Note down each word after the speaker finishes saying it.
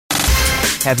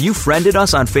Have you friended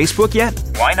us on Facebook yet?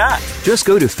 Why not? Just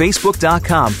go to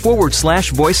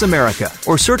facebook.com/Voice America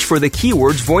or search for the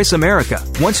keywords Voice America.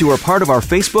 Once you are part of our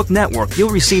Facebook network,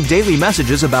 you'll receive daily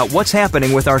messages about what's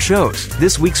happening with our shows,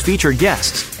 this week's featured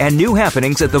guests, and new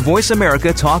happenings at the Voice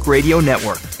America Talk Radio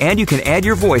Network. And you can add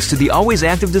your voice to the always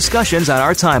active discussions on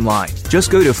our timeline. Just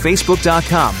go to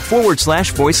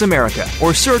facebook.com/Voice America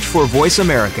or search for Voice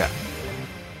America.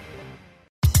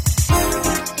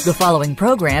 The following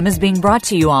program is being brought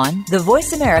to you on the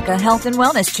Voice America Health and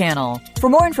Wellness Channel. For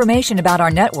more information about our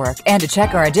network and to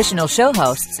check our additional show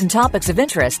hosts and topics of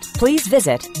interest, please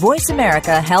visit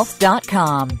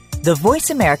voiceamericahealth.com. The Voice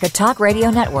America Talk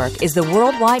Radio Network is the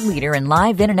worldwide leader in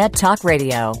live Internet talk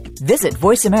radio. Visit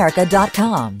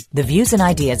voiceamerica.com. The views and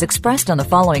ideas expressed on the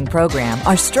following program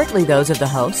are strictly those of the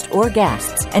host or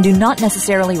guests and do not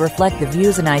necessarily reflect the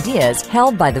views and ideas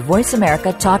held by the Voice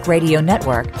America Talk Radio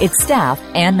Network, its staff,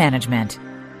 and management.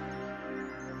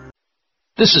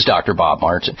 This is Dr. Bob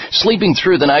Martin. Sleeping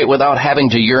through the night without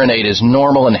having to urinate is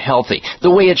normal and healthy,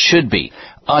 the way it should be.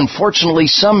 Unfortunately,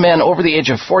 some men over the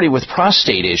age of 40 with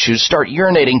prostate issues start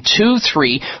urinating 2,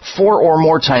 3, 4 or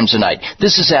more times a night.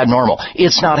 This is abnormal.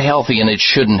 It's not healthy and it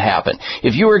shouldn't happen.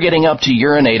 If you are getting up to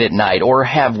urinate at night or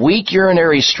have weak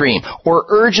urinary stream or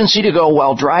urgency to go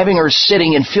while driving or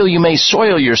sitting and feel you may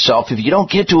soil yourself if you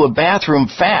don't get to a bathroom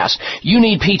fast, you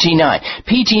need PT9.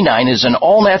 PT9 is an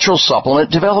all-natural supplement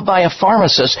developed by a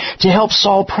pharmacist to help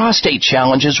solve prostate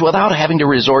challenges without having to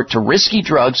resort to risky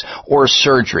drugs or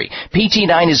surgery.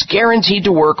 PT9 is guaranteed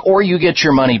to work or you get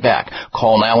your money back.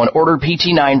 Call now and order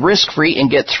PT9 risk-free and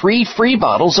get 3 free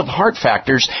bottles of Heart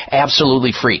Factors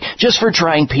absolutely free just for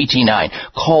trying PT9.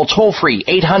 Call toll-free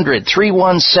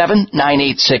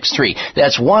 800-317-9863.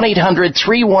 That's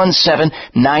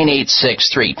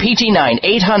 1-800-317-9863. PT9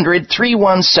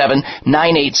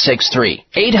 800-317-9863.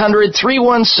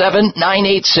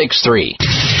 800-317-9863.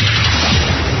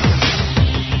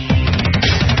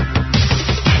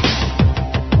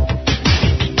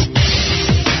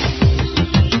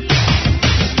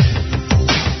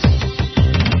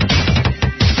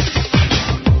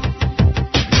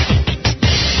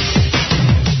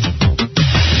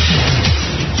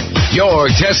 Your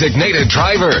designated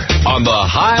driver on the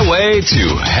highway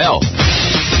to health.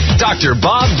 Dr.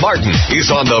 Bob Martin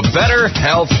is on the Better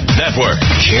Health Network.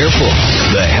 Careful.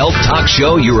 The health talk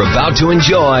show you're about to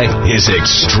enjoy is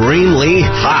extremely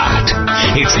hot.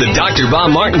 It's the Dr.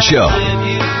 Bob Martin Show.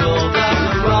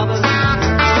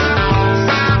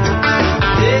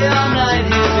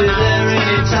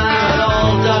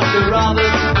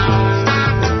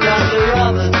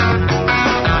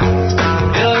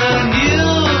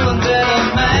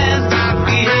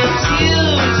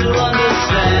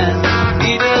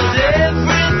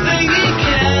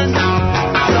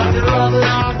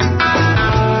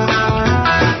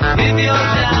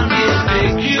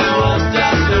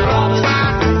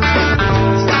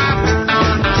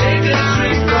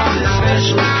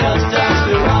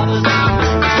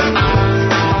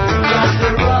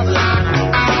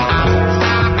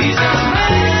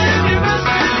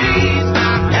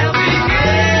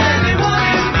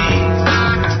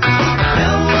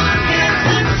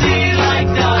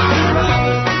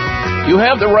 You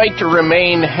have the right to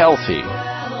remain healthy.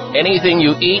 Anything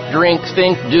you eat, drink,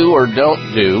 think, do, or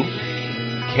don't do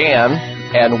can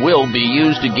and will be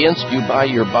used against you by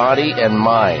your body and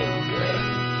mind.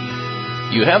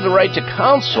 You have the right to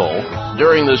counsel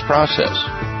during this process.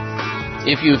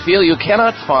 If you feel you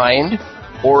cannot find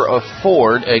or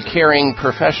afford a caring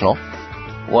professional,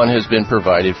 one has been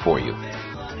provided for you.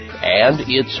 And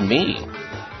it's me.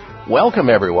 Welcome,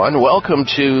 everyone. Welcome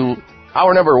to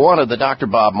hour number 1 of the Dr.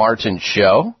 Bob Martin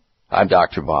Show. I'm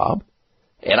Dr. Bob,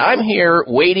 and I'm here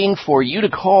waiting for you to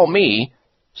call me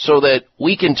so that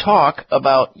we can talk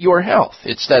about your health.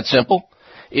 It's that simple.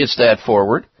 It's that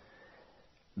forward.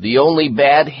 The only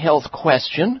bad health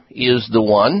question is the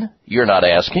one you're not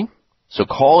asking. So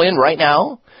call in right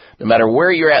now, no matter where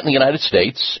you're at in the United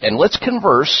States, and let's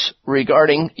converse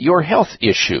regarding your health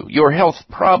issue, your health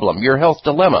problem, your health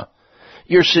dilemma,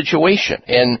 your situation,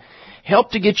 and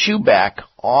help to get you back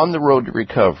on the road to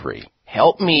recovery.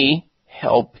 Help me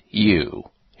help you.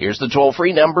 Here's the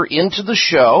toll-free number into the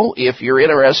show if you're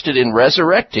interested in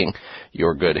resurrecting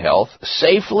your good health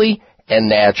safely and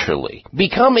naturally.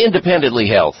 Become independently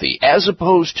healthy as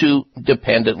opposed to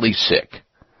dependently sick.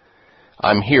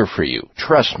 I'm here for you.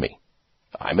 Trust me.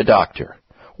 I'm a doctor.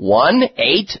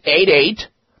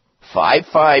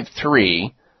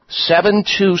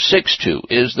 1-888-553-7262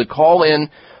 is the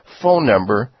call-in phone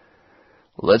number.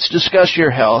 Let's discuss your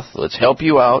health. Let's help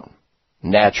you out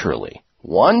naturally.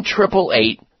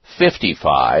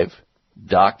 1-888-55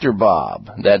 Dr. Bob.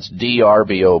 That's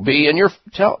D-R-B-O-B. And your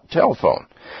telephone,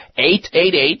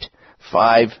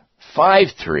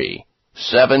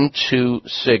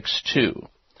 888-553-7262.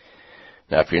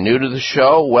 Now, if you're new to the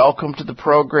show, welcome to the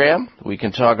program. We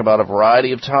can talk about a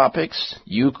variety of topics.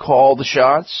 You call the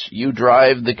shots. You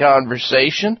drive the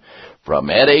conversation. From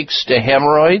headaches to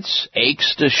hemorrhoids,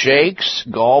 aches to shakes,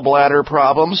 gallbladder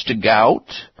problems to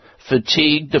gout,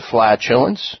 fatigue to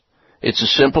flatulence. It's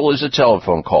as simple as a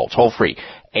telephone call, toll free,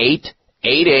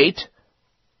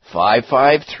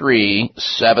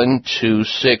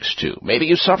 888-553-7262. Maybe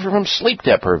you suffer from sleep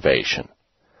deprivation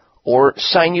or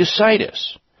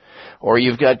sinusitis, or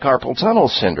you've got carpal tunnel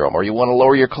syndrome, or you want to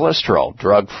lower your cholesterol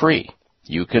drug-free.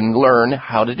 You can learn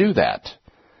how to do that.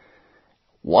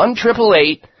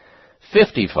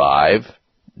 1-888-55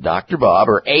 Dr. Bob,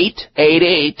 or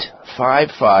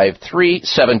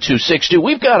 888-553-7262.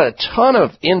 We've got a ton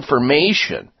of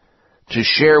information to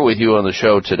share with you on the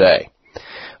show today.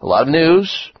 A lot of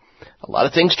news, a lot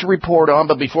of things to report on,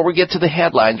 but before we get to the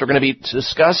headlines we're going to be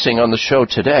discussing on the show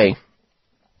today,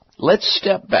 let's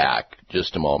step back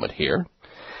just a moment here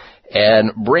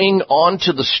and bring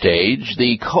onto the stage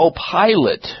the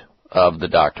co-pilot of the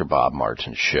Dr. Bob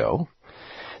Martin Show,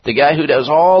 the guy who does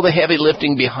all the heavy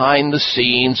lifting behind the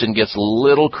scenes and gets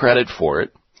little credit for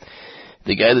it.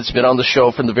 The guy that's been on the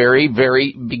show from the very,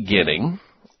 very beginning.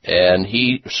 And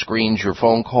he screens your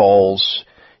phone calls,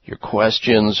 your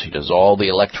questions. He does all the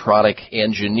electronic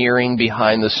engineering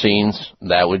behind the scenes.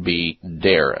 That would be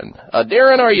Darren.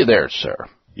 Darren, are you there, sir?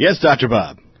 Yes, Dr.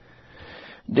 Bob.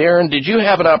 Darren, did you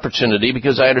have an opportunity,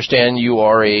 because I understand you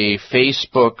are a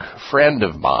Facebook friend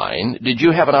of mine, did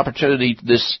you have an opportunity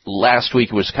this last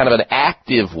week? It was kind of an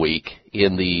active week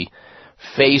in the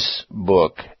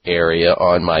Facebook area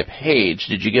on my page.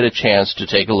 Did you get a chance to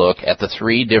take a look at the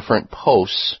 3 different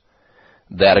posts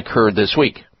that occurred this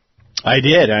week? I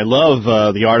did. I love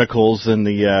the articles and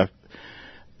the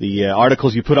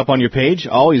articles you put up on your page.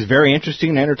 Always very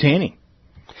interesting and entertaining.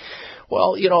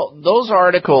 Well, you know, those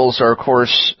articles are, of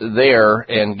course, there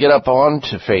and get up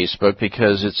onto Facebook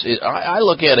because I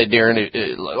look at it,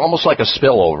 Darren, almost like a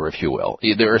spillover, if you will.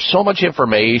 There is so much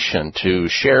information to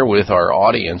share with our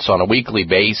audience on a weekly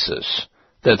basis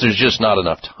that there's just not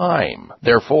enough time.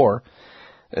 Therefore,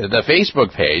 the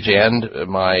Facebook page and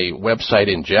my website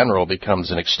in general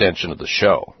becomes an extension of the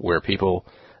show, where people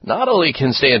not only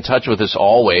can stay in touch with us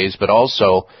always, but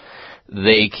also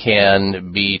they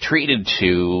can be treated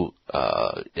to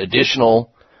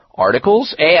additional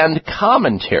articles and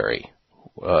commentary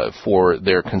for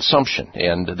their consumption.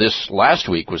 And this last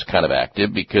week was kind of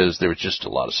active because there was just a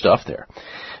lot of stuff there.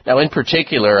 Now, in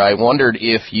particular, I wondered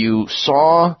if you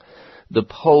saw the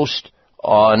post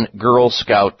on Girl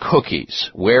Scout cookies,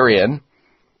 wherein,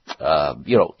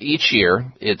 each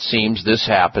year it seems this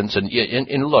happens. And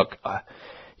look,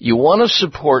 you want to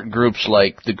support groups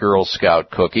like the Girl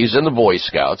Scout cookies and the Boy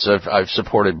Scouts. I've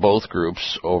supported both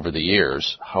groups over the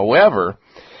years. However,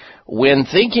 when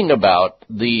thinking about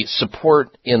the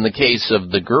support in the case of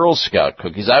the Girl Scout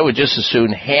cookies, I would just as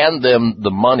soon hand them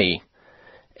the money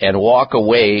and walk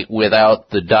away without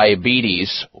the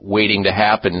diabetes waiting to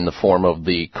happen in the form of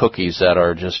the cookies that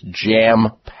are just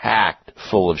jam-packed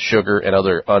full of sugar and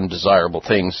other undesirable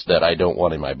things that I don't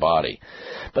want in my body.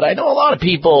 But I know a lot of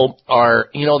people are,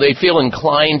 they feel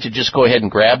inclined to just go ahead and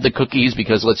grab the cookies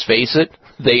because, let's face it,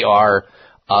 they are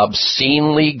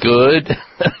obscenely good.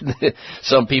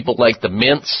 Some people like the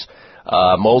mints.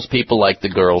 Most people like the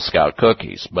Girl Scout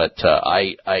cookies. But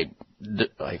I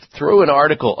threw an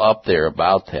article up there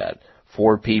about that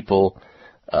for people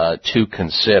to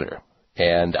consider.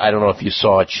 And I don't know if you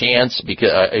saw a chance,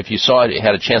 because if you saw it,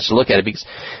 had a chance to look at it, because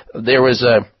there was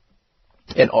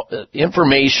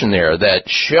information there that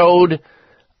showed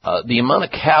the amount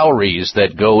of calories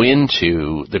that go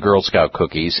into the Girl Scout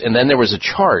cookies, and then there was a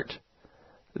chart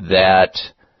that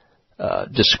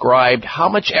described how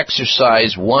much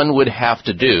exercise one would have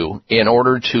to do in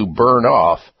order to burn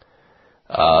off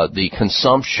the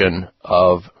consumption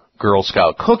of Girl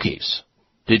Scout cookies.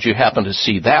 Did you happen to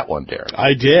see that one, Darren?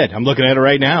 I did. I'm looking at it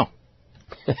right now.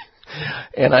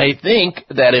 And I think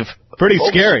that if pretty folks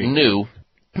scary knew,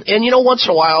 and once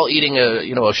in a while eating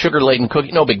a sugar-laden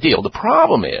cookie, no big deal. The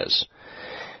problem is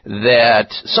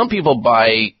that some people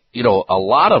buy a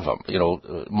lot of them,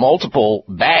 multiple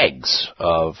bags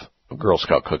of Girl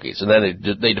Scout cookies, and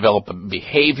then they develop a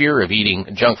behavior of eating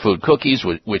junk food cookies,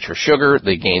 which are sugar.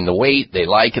 They gain the weight, they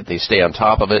like it, they stay on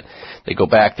top of it, they go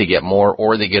back, they get more,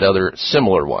 or they get other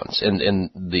similar ones, and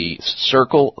the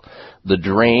circle, the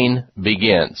drain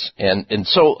begins. And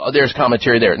so there's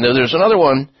commentary there. Now there's another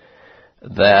one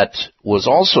that was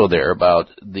also there about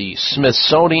the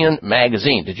Smithsonian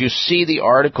Magazine. Did you see the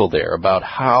article there about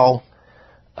how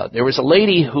there was a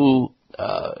lady who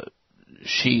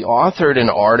she authored an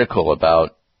article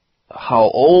about how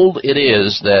old it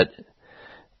is that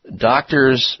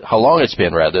how long it's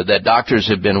been rather, that doctors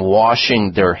have been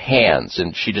washing their hands.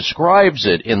 And she describes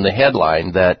it in the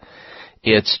headline that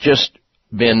it's just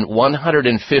been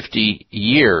 150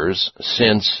 years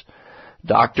since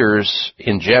doctors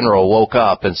in general woke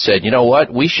up and said, you know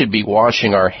what, we should be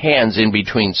washing our hands in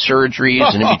between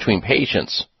surgeries and in between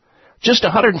patients. Just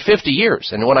 150 years.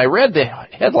 And when I read the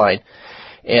headline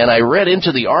and I read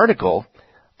into the article,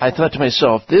 I thought to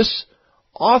myself, this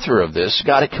author of this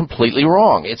got it completely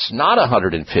wrong. It's not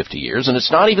 150 years, and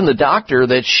it's not even the doctor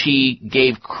that she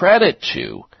gave credit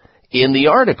to in the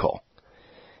article.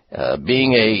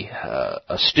 Being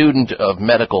a student of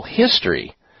medical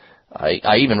history,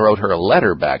 I even wrote her a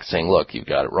letter back saying, look, you've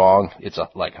got it wrong. It's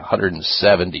like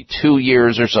 172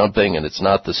 years or something, and it's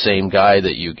not the same guy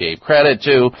that you gave credit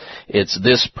to. It's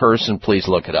this person. Please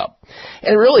look it up.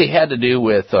 And it really had to do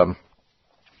with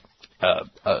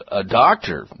a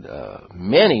doctor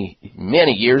many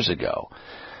years ago,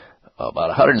 about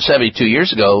 172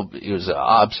 years ago. He was an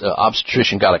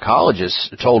obstetrician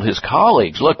gynecologist, told his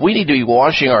colleagues, look, we need to be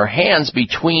washing our hands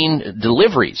between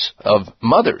deliveries of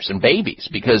mothers and babies,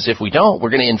 because if we don't, we're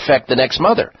going to infect the next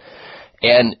mother.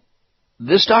 And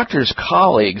this doctor's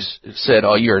colleagues said,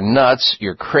 oh, you're nuts,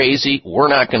 you're crazy, we're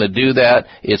not going to do that,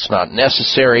 it's not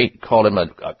necessary, called him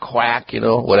a quack,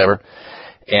 whatever.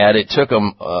 And it took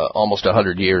them almost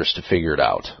 100 years to figure it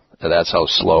out. And that's how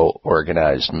slow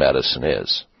organized medicine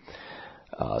is,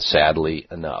 sadly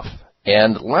enough.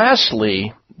 And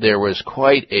lastly, there was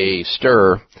quite a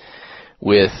stir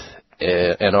with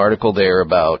an article there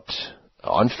about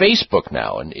on Facebook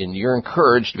now. And you're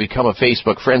encouraged to become a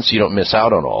Facebook friend so you don't miss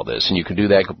out on all this. And you can do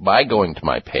that by going to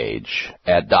my page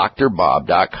at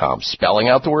drbob.com, spelling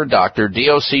out the word doctor,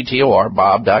 D-O-C-T-O-R,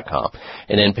 bob.com,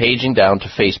 and then paging down to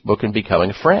Facebook and becoming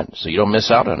a friend so you don't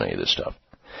miss out on any of this stuff.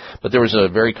 But there was a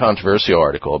very controversial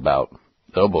article about,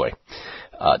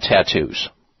 tattoos.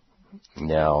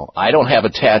 Now, I don't have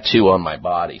a tattoo on my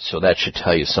body, so that should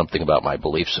tell you something about my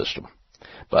belief system.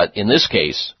 But in this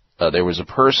case, there was a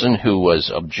person who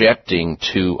was objecting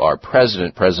to our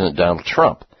President Donald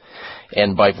Trump.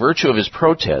 And by virtue of his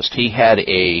protest, he had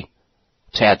a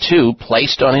tattoo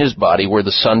placed on his body where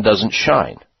the sun doesn't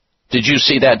shine. Did you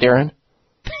see that, Darren?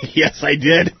 Yes, I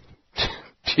did.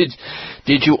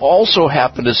 Did you also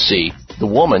happen to see the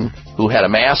woman who had a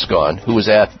mask on who was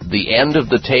at the end of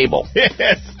the table?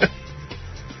 Yes.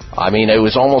 I mean, it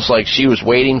was almost like she was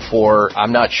waiting for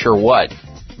I'm not sure what,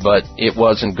 but it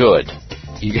wasn't good.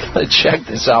 You got to check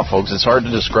this out, folks. It's hard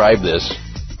to describe this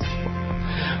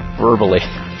verbally.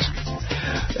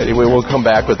 Anyway, we'll come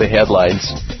back with the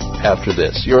headlines after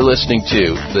this. You're listening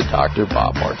to the Dr.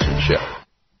 Bob Martin Show.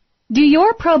 Do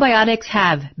your probiotics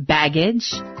have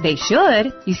baggage? They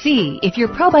should. You see, if your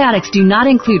probiotics do not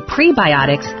include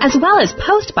prebiotics as well as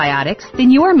postbiotics,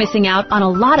 then you are missing out on a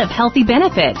lot of healthy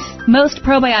benefits. Most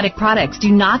probiotic products do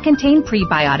not contain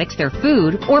prebiotics, their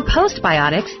food, or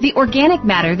postbiotics, the organic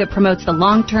matter that promotes the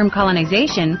long-term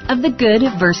colonization of the good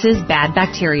versus bad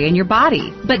bacteria in your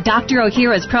body. But Dr.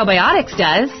 Ohhira's probiotics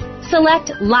does. Select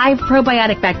live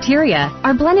probiotic bacteria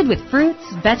are blended with fruits,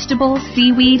 vegetables,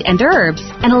 seaweed, and herbs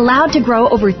and allowed to grow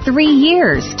over 3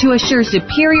 years to assure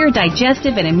superior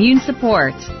digestive and immune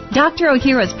support. Dr.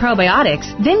 Ohhira's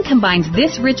probiotics then combines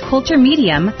this rich culture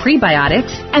medium,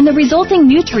 prebiotics, and the resulting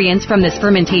nutrients from this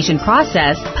fermentation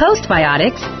process,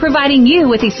 postbiotics, providing you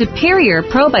with a superior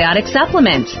probiotic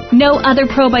supplement. No other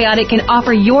probiotic can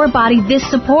offer your body this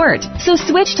support, so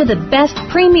switch to the best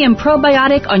premium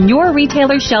probiotic on your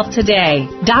retailer shelf today.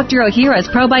 Dr. Ohhira's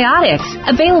probiotics,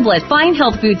 available at fine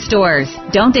health food stores.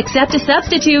 Don't accept a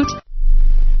substitute.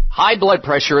 High blood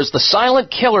pressure is the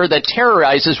silent killer that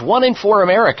terrorizes 1 in 4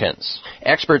 Americans.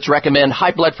 Experts recommend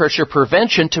high blood pressure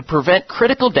prevention to prevent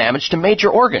critical damage to major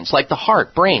organs like the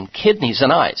heart, brain, kidneys,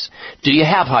 and eyes. Do you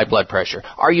have high blood pressure?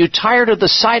 Are you tired of the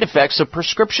side effects of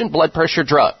prescription blood pressure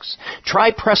drugs?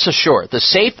 Try Press Assure, the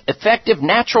safe, effective,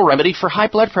 natural remedy for high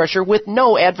blood pressure with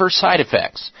no adverse side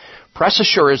effects. Press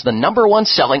Assure is the #1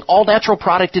 selling all-natural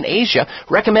product in Asia,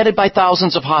 recommended by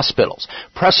thousands of hospitals.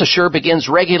 Press Assure begins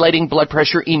regulating blood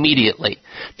pressure immediately.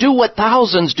 Do what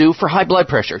thousands do for high blood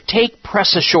pressure. Take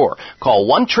Press Assure. Call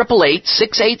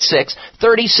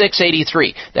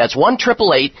 1-888-686-3683. That's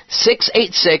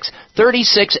 1-888-686-3683.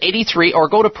 3683, or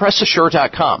go to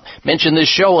PressAssure.com. Mention this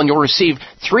show and you'll receive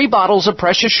 3 bottles of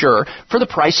Press Assure for the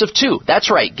price of 2. That's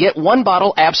right. Get 1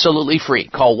 bottle absolutely free.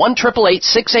 Call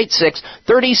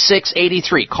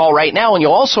 1-888-686-3683. Call right now and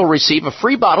you'll also receive a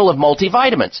free bottle of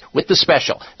multivitamins with the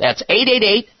special. That's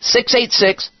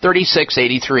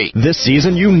 888-686-3683. This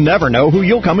season, you never know who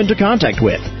you'll come into contact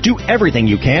with. Do everything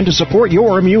you can to support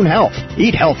your immune health.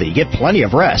 Eat healthy, get plenty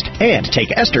of rest, and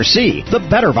take Ester C, the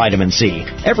better vitamin C,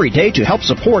 every day to help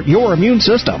support your immune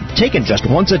system. Taken just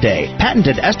once a day,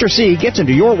 patented Ester C gets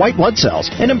into your white blood cells,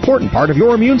 an important part of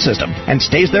your immune system, and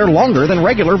stays there longer than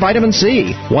regular vitamin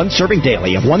C. 1 serving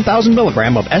daily of 1,000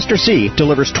 milligram of Ester C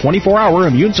delivers 24-hour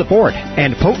immune support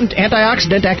and potent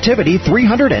antioxidant activity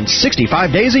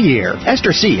 365 days a year.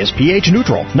 Ester C is pH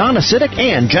neutral, non-acidic,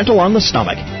 and gentle on the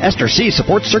stomach. Ester C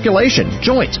supports circulation,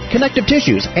 joints, connective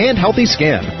tissues, and healthy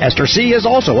skin. Ester C is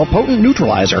also a potent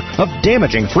neutralizer of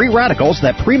damaging free radicals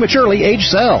that prematurely age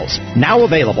cells. Now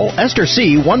available, Ester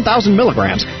C 1,000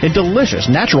 milligrams in delicious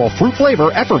natural fruit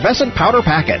flavor effervescent powder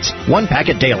packets. 1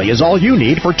 packet daily is all you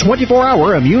need for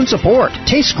 24-hour immune support.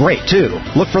 Tastes great, too.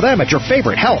 Look for them at your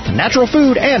favorite health, natural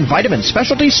food, and vitamin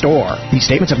specialty store. These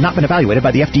statements have not been evaluated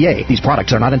by the FDA. These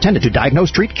products are not intended to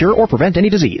diagnose, treat, cure, or prevent any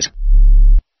disease.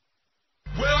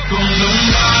 Welcome to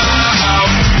my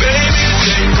house, baby,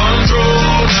 take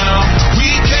control now. We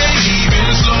can't even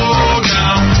slow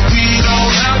down. We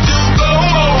don't have to go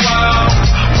wild.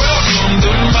 Welcome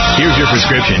to my Here's your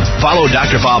prescription. Follow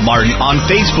Dr. Bob Martin on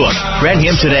Facebook. Friend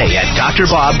him today at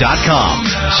drbob.com.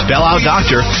 Spell out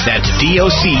doctor, that's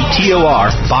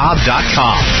D-O-C-T-O-R,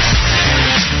 bob.com.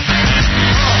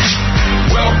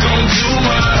 welcome to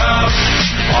my house.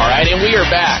 All right, and we are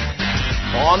back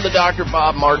on the Dr.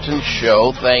 Bob Martin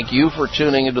Show. Thank you for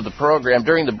tuning into the program.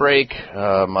 During the break,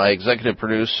 my executive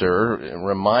producer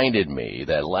reminded me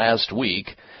that last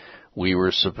week we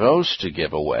were supposed to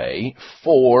give away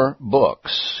 4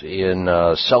 books in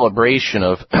celebration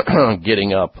of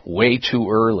getting up way too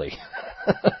early.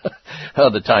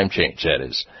 The time change, that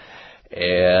is.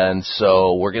 And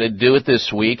so we're going to do it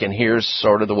this week, and here's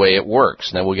sort of the way it works.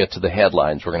 And then we'll get to the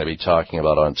headlines we're going to be talking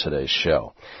about on today's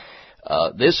show.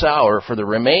 This hour, for the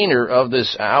remainder of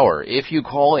this hour, if you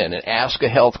call in and ask a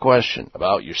health question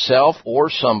about yourself or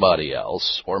somebody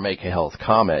else, or make a health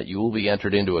comment, you will be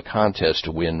entered into a contest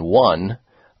to win 1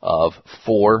 of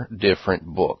 4 different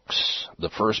books.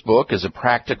 The first book is a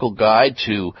practical guide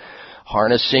to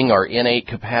harnessing our innate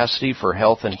capacity for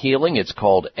health and healing. It's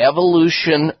called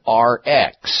Evolution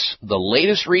RX, the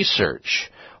latest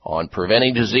research on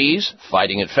preventing disease,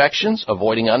 fighting infections,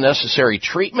 avoiding unnecessary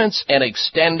treatments, and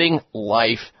extending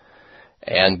life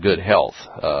and good health,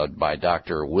 by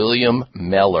Dr. William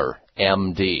Meller,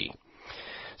 MD.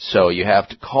 So you have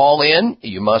to call in.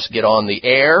 You must get on the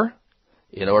air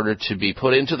in order to be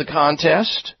put into the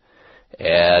contest.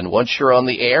 And once you're on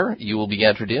the air, you will be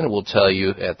entered in, and we'll tell you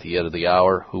at the end of the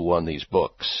hour who won these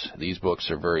books. These books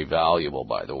are very valuable,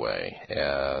 by the way.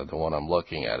 The one I'm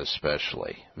looking at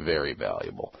especially, very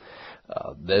valuable.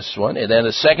 This one. And then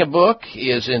the second book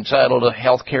is entitled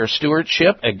Healthcare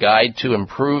Stewardship, a guide to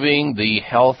improving the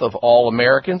health of all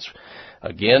Americans.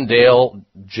 Again, Dale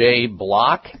J.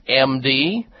 Block,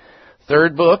 MD.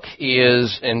 Third book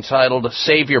is entitled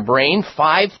Save Your Brain,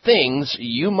 5 Things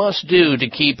You Must Do to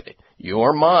Keep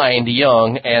Your Mind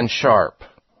Young and Sharp,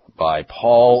 by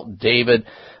Paul David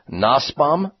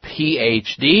Nussbaum,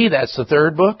 Ph.D. That's the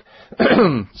third book.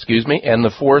 Excuse me. And the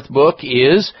fourth book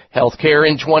is Healthcare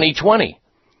in 2020,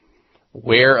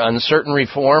 Where Uncertain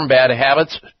Reform, Bad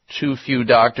Habits, Too Few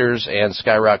Doctors, and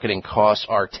Skyrocketing Costs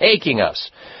Are Taking Us,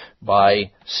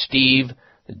 by Steve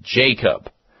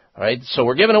Jacob. All right, so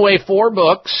we're giving away 4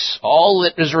 books. All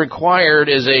that is required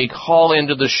is a call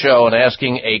into the show and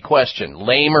asking a question,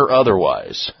 lame or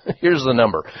otherwise. Here's the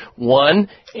number,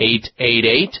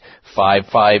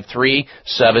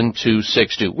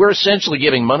 1-888-553-7262. We're essentially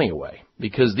giving money away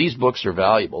because these books are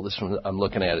valuable. This one I'm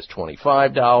looking at is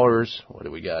 $25. What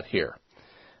do we got here?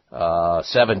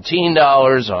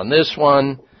 $17 on this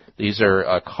one. These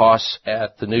are costs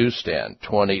at the newsstand.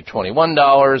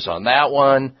 $21 on that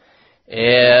one.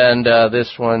 And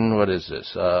this one, what is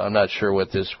this? I'm not sure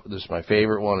what this is. My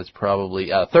favorite one. It's probably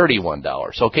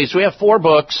 $31. Okay, so we have 4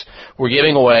 books we're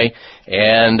giving away,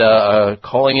 and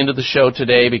calling into the show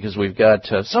today because we've got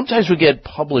sometimes we get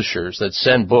publishers that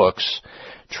send books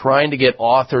trying to get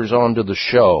authors onto the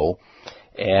show,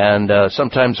 and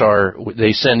sometimes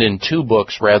they send in 2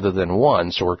 books rather than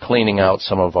 1, so we're cleaning out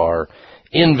some of our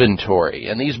inventory.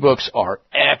 And these books are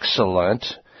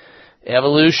excellent.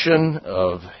 Evolution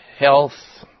of Health,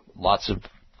 lots of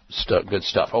Good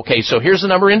stuff. Okay, so here's the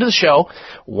number into the show,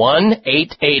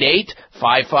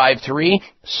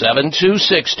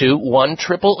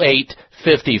 1-888-553-7262,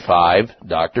 1-888-55,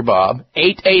 Dr. Bob,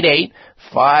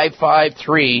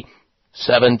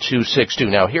 888-553-7262.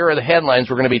 Now, here are the headlines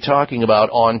we're going to be talking about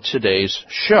on today's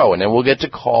show, and then we'll get to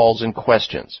calls and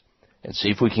questions and see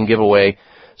if we can give away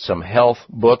some health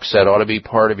books that ought to be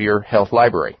part of your health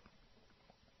library.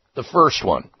 The first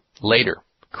one, later.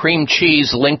 Cream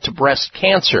cheese linked to breast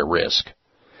cancer risk.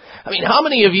 I mean, how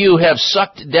many of you have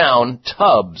sucked down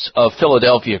tubs of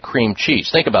Philadelphia cream cheese?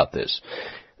 Think about this.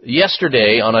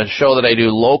 Yesterday, on a show that I do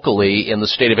locally in the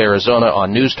state of Arizona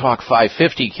on News Talk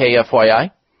 550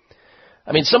 KFYI,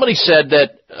 I mean, somebody said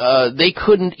that they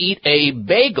couldn't eat a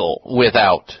bagel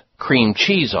without cream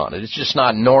cheese on it. It's just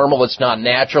not normal, it's not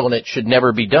natural, and it should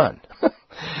never be done.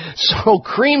 So,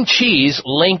 cream cheese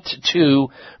linked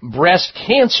to breast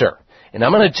cancer. And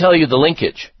I'm going to tell you the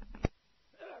linkage.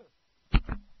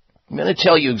 I'm going to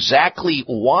tell you exactly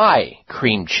why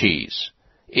cream cheese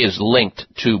is linked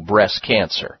to breast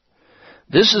cancer.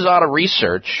 This is out of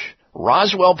research.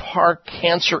 Roswell Park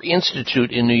Cancer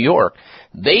Institute in New York.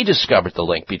 They discovered the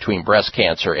link between breast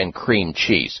cancer and cream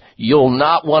cheese. You'll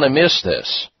not want to miss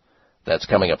this. That's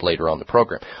coming up later on the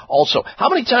program. Also, how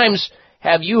many times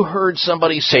have you heard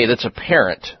somebody say, that's a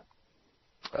parent,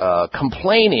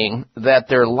 complaining that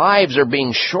their lives are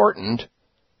being shortened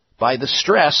by the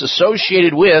stress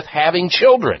associated with having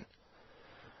children?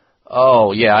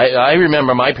 Oh, yeah, I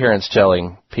remember my parents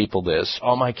telling people this.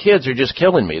 Oh, my kids are just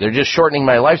killing me. They're just shortening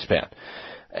my lifespan.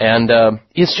 And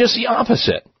it's just the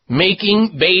opposite.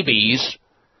 Making babies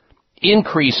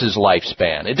increases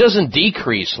lifespan. It doesn't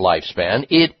decrease lifespan.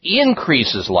 It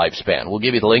increases lifespan. We'll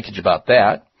give you the linkage about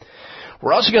that.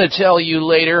 We're also going to tell you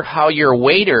later how your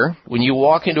waiter, when you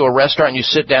walk into a restaurant and you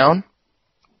sit down,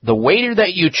 the waiter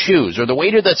that you choose or the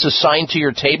waiter that's assigned to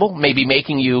your table may be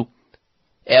making you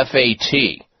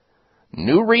FAT.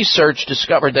 New research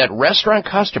discovered that restaurant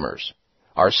customers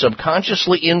are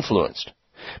subconsciously influenced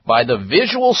by the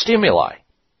visual stimuli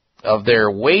of their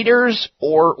waiters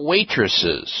or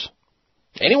waitresses.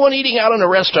 Anyone eating out in a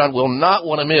restaurant will not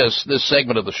want to miss this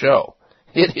segment of the show.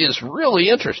 It is really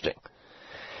interesting.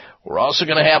 We're also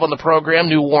going to have on the program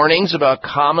new warnings about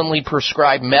commonly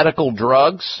prescribed medical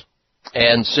drugs.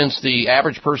 And since the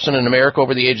average person in America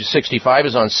over the age of 65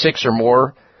 is on 6 or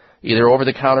more, either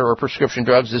over-the-counter or prescription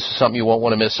drugs, this is something you won't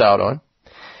want to miss out on.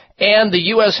 And the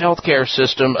U.S. healthcare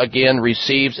system, again,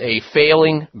 receives a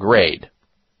failing grade.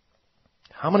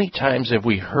 How many times have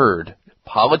we heard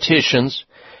politicians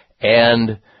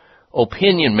and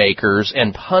opinion makers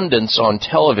and pundits on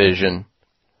television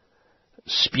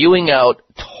spewing out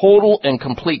total and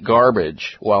complete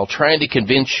garbage while trying to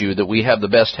convince you that we have the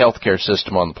best healthcare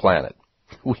system on the planet?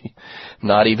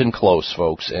 Not even close,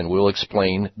 folks, and we'll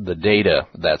explain the data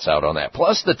that's out on that.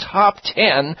 Plus the top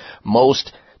 10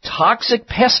 most toxic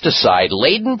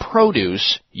pesticide-laden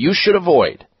produce you should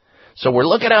avoid. So we're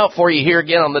looking out for you here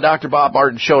again on the Dr. Bob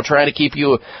Martin Show, trying to keep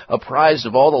you apprised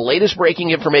of all the latest breaking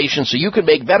information so you can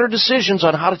make better decisions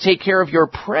on how to take care of your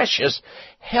precious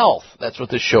health. That's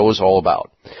what this show is all about.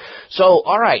 So,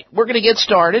 all right, we're going to get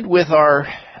started with our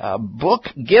book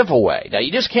giveaway. Now,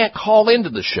 you just can't call into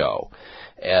the show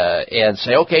and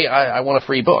say, okay, I want a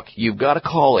free book. You've got to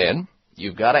call in.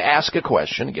 You've got to ask a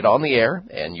question, get on the air,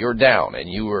 and you're down. And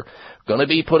you are going to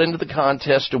be put into the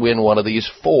contest to win one of these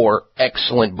 4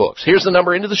 excellent books. Here's the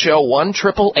number into the show,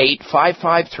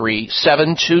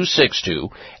 1-888-553-7262,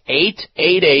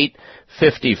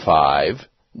 888-55,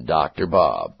 Dr.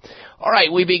 Bob. All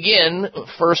right, we begin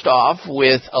first off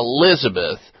with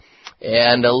Elizabeth.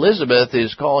 And Elizabeth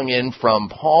is calling in from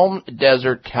Palm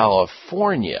Desert,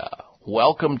 California.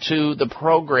 Welcome to the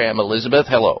program, Elizabeth.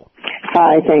 Hello.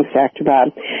 Hi, thanks, Dr. Bob.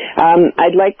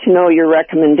 I'd like to know your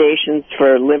recommendations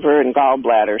for liver and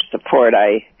gallbladder support.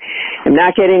 I am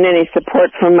not getting any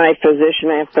support from my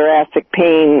physician. I have thoracic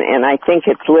pain, and I think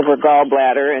it's liver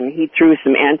gallbladder, and he threw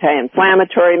some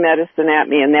anti-inflammatory medicine at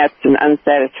me, and that's an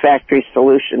unsatisfactory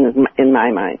solution in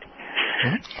my mind.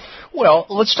 Well,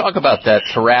 let's talk about that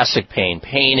thoracic pain.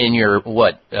 Pain in your,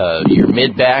 your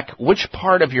mid-back? Which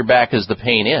part of your back is the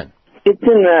pain in? It's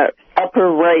in the upper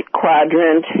right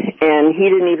quadrant, and he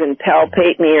didn't even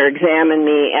palpate me or examine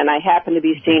me, and I happen to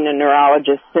be seeing a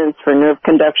neurologist since for nerve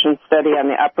conduction study on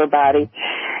the upper body,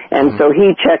 and so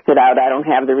he checked it out. I don't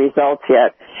have the results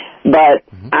yet, but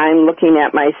I'm looking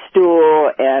at my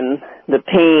stool and the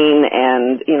pain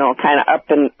and, you know, kind of up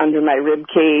and under my rib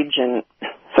cage, and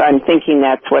so I'm thinking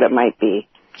that's what it might be.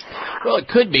 Well, it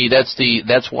could be.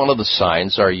 That's one of the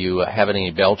signs. Are you having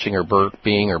any belching or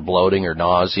burping or bloating or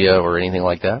nausea or anything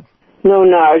like that? No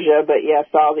nausea, but yes,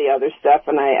 all the other stuff.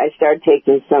 And I started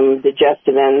taking some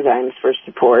digestive enzymes for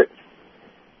support.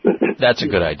 That's a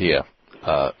good idea.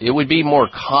 It would be more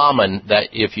common that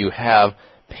if you have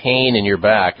pain in your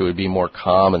back, it would be more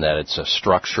common that it's a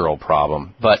structural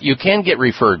problem. But you can get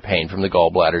referred pain from the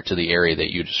gallbladder to the area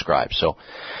that you described. So,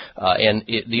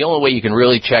 the only way you can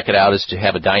really check it out is to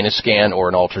have a Dynascan or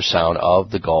an ultrasound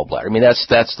of the gallbladder. I mean, that's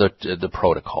the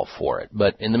protocol for it.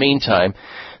 But in the meantime,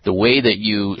 the way that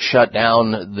you shut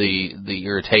down the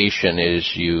irritation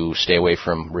is you stay away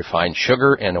from refined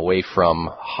sugar and away from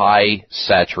high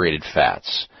saturated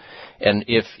fats. And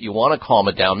if you want to calm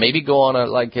it down, maybe go on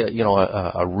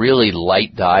a really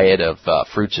light diet of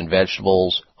fruits and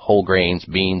vegetables, whole grains,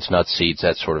 beans, nuts, seeds,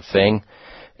 that sort of thing,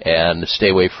 and stay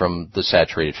away from the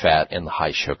saturated fat and the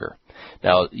high sugar.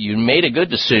 Now, you made a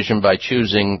good decision by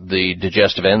choosing the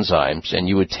digestive enzymes, and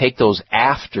you would take those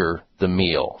after the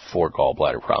meal for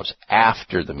gallbladder problems,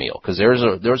 after the meal, because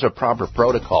there's a proper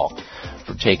protocol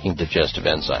for taking digestive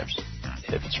enzymes.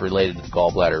 If it's related to the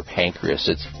gallbladder or pancreas,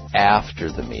 it's after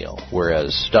the meal,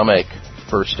 whereas stomach,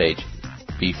 first stage,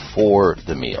 before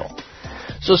the meal.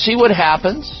 So see what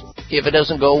happens. If it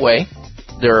doesn't go away,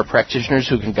 there are practitioners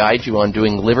who can guide you on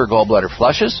doing liver gallbladder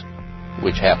flushes,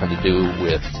 which happen to do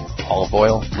with olive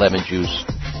oil, lemon juice,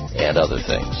 and other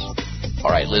things.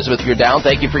 All right, Elizabeth, you're down.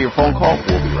 Thank you for your phone call.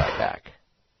 We'll be right back.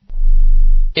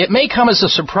 It may come as a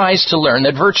surprise to learn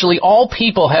that virtually all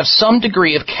people have some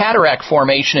degree of cataract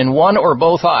formation in one or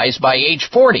both eyes by age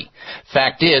 40.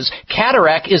 Fact is,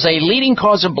 cataract is a leading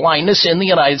cause of blindness in the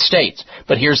United States.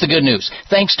 But here's the good news.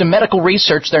 Thanks to medical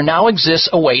research, there now exists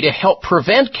a way to help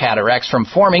prevent cataracts from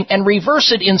forming and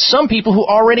reverse it in some people who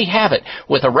already have it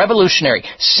with a revolutionary,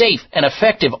 safe, and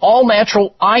effective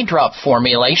all-natural eye drop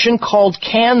formulation called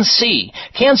Can-C.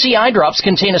 Can-C eye drops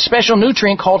contain a special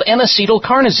nutrient called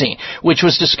N-acetylcarnosine, which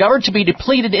was discovered to be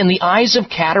depleted in the eyes of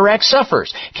cataract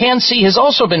sufferers. Can-C has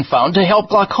also been found to help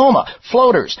glaucoma,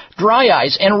 floaters, dry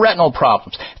eyes, and retinal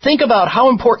problems. Think about how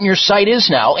important your sight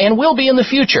is now and will be in the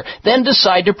future. Then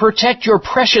decide to protect your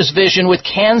precious vision with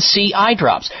Can-C eye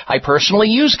drops. I personally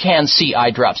use Can-C eye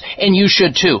drops, and you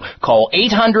should too. Call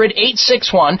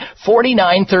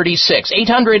 800-861-4936.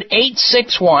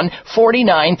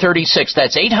 800-861-4936.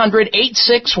 That's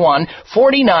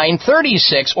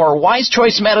 800-861-4936 or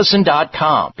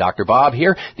wisechoicemedicine.com. Dr. Bob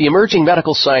here. The emerging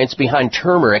medical science behind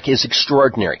turmeric is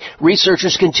extraordinary.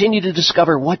 Researchers continue to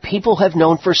discover what people have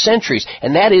known for centuries,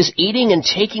 and that is eating and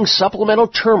taking supplemental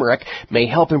turmeric may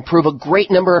help improve a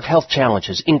great number of health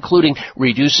challenges, including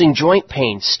reducing joint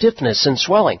pain, stiffness, and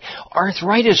swelling,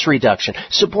 arthritis reduction,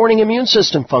 supporting immune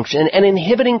system function, and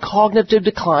inhibiting cognitive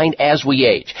decline as we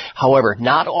age. However,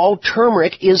 not all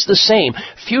turmeric is the same.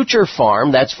 Future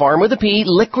Farm, that's farm with a P,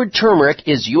 liquid turmeric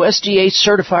is USDA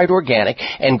certified organic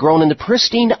and grown in the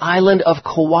pristine island of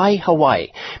Kauai,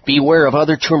 Hawaii. Beware of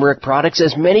other turmeric products,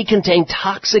 as many contain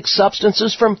toxic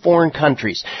substances from foreign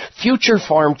countries. Future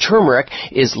Farm turmeric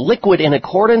is liquid in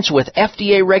accordance with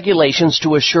FDA regulations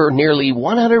to assure nearly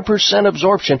 100%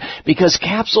 absorption because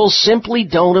capsules simply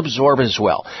don't absorb as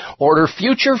well. Order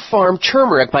Future Farm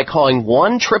turmeric by calling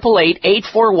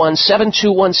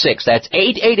 1-888-841-7216. That's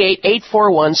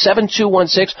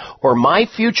 888-841-7216 or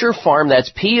MyFutureFarm, that's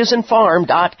P as in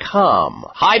farm.com.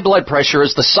 High blood pressure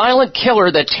is the silent killer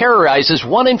that terrorizes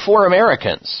 1 in 4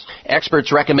 Americans.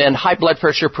 Experts recommend high blood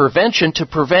pressure prevention to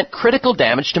prevent critical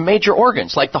damage to major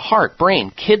organs like the heart, brain,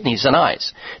 kidneys, and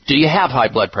eyes. Do you have high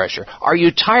blood pressure? Are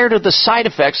you tired of the side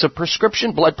effects of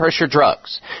prescription blood pressure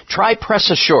drugs? Try Press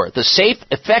Assure, the safe,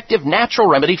 effective, natural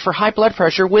remedy for high blood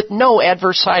pressure with no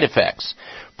adverse side effects.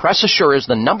 Press Assure is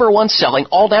the #1 selling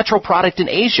all-natural product in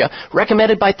Asia,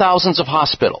 recommended by thousands of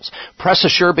hospitals. Press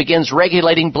Assure begins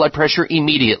regulating blood pressure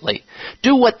immediately.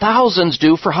 Do what thousands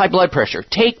do for high blood pressure.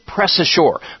 Take Press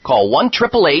Assure. Call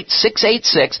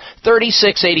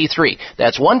 1-888-686-3683.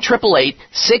 That's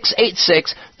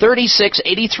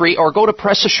 1-888-686-3683 or go to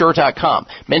PressAssure.com.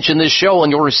 Mention this show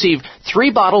and you'll receive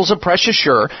 3 bottles of Press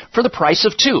Assure for the price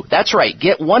of 2. That's right.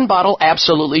 Get 1 bottle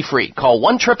absolutely free. Call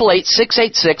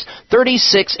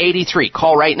 1-888-686-3683.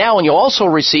 Call right now and you'll also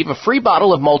receive a free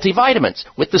bottle of multivitamins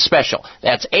with the special.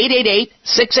 That's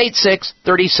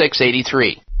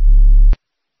 888-686-3683.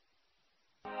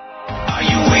 Are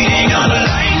you waiting on a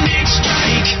lightning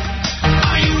strike?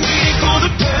 Are you waiting for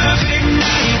the perfect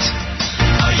night?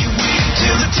 Are you waiting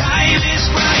till the time is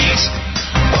right?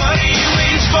 What are you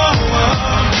waiting for?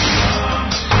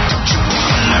 Don't you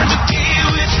want to learn to deal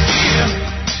with fear?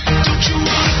 Don't you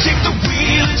want to take the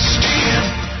wheel and steer?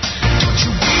 Don't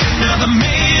you wait another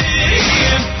minute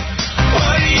here?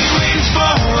 What are you waiting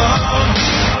for?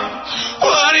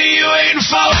 What are you waiting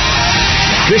for?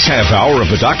 This half hour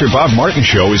of the Dr. Bob Martin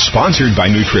Show is sponsored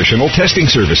by Nutritional Testing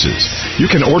Services.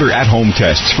 You can order at-home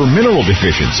tests for mineral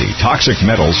deficiency, toxic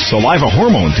metals, saliva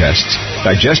hormone tests,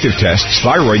 digestive tests,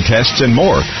 thyroid tests, and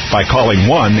more by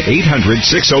calling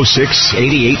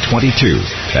 1-800-606-8822.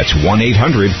 That's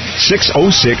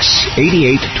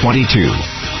 1-800-606-8822.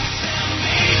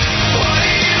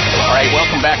 All right,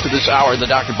 welcome back to this hour of the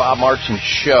Dr. Bob Martin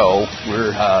Show.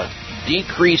 We're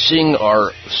decreasing our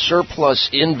surplus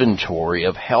inventory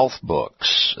of health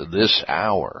books this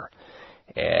hour.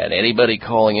 And anybody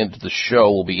calling into the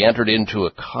show will be entered into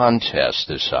a contest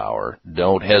this hour.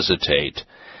 Don't hesitate,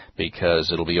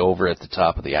 because it'll be over at the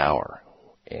top of the hour.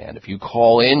 And if you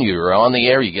call in, you're on the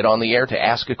air, you get on the air to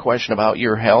ask a question about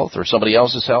your health or somebody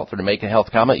else's health or to make a health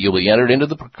comment, you'll be entered into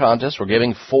the contest. We're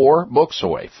giving 4 books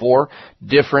away, 4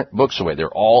 different books away. They're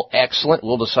all excellent.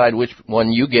 We'll decide which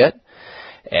one you get,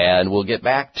 and we'll get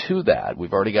back to that.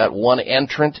 We've already got one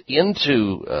entrant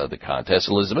into the contest.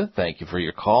 Elizabeth, thank you for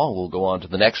your call. We'll go on to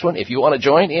the next one. If you want to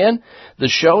join in the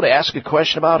show to ask a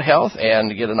question about health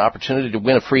and get an opportunity to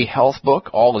win a free health book,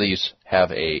 all of these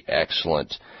have a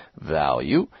excellent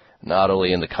value, not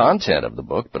only in the content of the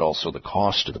book, but also the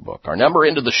cost of the book. Our number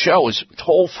into the show is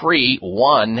toll-free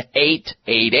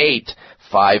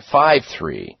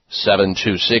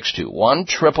 1-888-553-7262.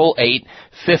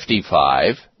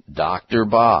 1-888-55 Dr.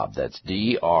 Bob. That's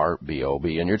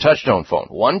D-R-B-O-B in your touchtone phone.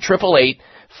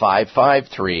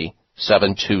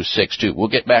 1-888-553-7262. We'll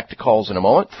get back to calls in a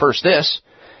moment. First this.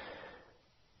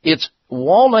 It's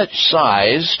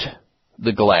walnut-sized,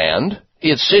 the gland.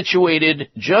 It's situated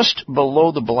just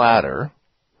below the bladder,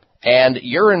 and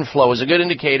urine flow is a good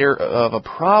indicator of a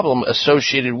problem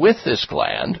associated with this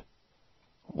gland.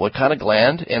 What kind of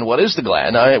gland, and what is the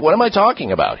gland? What am I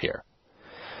talking about here?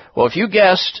 Well, if you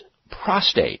guessed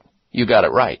prostate, you got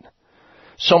it right.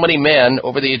 So many men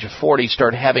over the age of 40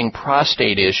 start having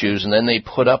prostate issues, and then they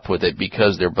put up with it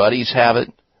because their buddies have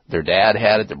it, their dad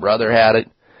had it, their brother had it.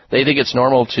 They think it's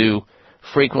normal to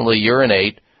frequently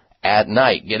urinate at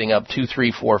night, getting up 2,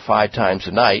 3, 4, 5 times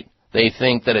a night. They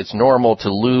think that it's normal to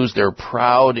lose their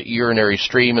proud urinary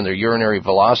stream and their urinary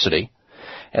velocity.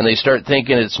 And they start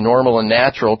thinking it's normal and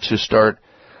natural to start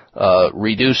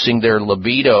reducing their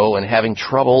libido and having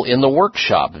trouble in the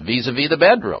workshop vis-a-vis the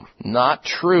bedroom. Not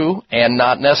true and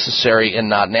not necessary and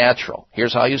not natural.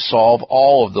 Here's how you solve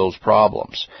all of those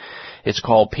problems. It's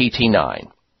called PT9.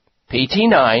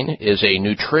 PT9 is a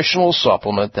nutritional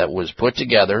supplement that was put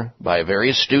together by a very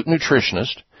astute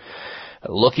nutritionist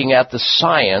looking at the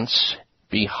science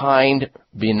behind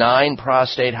benign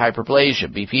prostate hyperplasia,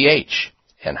 BPH,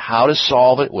 and how to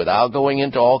solve it without going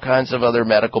into all kinds of other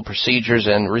medical procedures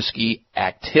and risky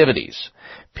activities.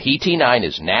 PT9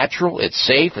 is natural, it's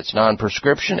safe, it's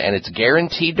non-prescription, and it's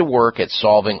guaranteed to work at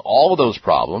solving all of those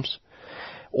problems,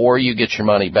 or you get your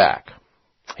money back.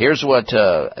 Here's what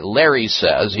Larry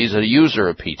says. He's a user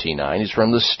of PT9. He's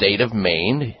from the state of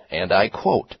Maine, and I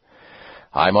quote,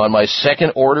 "I'm on my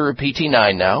 2nd order of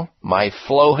PT9 now. My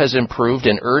flow has improved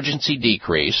and urgency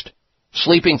decreased.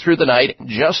 Sleeping through the night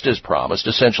just as promised,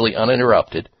 essentially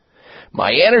uninterrupted.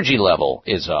 My energy level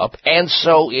is up, and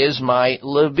so is my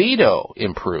libido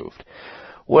improved."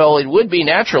 Well, it would be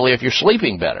naturally if you're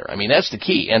sleeping better. I mean, that's the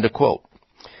key. End of quote.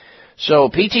 So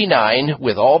PT9,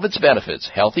 with all of its benefits,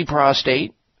 healthy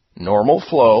prostate, normal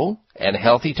flow, and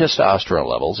healthy testosterone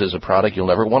levels, is a product you'll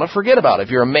never want to forget about. If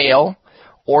you're a male,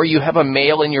 or you have a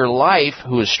male in your life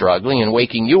who is struggling and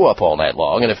waking you up all night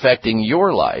long and affecting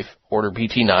your life, order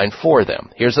PT9 for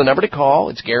them. Here's the number to call.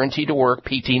 It's guaranteed to work.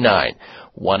 PT9,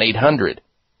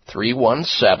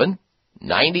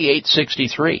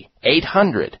 1-800-317-9863.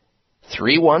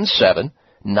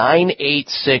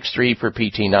 800-317-9863 for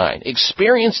PT9.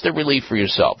 Experience the relief for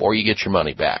yourself, or you get your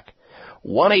money back.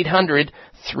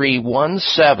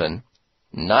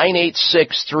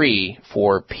 1-800-317-9863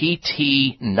 for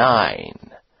PT9.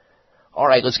 All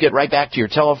right, let's get right back to your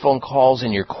telephone calls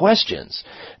and your questions.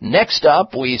 Next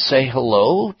up, we say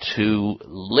hello to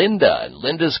Linda.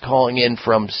 Linda's calling in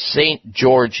from St.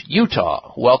 George,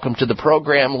 Utah. Welcome to the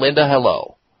program, Linda.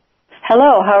 Hello.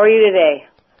 Hello. How are you today?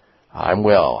 I'm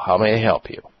well. How may I help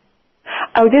you?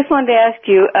 I just wanted to ask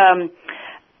you,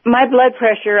 my blood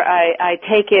pressure, I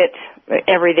take it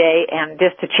every day and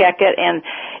just to check it, and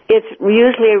it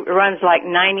usually runs like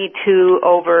 92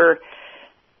 over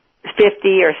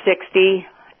 50 or 60,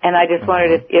 and I just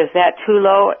wondered, is that too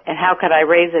low, and how could I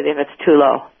raise it if it's too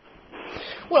low?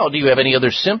 Well, do you have any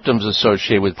other symptoms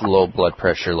associated with low blood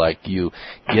pressure, like you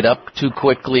get up too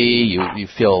quickly, you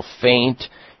feel faint,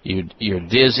 you're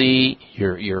dizzy,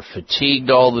 you're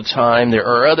fatigued all the time. There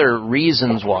are other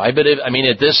reasons why, but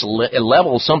at this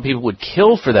level, some people would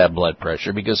kill for that blood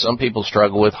pressure because some people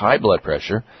struggle with high blood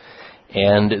pressure,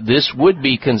 and this would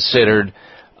be considered,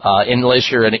 unless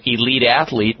you're an elite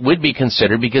athlete, would be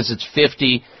considered because it's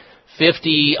 50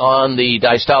 on the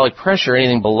diastolic pressure.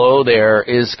 Anything below there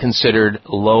is considered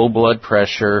low blood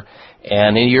pressure,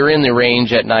 and you're in the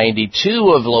range at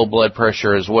 92 of low blood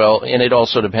pressure as well, and it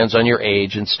also depends on your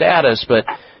age and status. But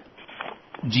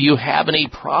do you have any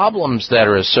problems that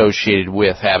are associated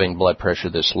with having blood pressure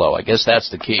this low? I guess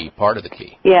that's the key, part of the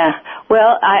key. Yeah.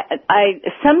 Well, I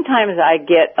sometimes I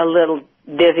get a little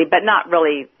dizzy, but not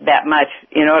really that much,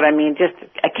 you know what I mean? Just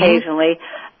occasionally.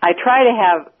 I try to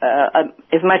have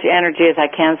as much energy as I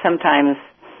can. Sometimes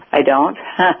I don't.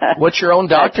 What's your own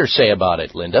doctor say about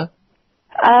it, Linda?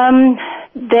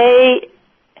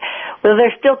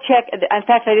 They're still checking. In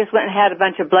fact, I just went and had a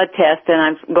bunch of blood tests, and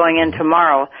I'm going in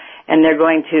tomorrow, and they're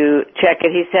going to check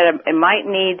it. He said it might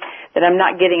need that I'm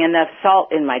not getting enough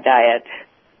salt in my diet.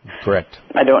 Correct.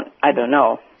 I don't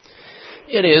know.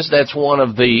 It is. That's one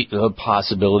of the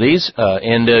possibilities.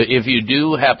 And if you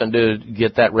do happen to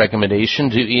get that recommendation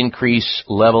to increase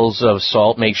levels of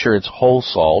salt, make sure it's whole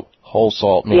salt. Whole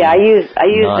salt means I use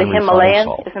the Himalayan.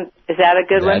 Is that a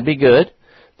good one? That'd be good.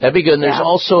 And there's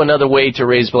also another way to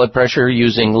raise blood pressure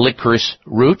using licorice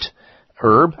root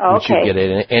herb, which you get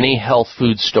at any health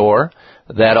food store.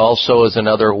 That also is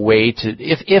another way to,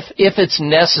 if it's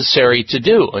necessary to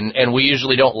do. And we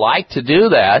usually don't like to do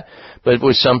that, but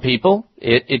with some people,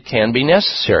 it can be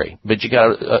necessary. But you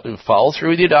got to follow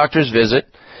through with your doctor's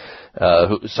visit.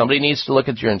 Somebody needs to look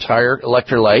at your entire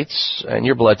electrolytes and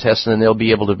your blood test, and then they'll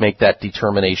be able to make that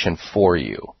determination for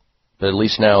you. But at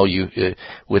least now,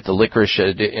 with the licorice,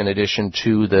 in addition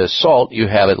to the salt, you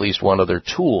have at least one other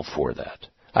tool for that.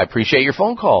 I appreciate your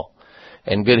phone call,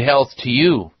 and good health to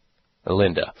you,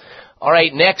 Linda. All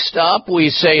right, next up, we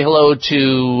say hello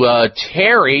to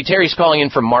Terry. Terry's calling in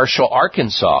from Marshall,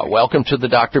 Arkansas. Welcome to the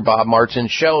Dr. Bob Martin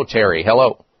Show, Terry.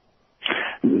 Hello.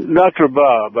 Dr.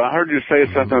 Bob, I heard you say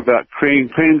something about cream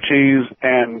cheese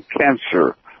and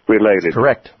cancer related.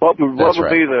 Correct. What would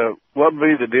be the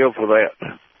deal for that?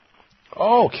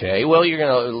 Okay, well, you're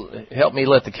going to help me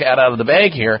let the cat out of the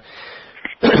bag here.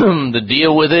 The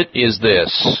deal with it is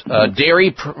this.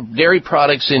 Dairy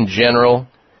products in general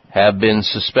have been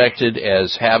suspected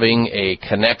as having a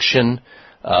connection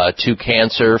to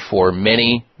cancer for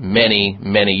many, many,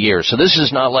 many years. So this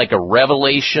is not like a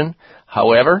revelation.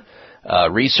 However,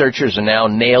 researchers are now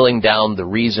nailing down the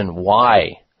reason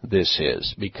why this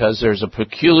is, because there's a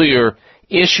peculiar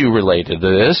issue related to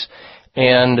this.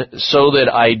 And so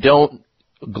that I don't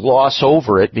gloss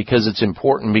over it, because it's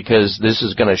important, because this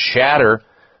is going to shatter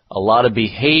a lot of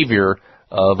behavior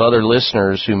of other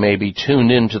listeners who may be tuned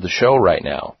into the show right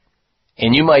now.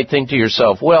 And you might think to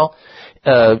yourself, well,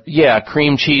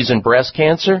 cream cheese and breast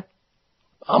cancer?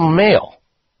 I'm a male.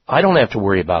 I don't have to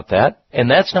worry about that. And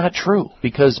that's not true,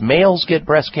 because males get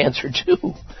breast cancer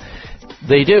too.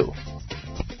 They do.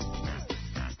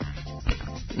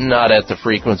 Not at the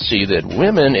frequency that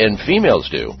women and females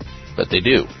do, but they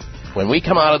do. When we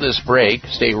come out of this break,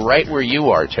 stay right where you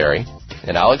are, Terry,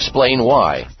 and I'll explain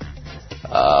why.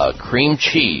 Cream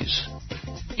cheese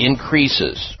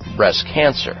increases breast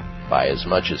cancer by as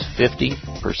much as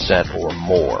 50% or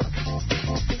more.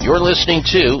 You're listening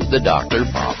to the Dr.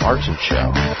 Bob Martin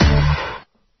Show.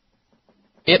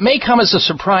 It may come as a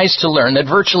surprise to learn that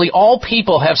virtually all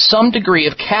people have some degree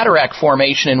of cataract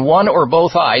formation in one or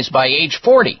both eyes by age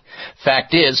 40.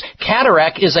 Fact is,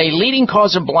 cataract is a leading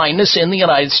cause of blindness in the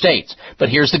United States. But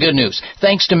here's the good news.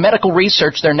 Thanks to medical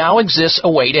research, there now exists a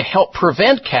way to help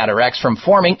prevent cataracts from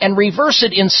forming and reverse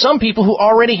it in some people who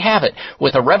already have it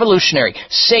with a revolutionary,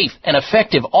 safe, and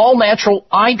effective all-natural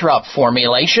eye drop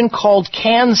formulation called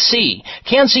Can-C.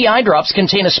 Can-C eye drops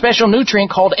contain a special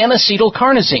nutrient called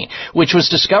N-acetylcarnosine, which was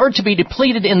discovered to be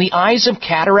depleted in the eyes of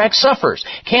cataract sufferers.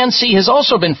 Can-C has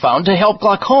also been found to help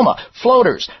glaucoma,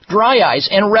 floaters, dry eyes,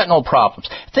 and retinal problems.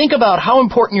 Think about how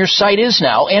important your sight is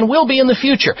now and will be in the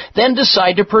future. Then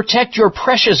decide to protect your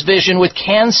precious vision with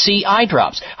Can-C eye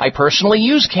drops. I personally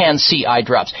use Can-C eye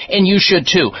drops, and you should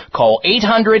too. Call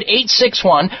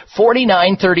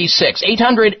 800-861-4936.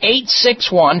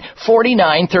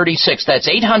 800-861-4936. That's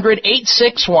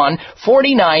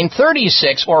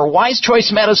 800-861-4936 or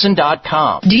wisechoicemedicine.com.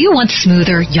 Do you want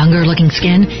smoother, younger-looking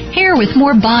skin, hair with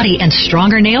more body, and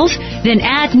stronger nails? Then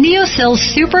add Neocell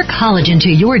Super Collagen to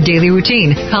your daily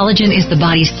routine. Collagen is the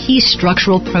body's key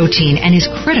structural protein and is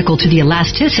critical to the the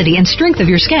elasticity and strength of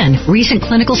your skin. Recent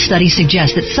clinical studies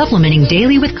suggest that supplementing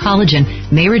daily with collagen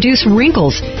may reduce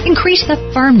wrinkles, increase the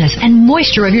firmness and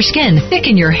moisture of your skin,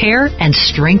 thicken your hair, and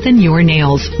strengthen your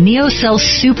nails. NeoCell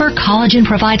Super Collagen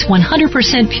provides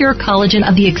 100% pure collagen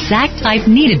of the exact type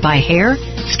needed by hair,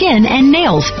 skin, and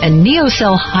nails. And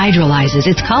NeoCell hydrolyzes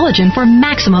its collagen for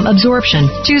maximum absorption.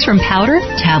 Choose from powder,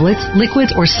 tablets,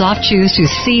 liquids, or soft chews to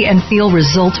see and feel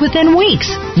results within weeks.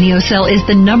 NeoCell is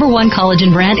the #1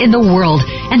 collagen brand in the world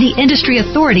and the industry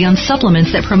authority on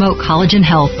supplements that promote collagen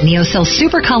health. NeoCell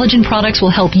Super Collagen products will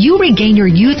help you regain your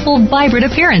youthful, vibrant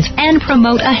appearance and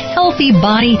promote a healthy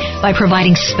body by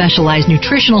providing specialized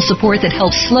nutritional support that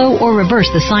helps slow or reverse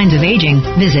the signs of aging.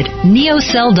 Visit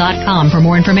neocell.com for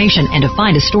more information and to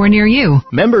find a store near you.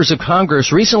 Members of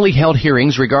Congress recently held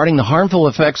hearings regarding the harmful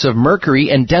effects of mercury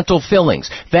and dental fillings,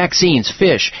 vaccines,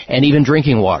 fish, and even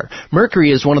drinking water.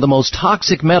 Mercury is one of the most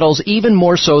toxic metals, even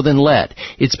more so than lead.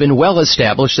 It's been well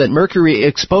established that mercury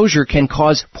exposure can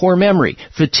cause poor memory,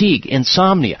 fatigue,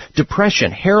 insomnia,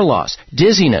 depression, hair loss,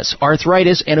 dizziness,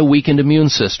 arthritis, and a weakened immune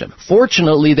system.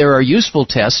 Fortunately, there are useful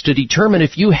tests to determine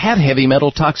if you have heavy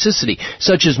metal toxicity,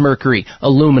 such as mercury,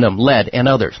 aluminum, lead, and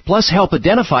others. Plus, help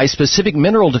identify specific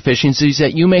mineral deficiencies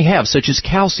that you may have, such as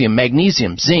calcium,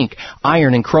 magnesium, zinc,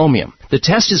 iron, and chromium. The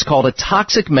test is called a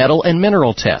toxic metal and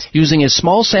mineral test. Using a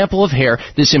small sample of hair,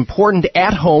 this important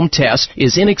at-home test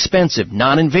is inexpensive,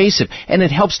 non-invasive, and it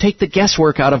helps take the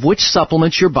guesswork out of which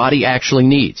supplements your body actually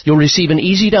needs. You'll receive an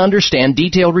easy-to-understand,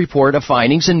 detailed report of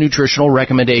findings and nutritional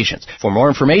recommendations. For more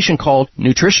information, call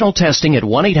Nutritional Testing at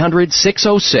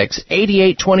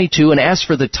 1-800-606-8822 and ask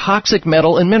for the toxic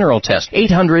metal and mineral test.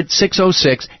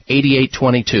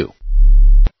 800-606-8822.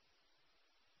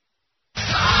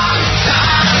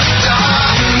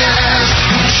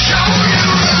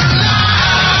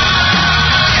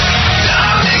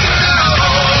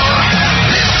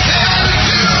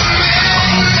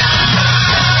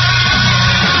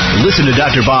 Listen to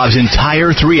Dr. Bob's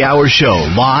entire 3-hour show,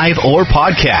 live or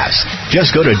podcast.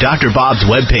 Just go to Dr. Bob's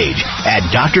webpage at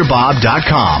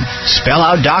drbob.com. Spell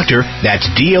out doctor, that's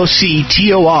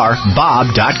DOCTOR,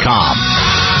 Bob.com.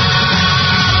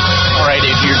 All right,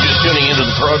 if you're just tuning into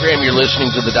the program, you're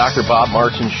listening to the Dr. Bob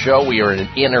Martin Show. We are an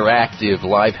interactive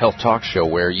live health talk show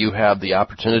where you have the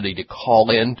opportunity to call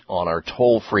in on our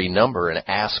toll-free number and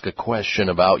ask a question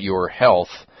about your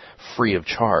health free of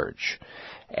charge.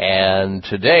 And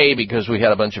today, because we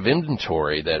had a bunch of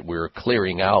inventory that we're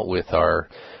clearing out with our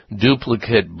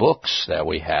duplicate books that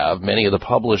we have, many of the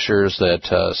publishers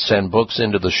that send books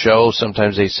into the show,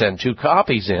 sometimes they send 2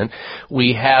 copies in.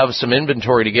 We have some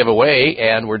inventory to give away,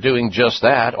 and we're doing just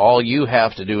that. All you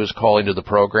have to do is call into the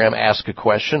program, ask a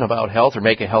question about health, or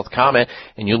make a health comment,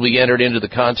 and you'll be entered into the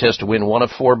contest to win one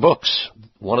of 4 books.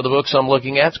 One of the books I'm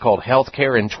looking at is called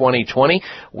Healthcare in 2020,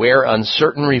 Where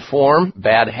Uncertain Reform,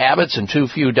 Bad Habits, and Too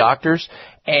Few Doctors,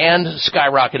 and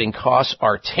Skyrocketing Costs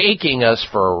Are Taking Us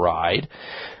for a Ride.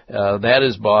 That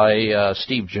is by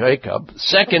Steve Jacob.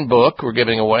 Second book we're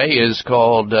giving away is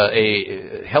called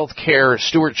A Healthcare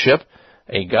Stewardship,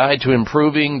 A Guide to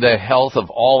Improving the Health of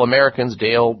All Americans,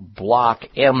 Dale Block,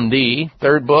 MD.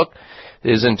 Third book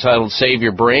is entitled Save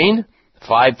Your Brain,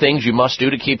 5 Things You Must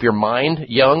Do to Keep Your Mind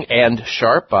Young and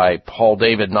Sharp by Paul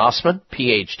David Nossman,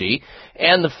 Ph.D.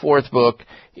 And the fourth book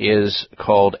is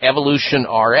called Evolution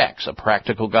RX, a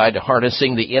practical guide to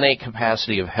harnessing the innate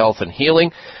capacity of health and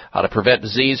healing, how to prevent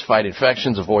disease, fight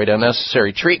infections, avoid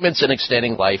unnecessary treatments, and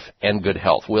extending life and good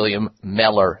health. William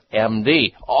Meller,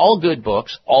 M.D. All good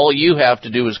books. All you have to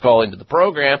do is call into the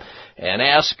program and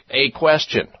ask a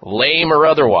question, lame or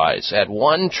otherwise, at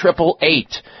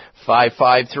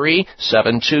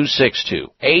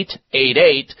 1-888-553-7262,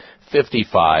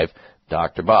 888-55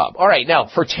 Dr. Bob. All right, now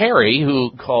for Terry,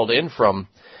 who called in from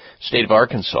state of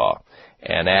Arkansas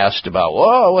and asked about,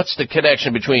 what's the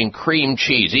connection between cream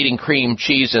cheese, eating cream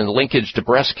cheese, and linkage to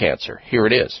breast cancer? Here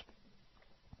it is.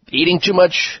 Eating too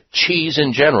much cheese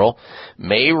in general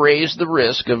may raise the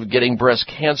risk of getting breast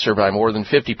cancer by more than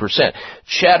 50%.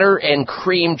 Cheddar and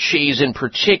cream cheese in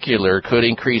particular could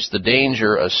increase the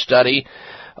danger, a study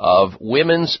of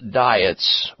women's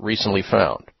diets recently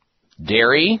found.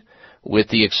 Dairy, with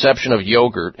the exception of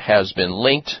yogurt, has been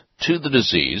linked to the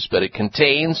disease, but it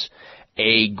contains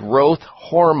a growth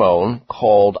hormone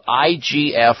called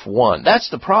IGF-1. That's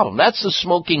the problem. That's the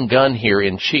smoking gun here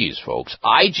in cheese, folks.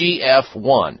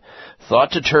 IGF-1,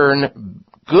 thought to turn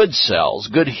good cells,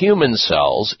 good human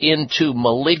cells, into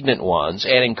malignant ones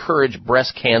and encourage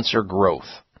breast cancer growth.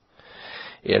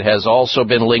 It has also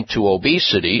been linked to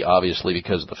obesity, obviously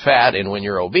because of the fat, and when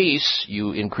you're obese,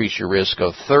 you increase your risk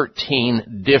of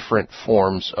 13 different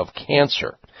forms of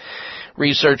cancer.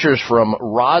 Researchers from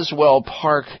Roswell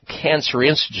Park Cancer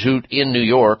Institute in New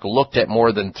York looked at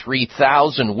more than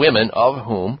 3,000 women, of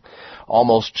whom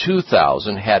almost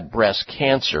 2,000 had breast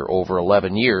cancer over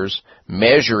 11 years,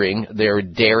 measuring their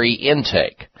dairy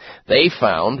intake. They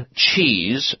found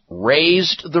cheese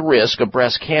raised the risk of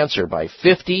breast cancer by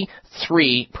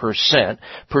 53%,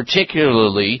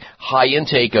 particularly high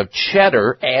intake of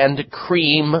cheddar and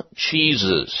cream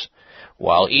cheeses,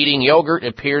 while eating yogurt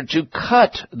appeared to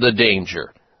cut the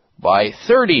danger by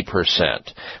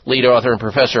 30%. Lead author and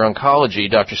professor of oncology,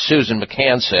 Dr. Susan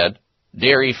McCann, said,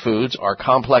 dairy foods are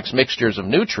complex mixtures of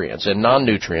nutrients and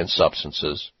non-nutrient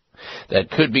substances that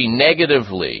could be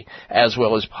negatively as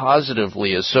well as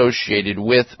positively associated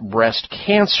with breast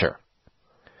cancer.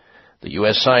 The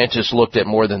U.S. scientists looked at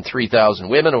more than 3,000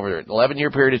 women over an 11-year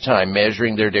period of time,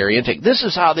 measuring their dairy intake. This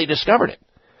is how they discovered it.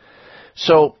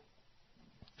 So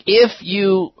if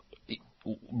you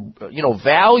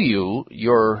value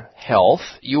your health,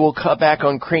 you will cut back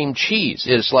on cream cheese.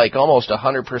 It's like almost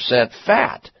 100%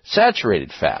 fat,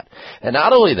 saturated fat. And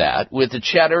not only that, with the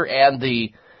cheddar and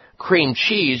the cream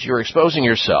cheese, you're exposing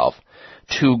yourself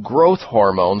to growth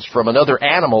hormones from another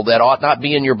animal that ought not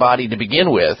be in your body to begin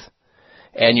with,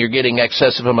 and you're getting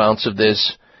excessive amounts of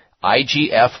this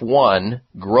IGF-1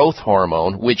 growth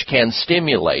hormone, which can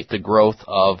stimulate the growth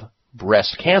of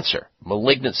breast cancer,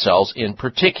 malignant cells in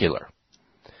particular.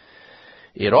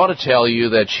 It ought to tell you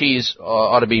that cheese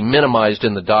ought to be minimized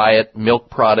in the diet, milk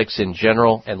products in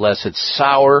general, unless it's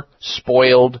sour,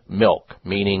 spoiled milk,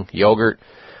 meaning yogurt,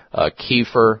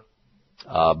 kefir,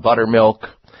 buttermilk,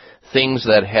 things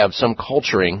that have some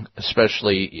culturing,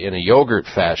 especially in a yogurt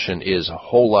fashion, is a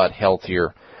whole lot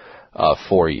healthier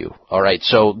for you. All right,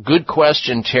 so good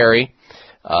question, Terry,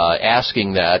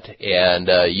 asking that, and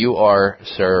you are,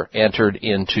 sir, entered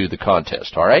into the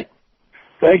contest, all right?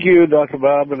 Thank you, Dr.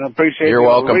 Bob, and I appreciate it. You're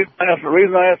welcome. The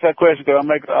reason I asked that question is because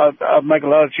I make a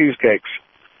lot of cheesecakes.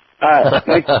 All right,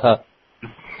 thank you.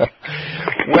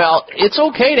 Well, it's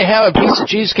okay to have a piece of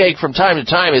cheesecake from time to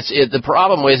time. The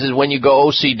problem is when you go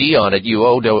OCD on it, you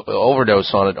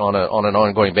overdose on it on an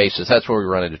ongoing basis. That's where we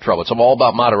run into trouble. It's all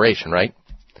about moderation, right?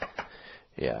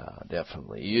 Yeah,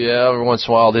 definitely. Yeah, every once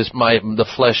in a while, the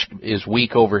flesh is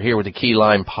weak over here with the key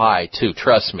lime pie too.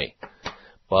 Trust me,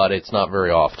 but it's not very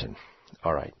often.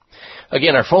 All right.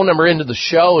 Again, our phone number into the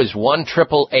show is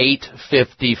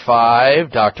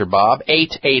 1-888-55, Dr. Bob,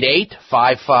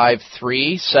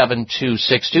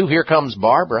 888-553-7262. Here comes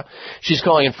Barbara. She's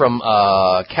calling in from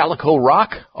Calico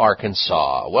Rock,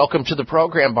 Arkansas. Welcome to the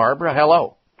program, Barbara.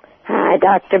 Hello. Hi,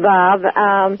 Dr. Bob.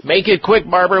 Make it quick,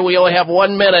 Barbara. We only have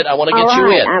 1 minute. I want to get you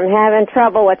in. I'm having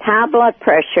trouble with high blood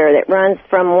pressure that runs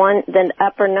from the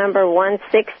upper number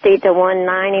 160 to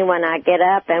 190 when I get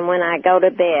up and when I go to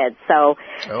bed. So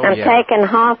I'm taking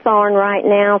Hawthorne right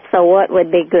now, so what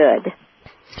would be good?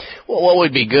 Well, what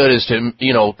would be good is to,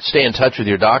 stay in touch with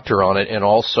your doctor on it and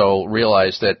also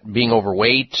realize that being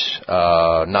overweight,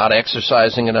 not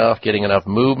exercising enough, getting enough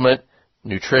movement,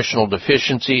 nutritional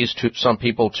deficiencies, some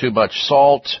people too much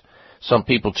salt, some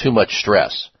people too much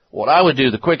stress. What I would do,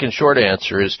 the quick and short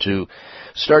answer, is to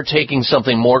start taking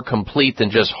something more complete than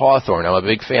just Hawthorne. I'm a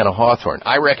big fan of Hawthorne.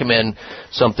 I recommend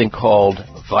something called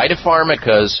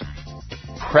VitaPharmaca's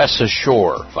Press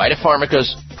Assure.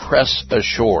 VitaPharmaca's Press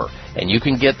Assure. And you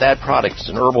can get that product. It's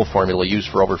an herbal formula used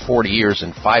for over 40 years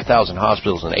in 5,000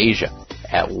 hospitals in Asia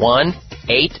at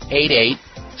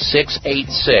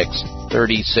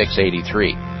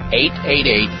 1-888-686-3683.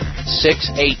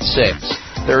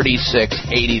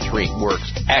 888-686-3683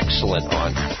 works excellent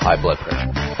on high blood pressure.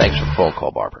 Thanks for the phone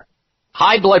call, Barbara.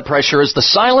 High blood pressure is the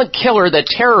silent killer that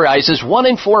terrorizes 1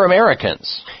 in 4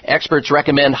 Americans. Experts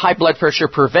recommend high blood pressure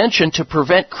prevention to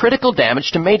prevent critical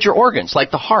damage to major organs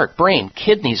like the heart, brain,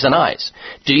 kidneys, and eyes.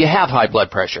 Do you have high blood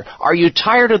pressure? Are you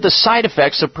tired of the side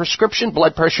effects of prescription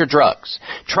blood pressure drugs?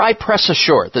 Try Press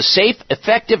Assure, the safe,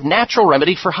 effective, natural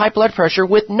remedy for high blood pressure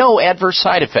with no adverse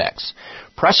side effects.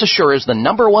 Press Assure is the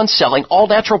 #1 selling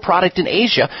all-natural product in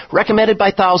Asia, recommended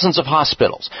by thousands of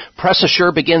hospitals. Press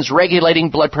Assure begins regulating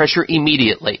blood pressure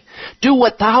immediately. Do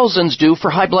what thousands do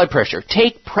for high blood pressure.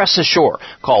 Take Press Assure.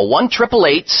 Call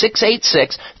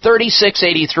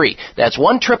 1-888-686-3683. That's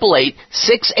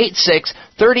 1-888-686-3683.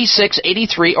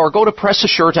 3683 or go to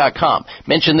PressAssure.com.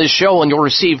 Mention this show and you'll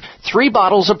receive 3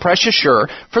 bottles of Press Assure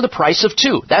for the price of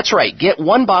 2. That's right. Get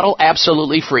 1 bottle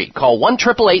absolutely free. Call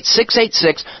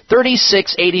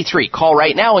 1-888-686-3683. Call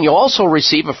right now and you'll also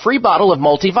receive a free bottle of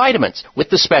multivitamins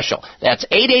with the special. That's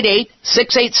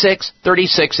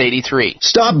 888-686-3683.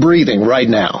 Stop breathing right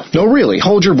now. No, really,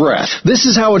 hold your breath. This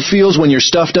is how it feels when you're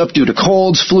stuffed up due to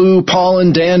colds, flu,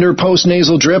 pollen, dander,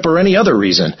 postnasal drip, or any other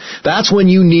reason. That's when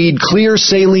you need Clear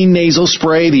Saline Nasal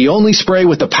Spray, the only spray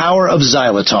with the power of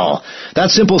xylitol.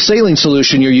 That simple saline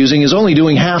solution you're using is only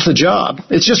doing half the job.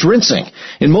 It's just rinsing.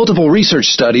 In multiple research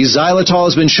studies, xylitol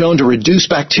has been shown to reduce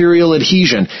bacterial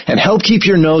adhesion and help keep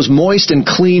your nose moist and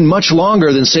clean much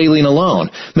longer than saline alone,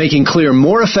 making Clear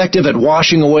more effective at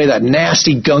washing away that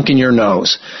nasty gunk in your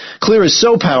nose. Clear is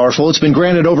so powerful, it's been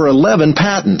granted over 11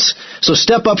 patents. So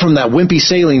step up from that wimpy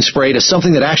saline spray to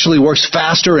something that actually works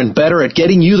faster and better at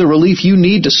getting you the relief you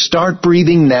need to start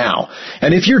breathing now.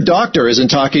 And if your doctor isn't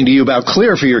talking to you about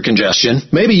Clear for your congestion,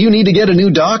 maybe you need to get a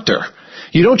new doctor.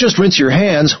 You don't just rinse your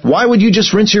hands. Why would you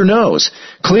just rinse your nose?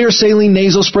 Clear Saline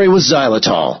Nasal Spray with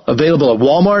xylitol. Available at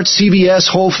Walmart, CVS,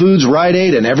 Whole Foods, Rite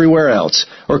Aid, and everywhere else.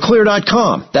 Or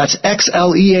Clear.com. That's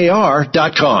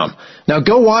XLEAR.com. Now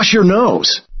go wash your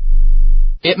nose.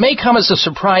 It may come as a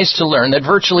surprise to learn that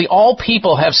virtually all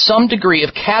people have some degree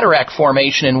of cataract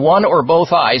formation in one or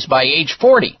both eyes by age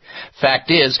 40. Fact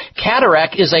is,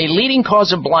 cataract is a leading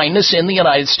cause of blindness in the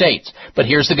United States. But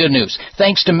here's the good news.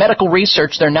 Thanks to medical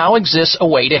research, there now exists a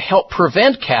way to help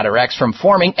prevent cataracts from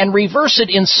forming and reverse it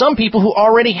in some people who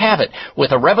already have it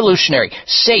with a revolutionary,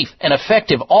 safe, and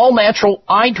effective all-natural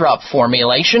eye drop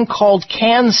formulation called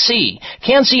Can-C.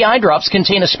 Can-C eye drops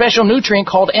contain a special nutrient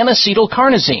called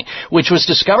N-acetylcarnosine, which was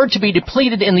discovered to be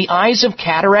depleted in the eyes of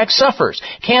cataract sufferers.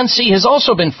 Can-C has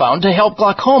also been found to help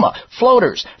glaucoma,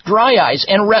 floaters, dry eyes,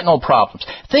 and retinal problems.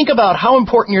 Think about how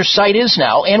important your sight is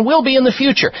now and will be in the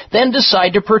future. Then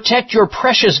decide to protect your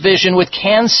precious vision with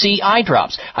Can-C eye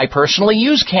drops. I personally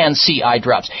use Can-C eye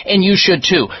drops, and you should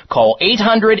too. Call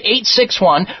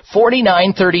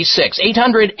 800-861-4936.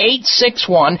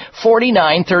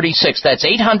 800-861-4936. That's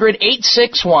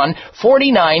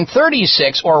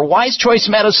 800-861-4936 or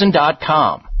wisechoicemedicine.com.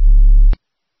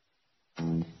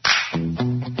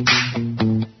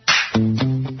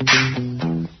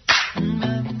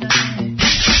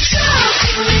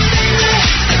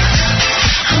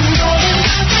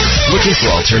 Looking for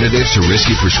alternatives to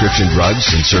risky prescription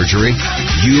drugs and surgery?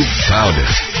 You found it.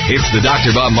 It's the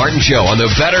Dr. Bob Martin Show on the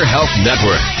Better Health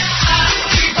Network.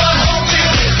 All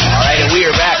right, and we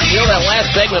are back. You know, that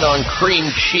last segment on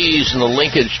cream cheese and the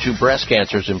linkage to breast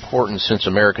cancer is important since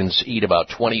Americans eat about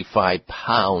 25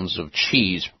 pounds of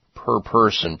cheese per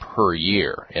person per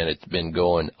year, and it's been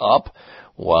going up,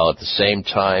 while at the same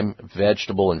time,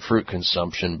 vegetable and fruit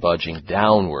consumption budging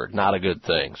downward. Not a good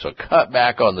thing. So cut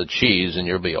back on the cheese and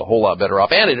you'll be a whole lot better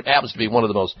off. And it happens to be one of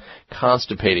the most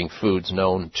constipating foods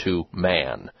known to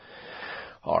man.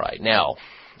 All right. Now,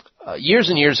 years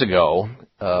and years ago,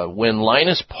 when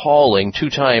Linus Pauling,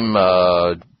 two-time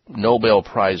Nobel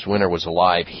Prize winner, was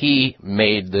alive, he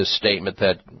made this statement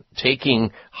that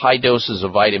taking high doses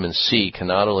of vitamin C can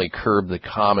not only curb the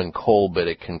common cold, but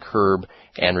it can curb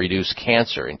and reduce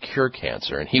cancer and cure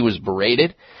cancer. And he was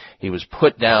berated, he was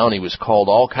put down, he was called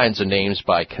all kinds of names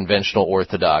by conventional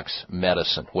orthodox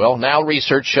medicine. Well, now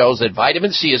research shows that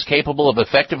vitamin C is capable of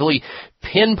effectively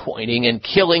pinpointing and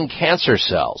killing cancer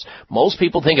cells. Most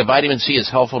people think of vitamin C as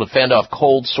helpful to fend off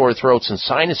colds, sore throats, and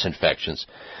sinus infections.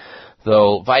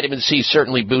 Though vitamin C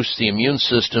certainly boosts the immune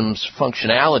system's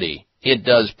functionality, it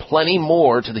does plenty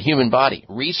more to the human body.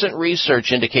 Recent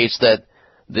research indicates that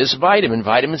this vitamin,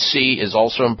 vitamin C, is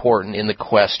also important in the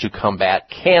quest to combat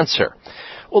cancer.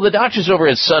 Well, the doctors over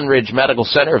at Sunridge Medical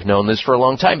Center have known this for a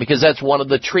long time because that's one of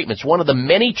the treatments, one of the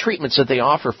many treatments that they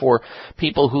offer for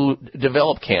people who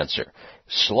develop cancer.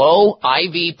 Slow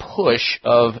IV push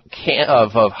of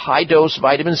high-dose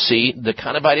vitamin C, the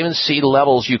kind of vitamin C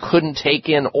levels you couldn't take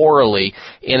in orally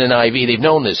in an IV. They've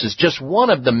known this is just one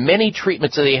of the many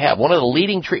treatments that they have, one of the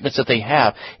leading treatments that they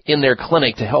have in their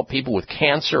clinic to help people with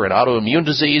cancer and autoimmune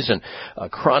disease and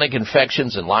chronic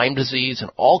infections and Lyme disease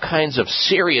and all kinds of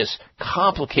serious,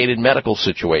 complicated medical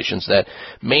situations that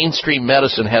mainstream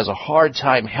medicine has a hard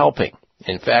time helping.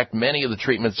 In fact, many of the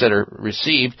treatments that are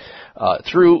received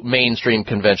through mainstream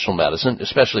conventional medicine,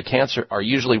 especially cancer, are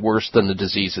usually worse than the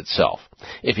disease itself.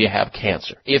 If you have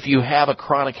cancer, if you have a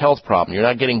chronic health problem, you're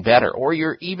not getting better, or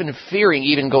you're even fearing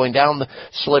even going down the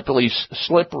slippery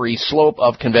slope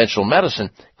of conventional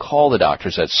medicine, call the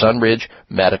doctors at Sunridge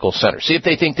Medical Center. See if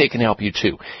they think they can help you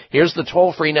too. Here's the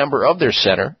toll-free number of their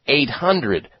center,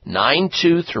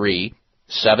 800-923-6888.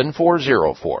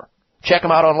 7404. Check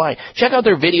them out online. Check out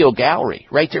their video gallery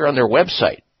right there on their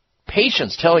website.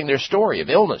 Patients telling their story of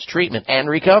illness, treatment, and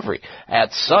recovery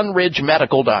at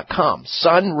sunridgemedical.com.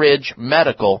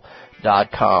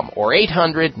 sunridgemedical.com or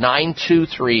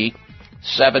 800-923-7404.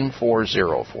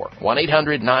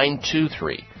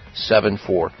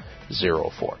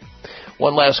 1-800-923-7404.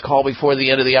 One last call before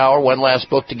the end of the hour. One last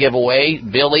book to give away.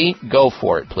 Billy, go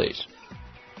for it, please.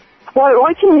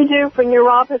 What can you do for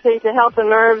neuropathy to help the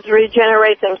nerves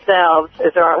regenerate themselves?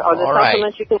 Are there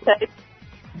supplements you can take?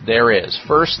 There is.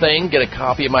 First thing, get a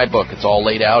copy of my book. It's all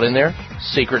laid out in there.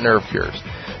 Secret Nerve Cures.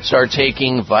 Start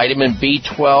taking vitamin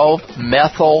B12,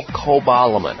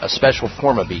 methylcobalamin, a special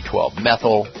form of B12,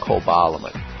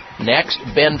 methylcobalamin. Next,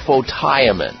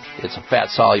 benfotiamine. It's a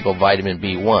fat-soluble vitamin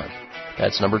B1.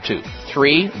 That's number 2.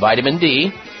 3, vitamin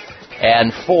D.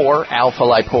 And 4,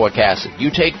 alpha-lipoic acid.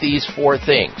 You take these 4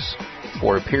 things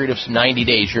for a period of 90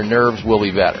 days, your nerves will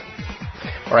be better.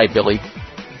 All right, Billy,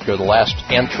 you're the last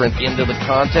entrant into the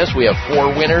contest. We have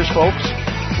 4 winners, folks.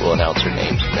 We'll announce their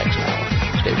names next hour.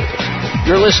 Stay with us.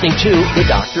 You're listening to The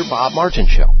Dr. Bob Martin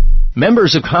Show.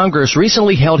 Members of Congress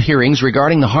recently held hearings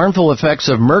regarding the harmful effects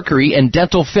of mercury in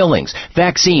dental fillings,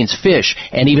 vaccines, fish,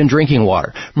 and even drinking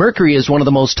water. Mercury is one of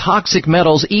the most toxic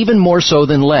metals, even more so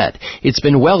than lead. It's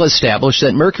been well established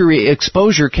that mercury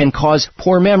exposure can cause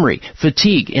poor memory,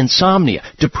 fatigue, insomnia,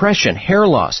 depression, hair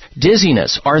loss,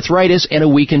 dizziness, arthritis, and a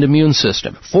weakened immune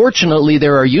system. Fortunately,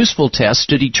 there are useful tests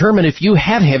to determine if you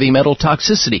have heavy metal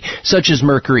toxicity, such as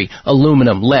mercury,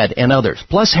 aluminum, lead, and others.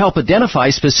 Plus, help identify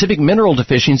specific mineral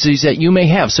deficiencies that you may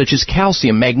have, such as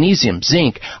calcium, magnesium,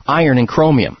 zinc, iron, and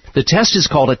chromium. The test is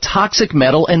called a toxic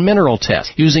metal and mineral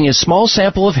test. Using a small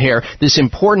sample of hair, this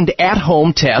important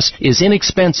at-home test is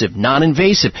inexpensive,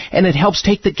 non-invasive, and it helps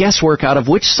take the guesswork out of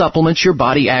which supplements your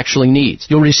body actually needs.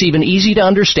 You'll receive an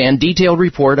easy-to-understand, detailed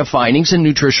report of findings and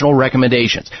nutritional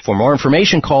recommendations. For more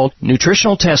information, call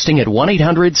Nutritional Testing at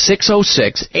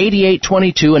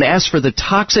 1-800-606-8822 and ask for the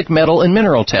toxic metal and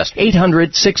mineral test,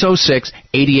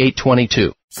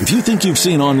 800-606-8822. If you think you've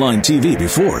seen online TV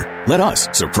before, let us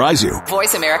surprise you.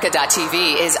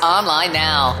 VoiceAmerica.tv is online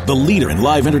now. The leader in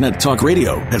live internet talk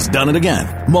radio has done it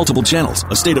again. Multiple channels,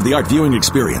 a state-of-the-art viewing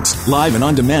experience, live and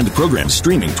on-demand programs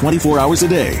streaming 24 hours a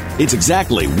day. It's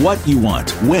exactly what you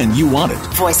want, when you want it.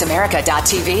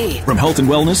 VoiceAmerica.tv. From health and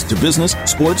wellness to business,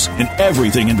 sports, and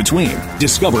everything in between.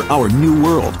 Discover our new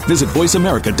world. Visit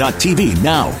VoiceAmerica.tv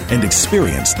now and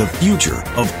experience the future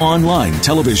of online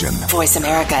television.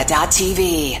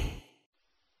 VoiceAmerica.tv.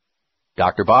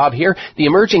 Dr. Bob here. The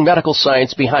emerging medical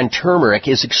science behind turmeric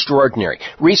is extraordinary.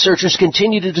 Researchers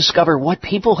continue to discover what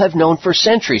people have known for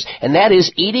centuries, and that is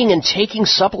eating and taking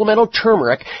supplemental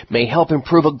turmeric may help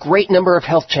improve a great number of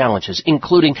health challenges,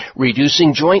 including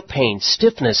reducing joint pain,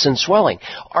 stiffness, and swelling,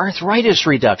 arthritis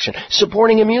reduction,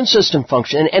 supporting immune system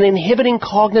function, and inhibiting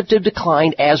cognitive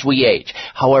decline as we age.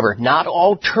 However, not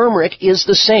all turmeric is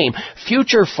the same.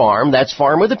 Future Farm, that's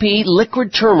farm with a P,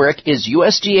 liquid turmeric is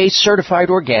USDA certified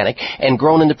organic and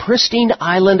grown in the pristine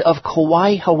island of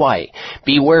Kauai, Hawaii.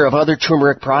 Beware of other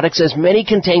turmeric products, as many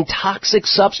contain toxic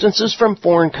substances from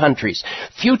foreign countries.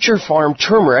 Future Farm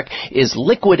turmeric is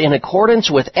liquid in accordance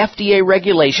with FDA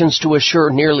regulations to assure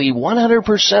nearly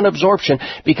 100% absorption,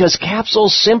 because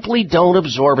capsules simply don't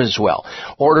absorb as well.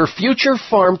 Order Future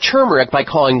Farm turmeric by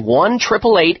calling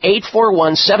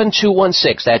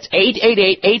 1-888-841-7216. That's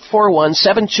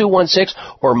 888-841-7216,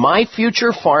 or My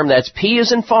Future Farm, that's P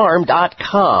as in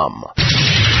farm.com.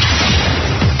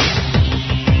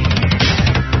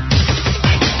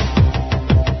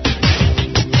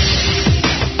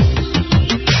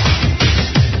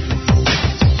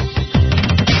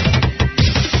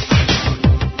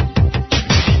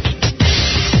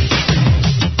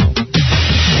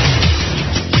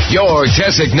 Your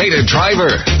designated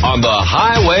driver on the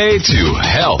highway to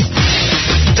health.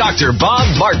 Dr. Bob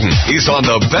Martin is on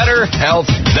the Better Health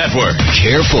Network.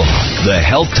 Careful. The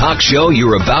health talk show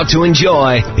you're about to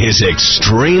enjoy is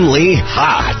extremely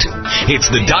hot. It's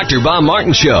the Dr. Bob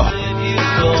Martin Show.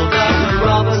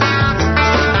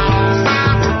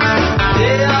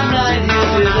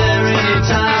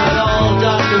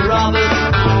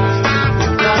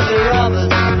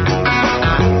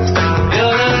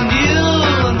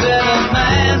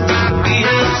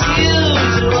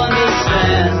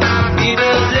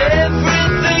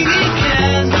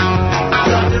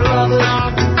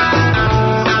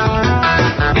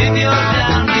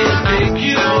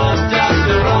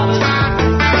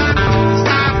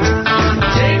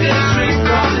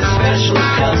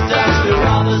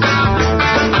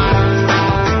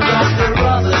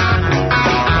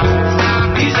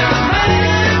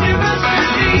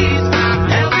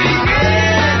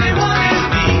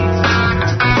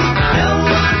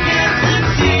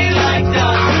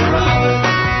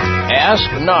 Ask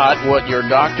not what your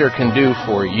doctor can do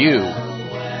for you.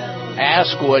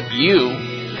 Ask what you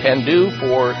can do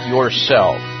for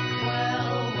yourself.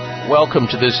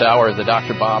 Welcome to this hour of the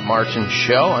Dr. Bob Martin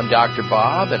Show. I'm Dr.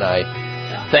 Bob, and I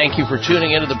thank you for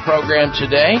tuning into the program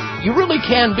today. You really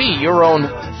can be your own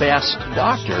best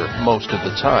doctor most of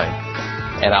the time,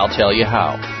 and I'll tell you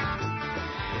how.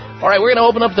 All right, we're going to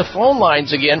open up the phone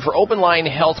lines again for open line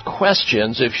health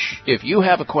questions. If you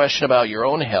have a question about your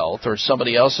own health or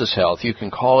somebody else's health, you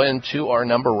can call into our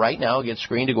number right now, get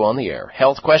screened to go on the air.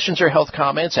 Health questions or health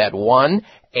comments at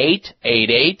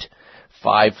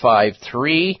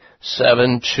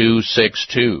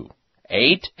 1-888-553-7262.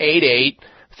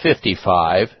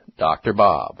 888-55-Dr.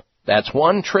 That's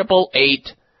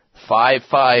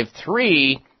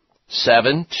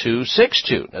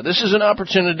 1-888-553-7262. Now, this is an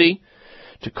opportunity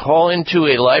to call into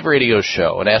a live radio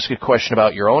show and ask a question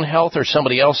about your own health or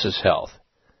somebody else's health.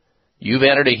 You've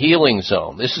entered a healing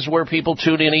zone. This is where people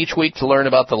tune in each week to learn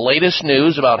about the latest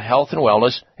news about health and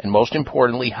wellness, and most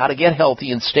importantly, how to get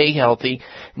healthy and stay healthy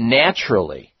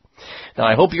naturally. Now,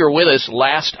 I hope you're with us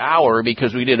last hour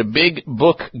because we did a big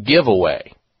book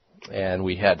giveaway, and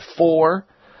we had 4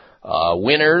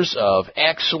 winners of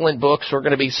excellent books we're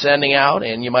going to be sending out,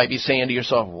 and you might be saying to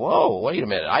yourself, whoa, wait a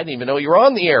minute, I didn't even know you were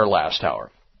on the air last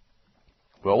hour.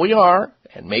 Well, we are,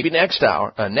 and maybe next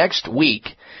week,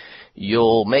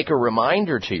 you'll make a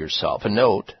reminder to yourself, a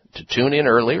note, to tune in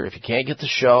earlier. If you can't get the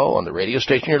show on the radio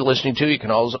station you're listening to, you can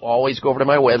always go over to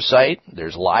my website.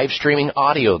 There's live streaming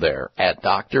audio there at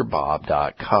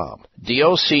drbob.com.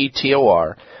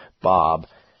 DOCTOR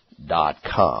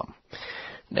Bob.com.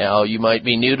 Now, you might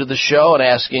be new to the show and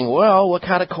asking, well, what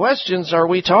kind of questions are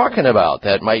we talking about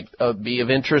that might be of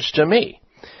interest to me?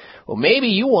 Well, maybe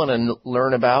you want to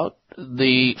learn about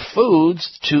the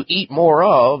foods to eat more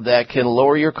of that can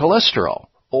lower your cholesterol,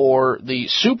 or the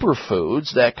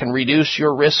superfoods that can reduce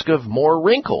your risk of more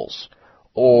wrinkles,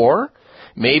 or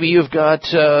maybe you've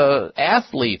got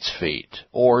athlete's feet,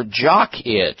 or jock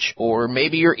itch, or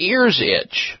maybe your ears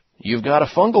itch. You've got a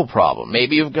fungal problem.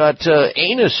 Maybe you've got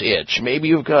anus itch. Maybe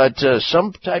you've got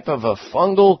some type of a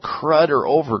fungal crud or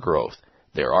overgrowth.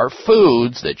 There are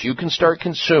foods that you can start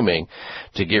consuming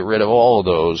to get rid of all of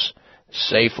those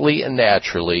safely and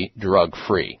naturally,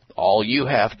 drug-free. All you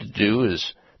have to do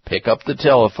is pick up the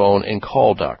telephone and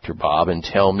call Dr. Bob and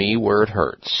tell me where it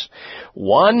hurts.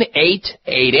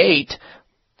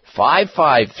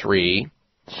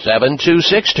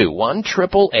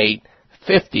 1-888-553-7262.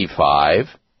 1-888-55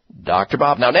 Dr.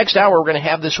 Bob. Now, next hour, we're going to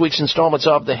have this week's installments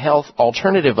of the Health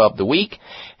Alternative of the Week,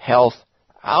 Health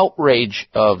Outrage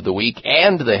of the Week,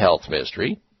 and the Health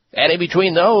Mystery. And in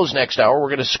between those, next hour, we're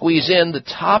going to squeeze in the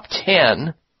top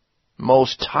 10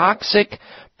 most toxic,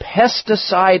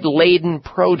 pesticide-laden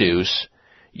produce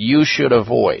you should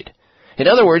avoid. In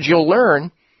other words, you'll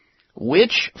learn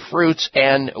which fruits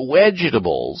and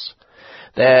vegetables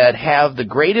that have the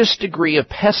greatest degree of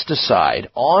pesticide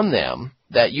on them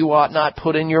that you ought not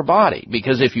put in your body.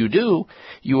 Because if you do,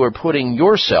 you are putting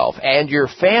yourself and your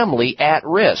family at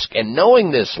risk. And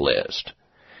knowing this list,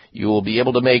 you will be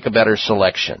able to make a better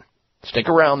selection. Stick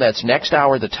around. That's next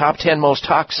hour, the top 10 most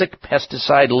toxic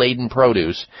pesticide-laden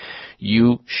produce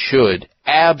you should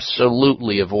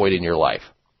absolutely avoid in your life.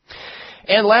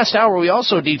 And last hour, we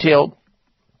also detailed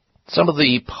some of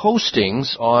the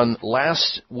postings on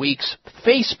last week's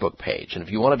Facebook page. And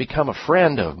if you want to become a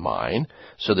friend of mine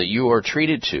so that you are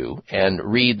treated to and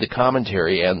read the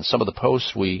commentary and some of the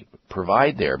posts we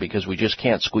provide there, because we just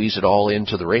can't squeeze it all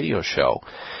into the radio show,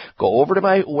 go over to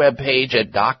my webpage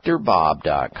at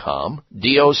drbob.com,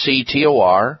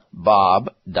 DOCTOR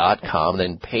Bob.com,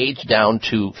 then page down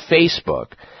to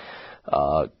Facebook.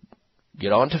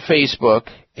 Get onto Facebook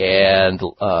and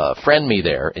friend me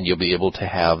there, and you'll be able to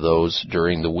have those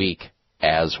during the week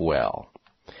as well.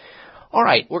 All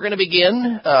right, we're going to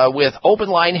begin with open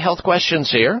line health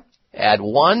questions here at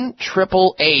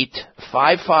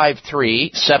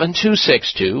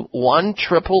 1-888-553-7262,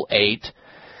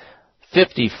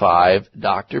 1-888-55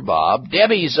 Dr. Bob.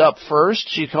 Debbie's up first.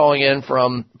 She's calling in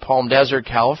from Palm Desert,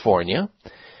 California.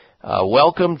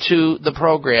 Welcome to the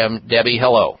program, Debbie.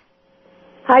 Hello.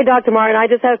 Hi, Dr. Martin. I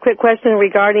just have a quick question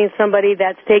regarding somebody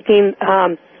that's taking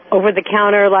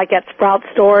over-the-counter, like at Sprout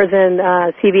stores and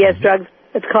CVS drugs.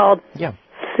 It's called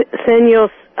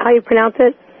Sinus, how you pronounce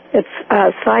it? It's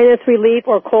sinus relief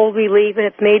or cold relief, and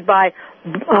it's made by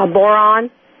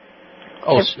Boron.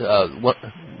 Oh,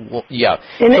 yeah.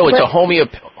 So it's a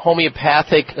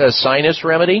homeopathic sinus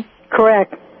remedy?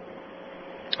 Correct.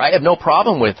 I have no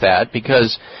problem with that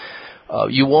because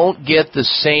You won't get the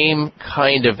same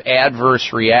kind of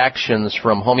adverse reactions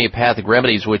from homeopathic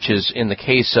remedies, which is in the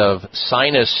case of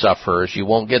sinus sufferers. You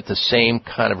won't get the same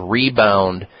kind of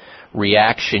rebound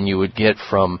reaction you would get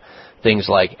from things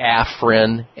like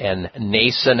Afrin and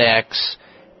Nasonex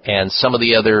and some of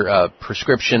the other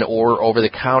prescription or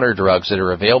over-the-counter drugs that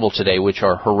are available today, which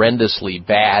are horrendously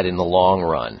bad in the long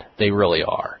run. They really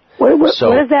are. What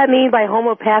does that mean by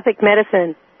homeopathic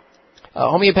medicine?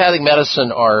 Homeopathic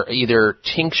medicine are either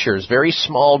tinctures, very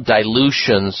small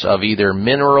dilutions of either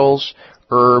minerals,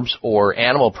 herbs, or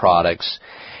animal products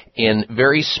in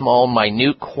very small,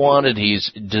 minute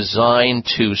quantities designed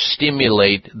to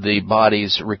stimulate the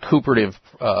body's recuperative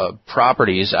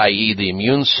properties, i.e. the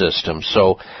immune system.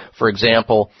 So, for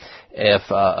example, if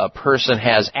a person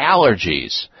has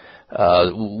allergies,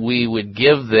 we would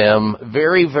give them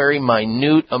very, very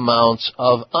minute amounts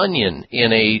of onion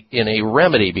in a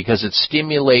remedy because it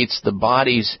stimulates the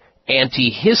body's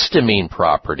antihistamine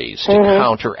properties to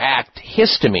counteract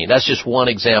histamine. That's just one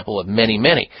example of many,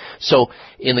 many. So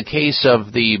in the case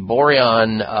of the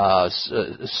Boreon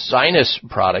sinus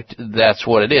product, that's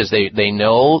what it is. They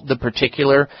know the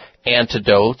particular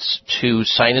antidotes to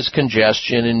sinus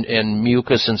congestion and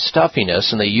mucus and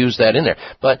stuffiness, and they use that in there.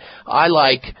 But I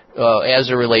like, as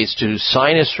it relates to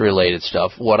sinus-related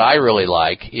stuff, what I really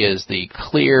like is the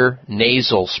Xlear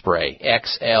nasal spray,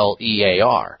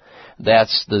 Xlear.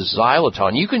 That's the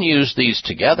xylitol. You can use these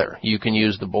together. You can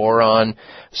use the boron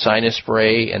sinus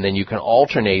spray, and then you can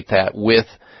alternate that with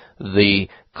the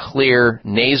Xlear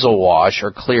nasal wash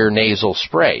or Xlear nasal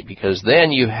spray, because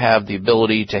then you have the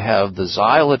ability to have the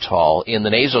xylitol in the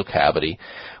nasal cavity,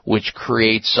 which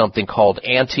creates something called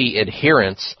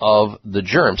anti-adherence of the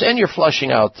germs. And you're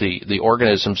flushing out the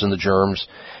organisms and the germs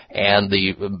and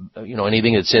the,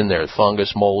 anything that's in there,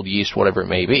 fungus, mold, yeast, whatever it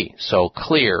may be. So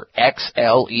Xlear,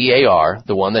 Xlear,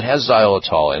 the one that has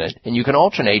xylitol in it, and you can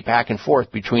alternate back and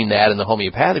forth between that and the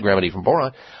homeopathic remedy from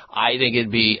boron. I think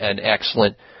it'd be an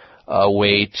excellent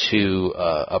way to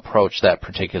approach that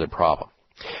particular problem.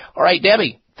 All right,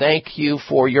 Debbie, thank you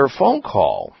for your phone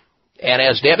call. And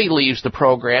as Debbie leaves the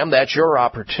program, that's your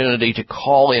opportunity to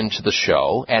call into the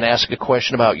show and ask a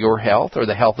question about your health or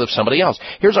the health of somebody else.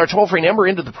 Here's our toll-free number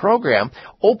into the program,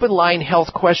 open line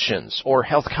health questions or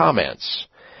health comments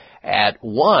at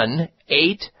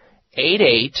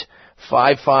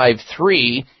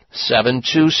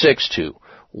 1-888-553-7262,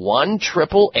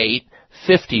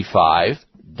 1-888-55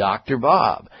 Dr.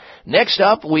 Bob. Next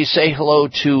up, we say hello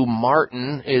to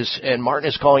Martin, and Martin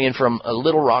is calling in from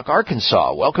Little Rock,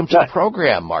 Arkansas. Welcome to the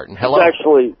program, Martin. Hello.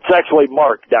 It's actually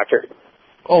Mark, Doctor.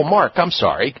 Oh, Mark, I'm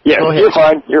sorry. Yeah, go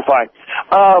ahead. You're fine.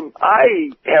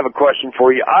 I have a question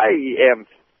for you. I am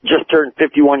just turned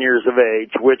 51 years of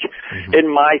age, which in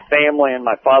my family and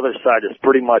my father's side is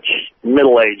pretty much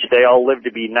middle-aged. They all lived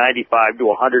to be 95 to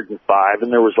 105,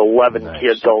 and there was 11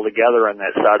 kids altogether on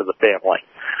that side of the family.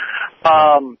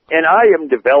 And I am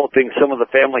developing some of the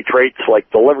family traits like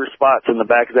the liver spots in the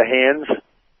back of the hands.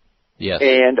 Yes.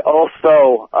 And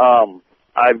also, I'm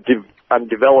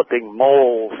developing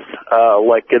moles,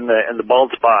 like in the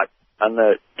bald spot on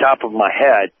the top of my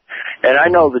head. And I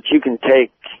know that you can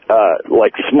take,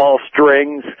 like small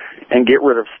strings and get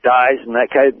rid of styes and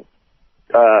that kind,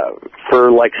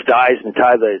 for like styes and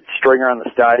tie the string around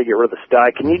the sty to get rid of the sty.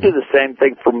 Can you do the same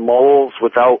thing for moles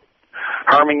without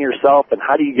harming yourself, and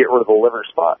how do you get rid of the liver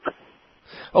spots?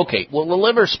 Okay, well, the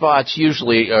liver spots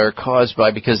usually are caused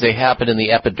because they happen in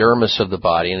the epidermis of the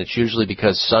body, and it's usually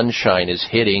because sunshine is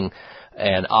hitting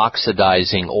and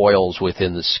oxidizing oils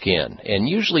within the skin. And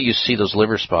usually you see those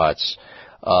liver spots,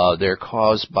 they're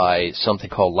caused by something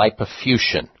called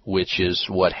lipofuscin, which is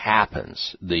what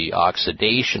happens. The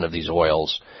oxidation of these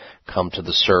oils come to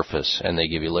the surface, and they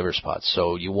give you liver spots.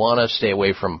 So you want to stay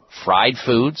away from fried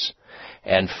foods,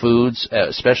 and foods,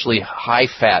 especially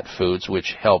high-fat foods,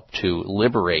 which help to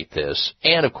liberate this,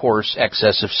 and, of course,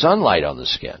 excessive sunlight on the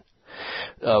skin.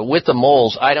 With the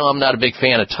moles, I know I'm not a big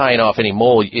fan of tying off any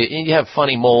mole. You have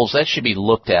funny moles, that should be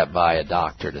looked at by a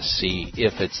doctor to see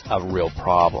if it's a real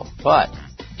problem. But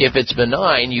if it's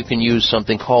benign, you can use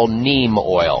something called neem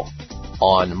oil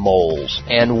on moles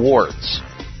and warts,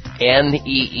 NEEM.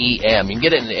 You can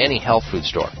get it in any health food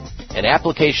store. An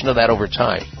application of that over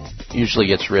time usually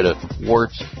gets rid of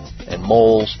warts and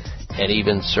moles and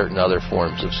even certain other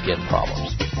forms of skin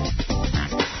problems.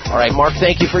 All right, Mark,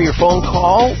 thank you for your phone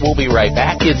call. We'll be right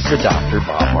back. It's the Dr.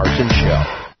 Bob Martin Show.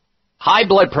 High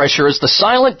blood pressure is the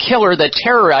silent killer that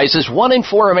terrorizes 1 in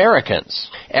 4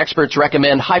 Americans. Experts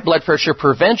recommend high blood pressure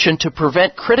prevention to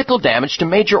prevent critical damage to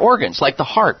major organs like the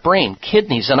heart, brain,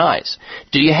 kidneys, and eyes.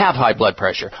 Do you have high blood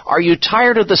pressure? Are you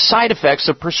tired of the side effects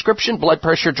of prescription blood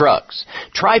pressure drugs?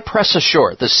 Try Press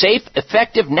Assure, the safe,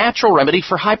 effective, natural remedy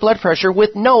for high blood pressure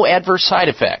with no adverse side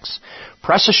effects.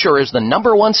 Press Assure is the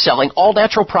 #1 selling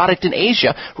all-natural product in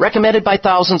Asia, recommended by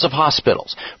thousands of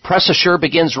hospitals. Press Assure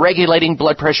begins regulating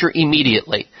blood pressure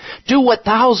immediately. Do what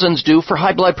thousands do for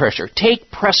high blood pressure.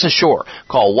 Take Press Assure.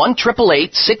 Call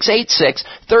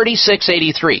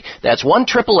 1-888-686-3683. That's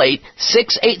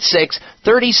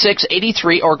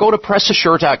 1-888-686-3683, or go to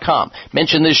PressAssure.com.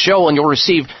 Mention this show and you'll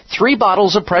receive 3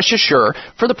 bottles of Press Assure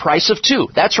for the price of 2.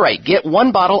 That's right. Get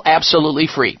 1 bottle absolutely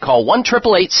free. Call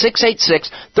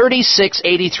 1-888-686-3683.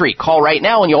 Call right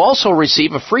now and you'll also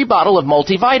receive a free bottle of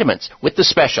multivitamins with the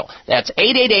special. That's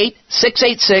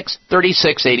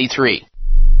 888-686-3683.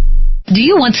 Do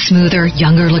you want smoother,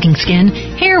 younger-looking skin,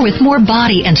 hair with more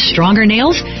body, and stronger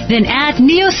nails? Then add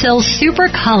NeoCell's Super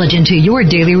Collagen to your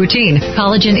daily routine.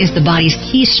 Collagen is the body's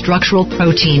key structural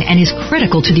protein and is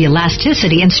critical to the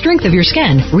elasticity and strength of your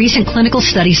skin. Recent clinical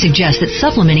studies suggest that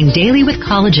supplementing daily with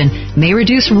collagen may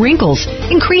reduce wrinkles,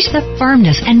 increase the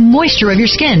firmness and moisture of your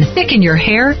skin, thicken your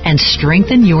hair, and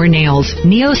strengthen your nails.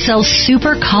 NeoCell's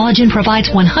Super Collagen provides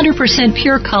 100%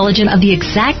 pure collagen of the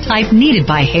exact type needed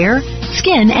by hair,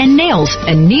 skin, and nails,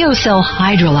 and NeoCell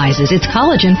hydrolyzes its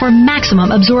collagen for maximum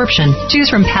absorption. Choose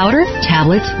from powder,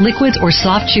 tablets, liquids, or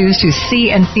soft chews to see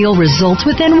and feel results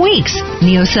within weeks.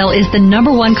 NeoCell is the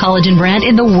 #1 collagen brand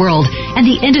in the world and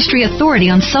the industry authority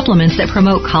on supplements that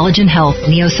promote collagen health.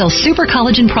 NeoCell Super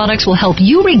Collagen products will help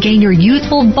you regain your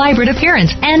youthful, vibrant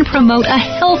appearance and promote a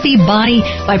healthy body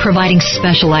by providing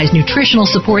specialized nutritional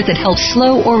support that helps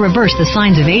slow or reverse the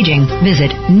signs of aging.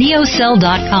 Visit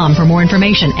neocell.com for more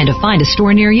information and to find a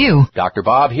store near you. Dr.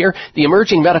 Bob here. The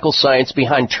emerging medical science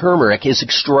behind turmeric is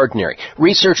extraordinary.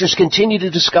 Researchers continue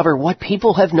to discover what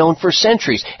people have known for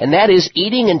centuries, and that is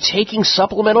eating and taking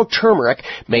supplemental turmeric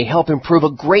may help improve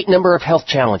a great number of health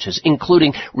challenges,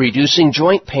 including reducing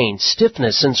joint pain,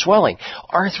 stiffness, and swelling,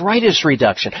 arthritis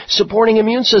reduction, supporting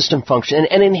immune system function,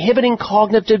 and inhibiting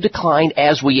cognitive decline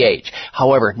as we age.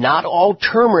 However, not all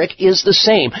turmeric is the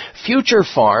same. Future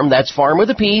Farm, that's Farm with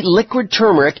a P, liquid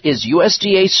turmeric is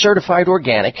USDA certified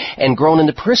organic and grown in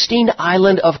the pristine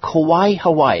island of Kauai,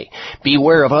 Hawaii.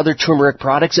 Beware of other turmeric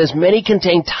products, as many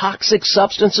contain toxic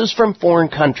substances from foreign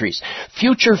countries.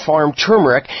 Future Farm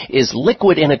turmeric is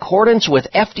liquid in accordance with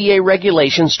FDA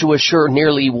regulations to assure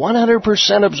nearly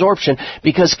 100% absorption,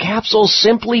 because capsules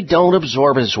simply don't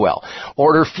absorb as well.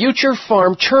 Order Future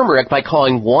Farm turmeric by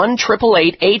calling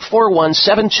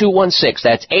 1-888-841-7216.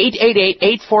 That's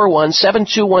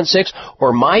 888-841-7216,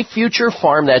 or My Future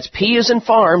Farm, that's P as in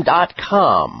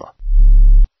farm.com.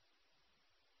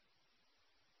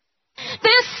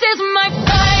 This is my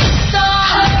fight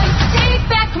song. Take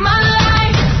back my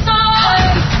life song.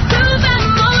 Prove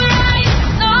I'm alright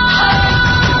song.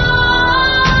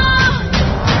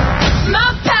 My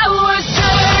power's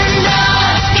turned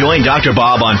on. Join Dr.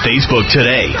 Bob on Facebook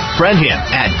today. Friend him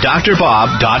at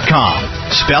drbob.com.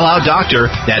 Spell out doctor,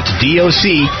 that's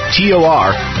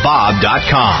DOCTOR,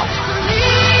 Bob.com.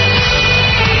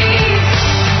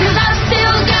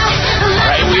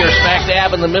 We are smack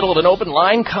dab in the middle of an open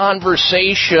line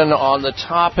conversation on the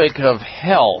topic of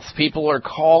health. People are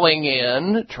calling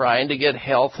in, trying to get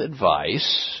health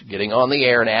advice, getting on the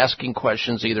air and asking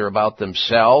questions either about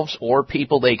themselves or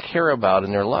people they care about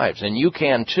in their lives. And you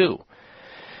can too.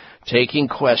 Taking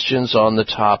questions on the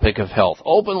topic of health.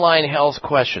 Open line health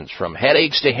questions, from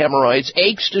headaches to hemorrhoids,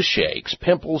 aches to shakes,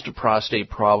 pimples to prostate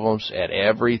problems, and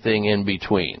everything in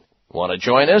between. Want to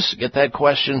join us? Get that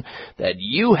question that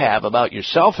you have about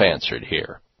yourself answered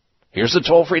here. Here's the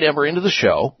toll-free number into the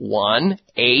show,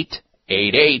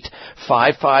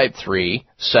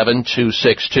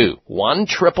 1-888-553-7262.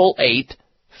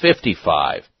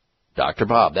 1-888-55. Dr.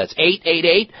 Bob. That's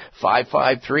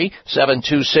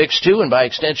 888-553-7262. And by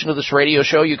extension of this radio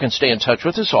show, you can stay in touch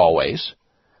with us always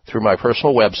through my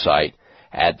personal website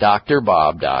at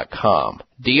drbob.com.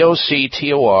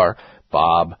 DOCTOR,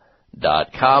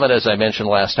 Bob.com. And as I mentioned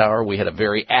last hour, we had a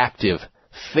very active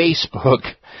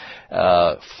Facebook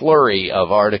flurry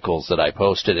of articles that I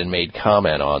posted and made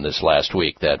comment on this last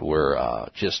week that were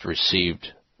just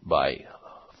received by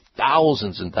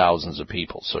thousands and thousands of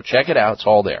people. So check it out. It's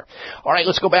all there. All right,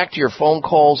 let's go back to your phone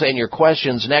calls and your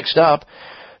questions. Next up,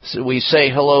 we say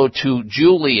hello to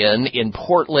Julian in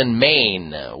Portland,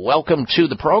 Maine. Welcome to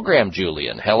the program,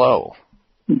 Julian. Hello.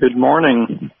 Good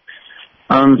morning.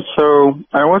 So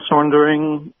I was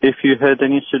wondering if you had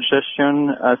any suggestion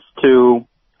as to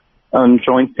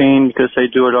joint pain, because I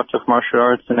do a lot of martial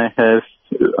arts and I have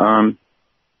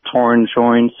torn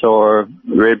joints or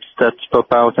ribs that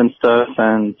pop out and stuff,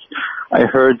 and I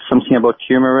heard something about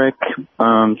turmeric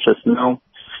just now,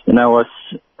 and I was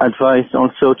advised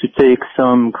also to take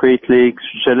some Great Lakes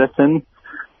gelatin,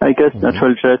 I guess,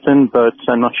 natural gelatin, but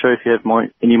I'm not sure if you have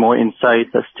any more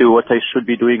insight as to what I should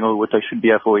be doing or what I should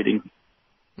be avoiding.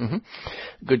 Mm-hmm.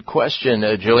 Good question,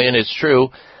 Julian. It's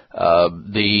true.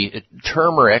 The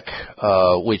turmeric,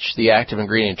 which the active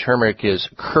ingredient in turmeric is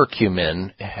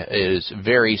curcumin, is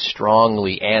very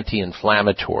strongly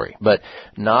anti-inflammatory. But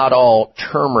not all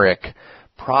turmeric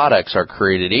products are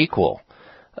created equal.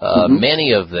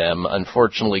 Many of them,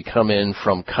 unfortunately, come in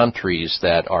from countries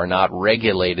that are not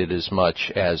regulated as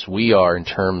much as we are in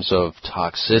terms of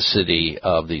toxicity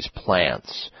of these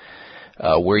plants.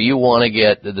 Where you want to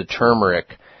get the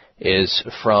turmeric is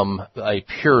from a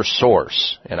pure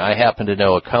source. And I happen to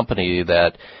know a company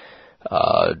that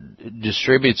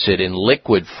distributes it in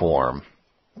liquid form.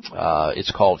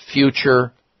 It's called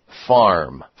Future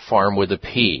Farm, farm with a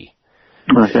P.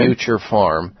 Okay. Future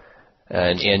Farm.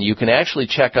 And you can actually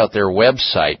check out their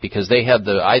website because they have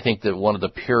I think one of the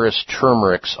purest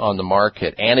turmerics on the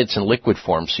market, and it's in liquid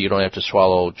form, so you don't have to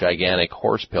swallow gigantic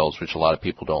horse pills, which a lot of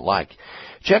people don't like.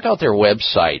 Check out their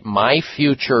website, My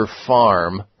Future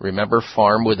Farm. Remember,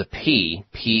 farm with a P,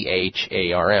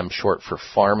 P-H-A-R-M, short for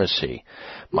pharmacy.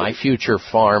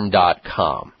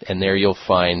 MyFutureFarm.com, and there you'll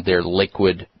find their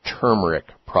liquid turmeric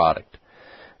product.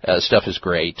 Stuff is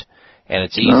great, and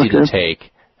it's easy to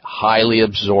take. Highly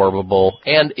absorbable.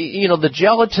 And, the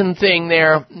gelatin thing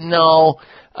there, no,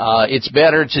 it's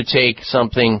better to take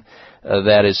something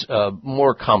that is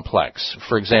more complex.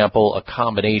 For example, a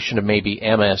combination of maybe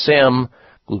MSM,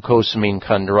 glucosamine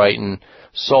chondroitin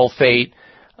sulfate,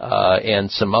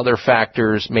 and some other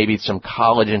factors, maybe some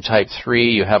collagen type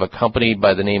 3. You have a company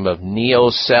by the name of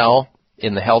NeoCell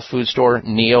in the health food store,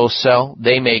 NeoCell.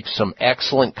 They make some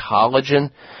excellent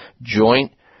collagen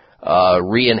joint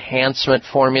re-enhancement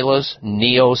formulas,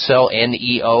 NeoCell,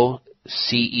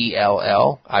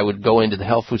 NeoCell. I would go into the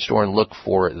health food store and look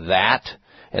for that,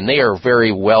 and they are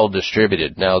very well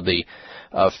distributed. Now, the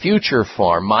Future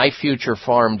Farm,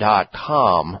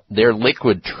 myfuturefarm.com, their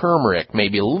liquid turmeric may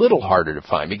be a little harder to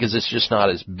find because it's just not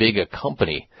as big a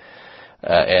company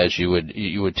as you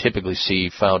would typically see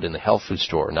found in the health food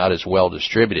store, not as well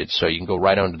distributed. So you can go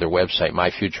right onto their website,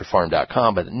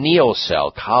 myfuturefarm.com. But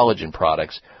NeoCell collagen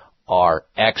products are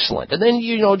excellent. And then,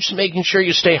 just making sure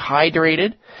you stay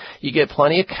hydrated. You get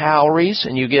plenty of calories,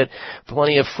 and you get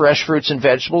plenty of fresh fruits and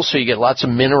vegetables, so you get lots of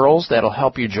minerals that'll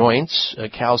help your joints,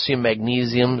 calcium,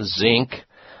 magnesium, zinc.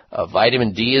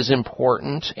 Vitamin D is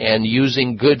important, and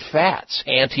using good fats,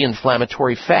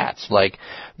 anti-inflammatory fats, like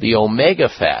the omega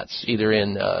fats, either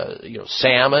in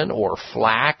salmon or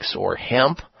flax or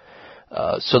hemp,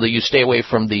 so that you stay away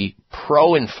from the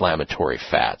pro-inflammatory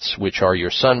fats, which are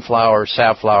your sunflower,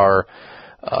 safflower,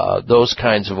 those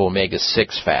kinds of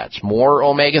omega-6 fats. More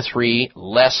omega-3,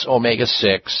 less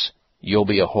omega-6, you'll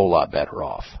be a whole lot better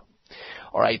off.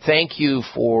 All right, thank you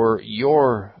for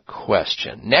your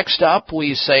question. Next up,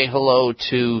 we say hello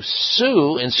to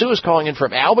Sue, and Sue is calling in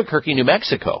from Albuquerque, New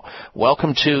Mexico.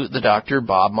 Welcome to the Dr.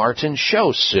 Bob Martin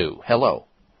Show, Sue. Hello.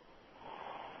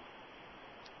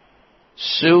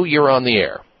 Sue, you're on the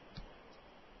air.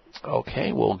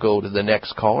 Okay, we'll go to the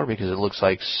next caller because it looks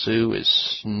like Sue is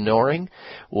snoring.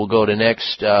 We'll go to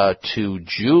next to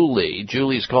Julie.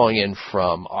 Julie's calling in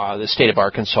from the state of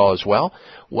Arkansas as well.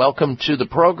 Welcome to the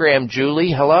program,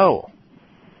 Julie. Hello.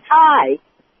 Hi.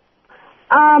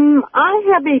 I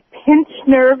have a pinched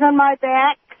nerve in my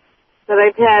back that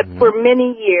I've had for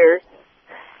many years.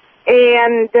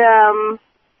 And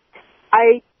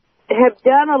I have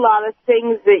done a lot of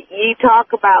things that you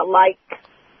talk about, like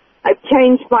I've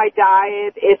changed my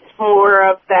diet. It's more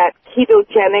of that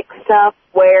ketogenic stuff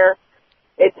where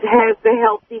it has the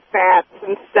healthy fats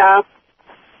and stuff.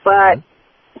 But,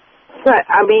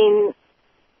 I mean,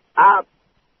 I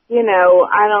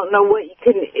don't know what you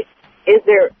can,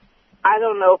 I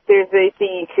don't know if there's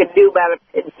anything you could do about a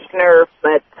pinched nerve,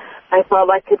 but I thought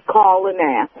I could call and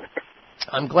ask.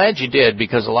 I'm glad you did,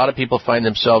 because a lot of people find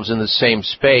themselves in the same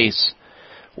space.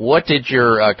 What did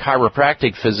your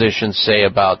chiropractic physician say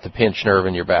about the pinched nerve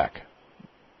in your back?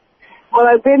 Well,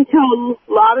 I've been to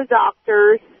a lot of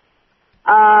doctors.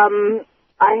 I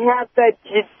have that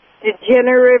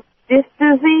degenerative disc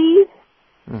disease,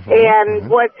 and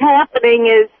what's happening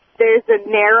is there's a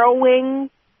narrowing,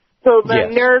 so the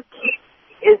nerve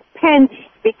is pinched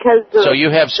because so you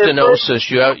have stenosis.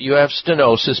 You have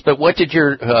stenosis. But what did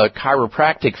your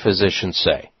chiropractic physician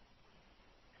say?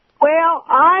 Well,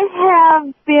 I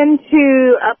have been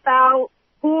to about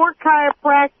 4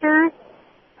 chiropractors,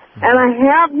 and I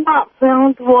have not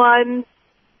found one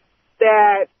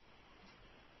that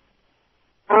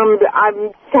I'm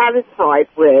satisfied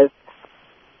with,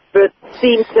 but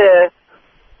seem to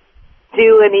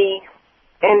do any,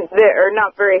 and they're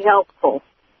not very helpful.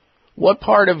 What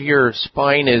part of your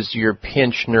spine is your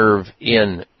pinched nerve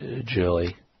in,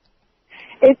 Julie?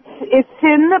 It's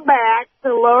in the back, the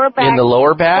lower back. In the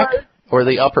lower back or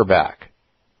the upper back?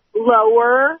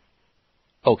 Lower.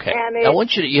 Okay. I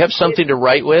want you have something to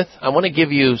write with. I want to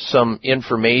give you some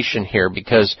information here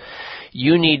because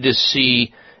you need to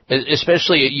see,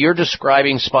 especially you're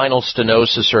describing spinal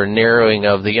stenosis or narrowing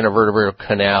of the intervertebral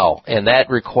canal, and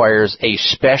that requires a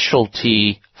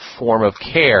specialty form of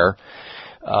care,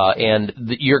 and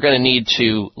you're going to need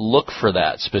to look for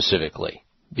that specifically.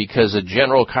 Because a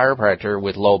general chiropractor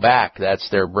with low back, that's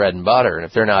their bread and butter. And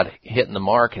if they're not hitting the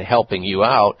mark and helping you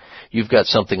out, you've got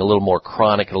something a little more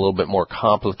chronic and a little bit more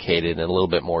complicated and a little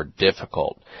bit more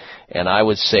difficult. And I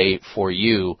would say for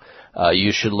you,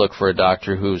 you should look for a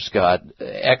doctor who's got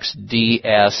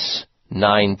XDS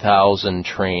 9000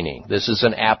 training. This is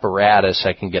an apparatus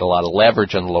that can get a lot of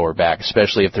leverage on the lower back,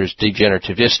 especially if there's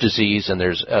degenerative disc disease and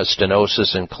there's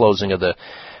stenosis and closing of the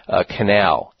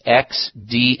canal.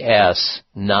 XDS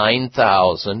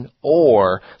 9000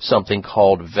 or something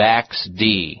called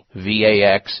VAX-D,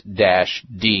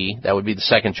 VAX-D. That would be the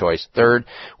second choice. Third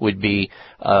would be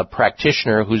a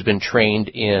practitioner who's been trained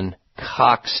in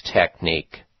COX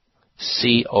technique,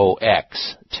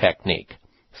 COX technique.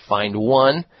 Find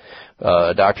one.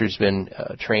 A doctor's been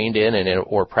trained in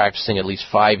or practicing at least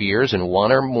 5 years in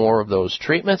one or more of those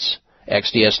treatments,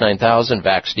 XDS 9000,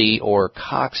 VAX-D, or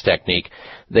COX technique.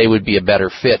 They would be a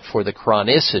better fit for the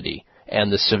chronicity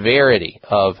and the severity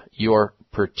of your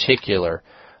particular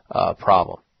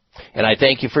problem. And I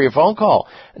thank you for your phone call.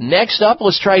 Next up,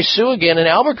 let's try Sue again in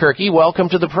Albuquerque. Welcome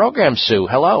to the program, Sue.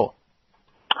 Hello.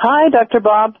 Hi, Dr.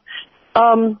 Bob.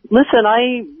 Listen,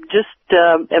 I just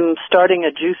am starting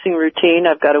a juicing routine.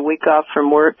 I've got a week off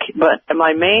from work, but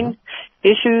my main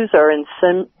issues are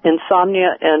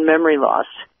insomnia and memory loss.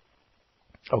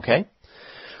 Okay.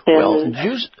 Well,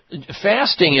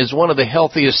 fasting is one of the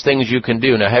healthiest things you can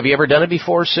do. Now, have you ever done it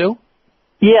before, Sue?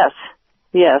 Yes.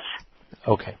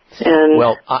 Okay.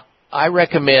 Well, I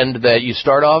recommend that you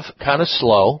start off kind of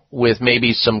slow with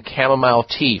maybe some chamomile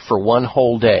tea for one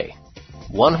whole day.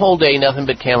 One whole day, nothing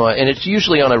but chamomile, and it's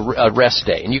usually on a rest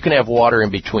day, and you can have water in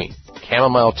between.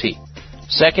 Chamomile tea.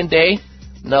 Second day,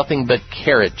 nothing but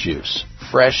carrot juice,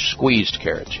 fresh squeezed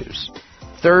carrot juice.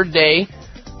 Third day,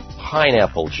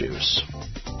 pineapple juice.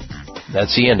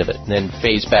 That's the end of it. And then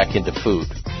phase back into food,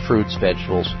 fruits,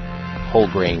 vegetables, whole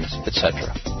grains,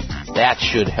 etc. That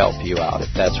should help you out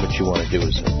if that's what you want to do,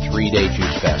 is a 3-day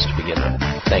juice fast to begin with.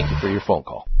 Thank you for your phone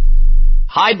call.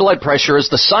 High blood pressure is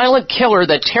the silent killer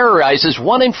that terrorizes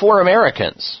 1 in 4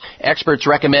 Americans. Experts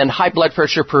recommend high blood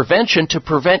pressure prevention to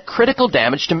prevent critical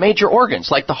damage to major organs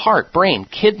like the heart, brain,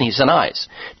 kidneys, and eyes.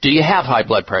 Do you have high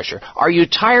blood pressure? Are you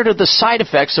tired of the side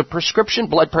effects of prescription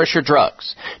blood pressure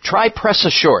drugs? Try Press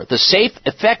Assure, the safe,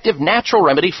 effective, natural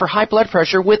remedy for high blood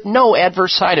pressure with no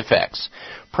adverse side effects.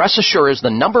 Press Assure is the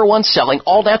 #1 selling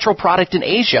all-natural product in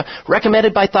Asia,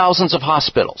 recommended by thousands of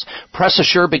hospitals. Press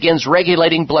Assure begins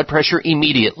regulating blood pressure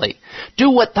immediately. Do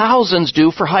what thousands do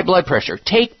for high blood pressure.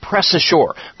 Take Press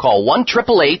Assure. Call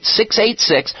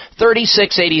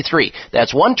 1-888-686-3683.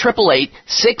 That's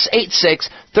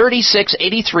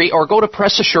 1-888-686-3683, or go to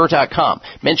PressAssure.com.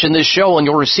 Mention this show and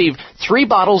you'll receive 3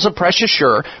 bottles of Press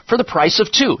Assure for the price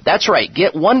of 2. That's right.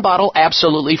 Get 1 bottle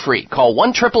absolutely free. Call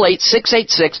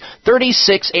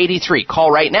 1-888-686-3683.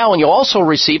 Call right now and you'll also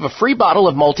receive a free bottle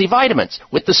of multivitamins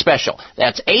with the special.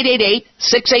 That's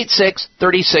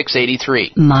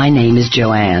 888-686-3683. My name is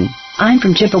Joanne. I'm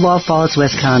from Chippewa Falls,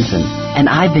 Wisconsin, and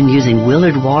I've been using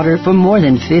Willard water for more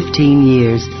than 15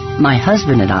 years. My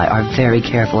husband and I are very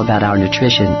careful about our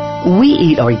nutrition. We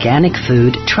eat organic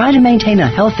food, try to maintain a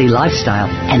healthy lifestyle,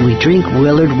 and we drink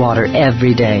Willard water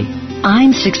every day.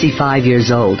 I'm 65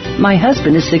 years old. My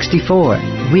husband is 64.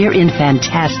 We're in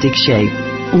fantastic shape.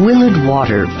 Willard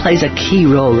water plays a key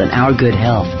role in our good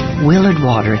health. Willard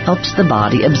water helps the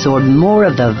body absorb more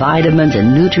of the vitamins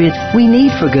and nutrients we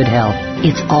need for good health.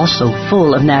 It's also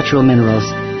full of natural minerals.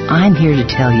 I'm here to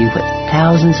tell you what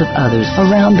thousands of others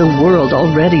around the world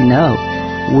already know.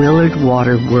 Willard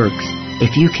water works.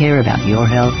 If you care about your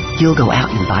health, you'll go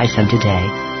out and buy some today.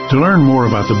 To learn more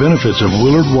about the benefits of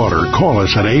Willard Water, call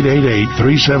us at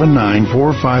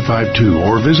 888-379-4552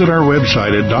 or visit our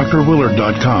website at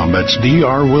drwillard.com. That's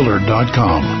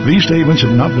drwillard.com. These statements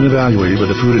have not been evaluated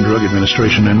by the Food and Drug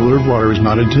Administration, and Willard Water is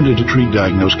not intended to treat,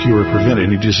 diagnose, cure, or prevent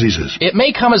any diseases. It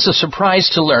may come as a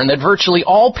surprise to learn that virtually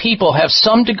all people have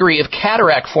some degree of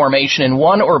cataract formation in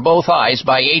one or both eyes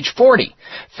by age 40.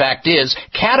 Fact is,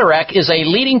 cataract is a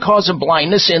leading cause of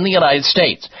blindness in the United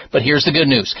States. But here's the good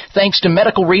news. Thanks to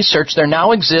medical research, there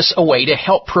now exists a way to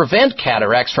help prevent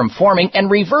cataracts from forming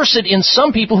and reverse it in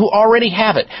some people who already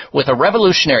have it with a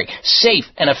revolutionary, safe,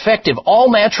 and effective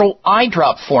all-natural eye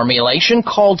drop formulation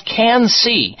called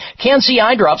Can-C. Can-C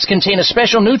eye drops contain a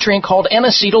special nutrient called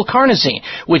N-acetylcarnosine,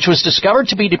 which was discovered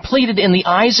to be depleted in the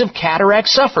eyes of cataract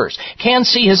sufferers.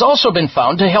 Can-C has also been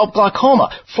found to help glaucoma,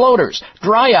 floaters,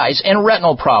 dry eyes, and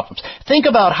retinal problems. Think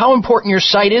about how important your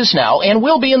sight is now and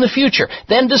will be in the future.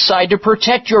 Then decide to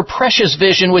protect your precious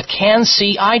vision with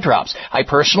Can-C eye drops. I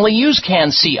personally use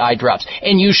Can-C eye drops,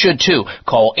 and you should too.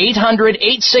 Call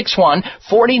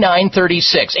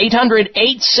 800-861-4936.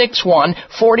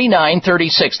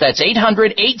 800-861-4936. That's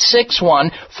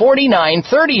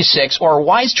 800-861-4936 or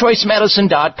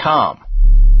wisechoicemedicine.com.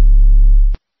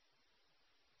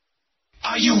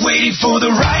 Are you waiting for the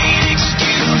right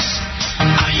excuse?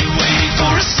 Are you waiting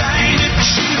for a sign to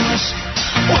choose?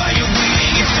 While you're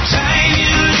waiting, it's the time you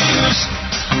lose.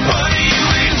 What are you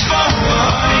waiting for? Don't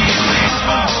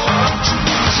you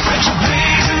want to spread your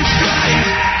wings and fly?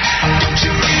 Don't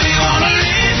you really want to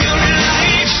live your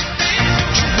life?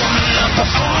 Don't you want to love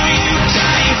before you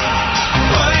die?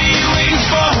 What are you waiting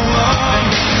for?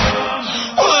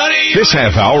 This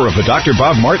half hour of the Dr.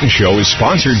 Bob Martin Show is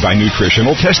sponsored by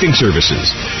Nutritional Testing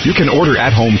Services. You can order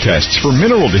at-home tests for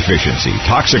mineral deficiency,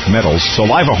 toxic metals,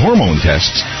 saliva hormone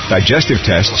tests, digestive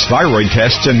tests, thyroid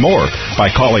tests, and more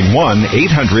by calling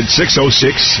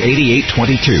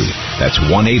 1-800-606-8822. That's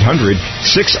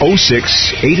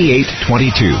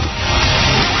 1-800-606-8822.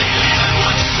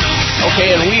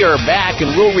 Okay, and we are back,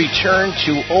 and we'll return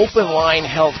to open line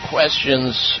health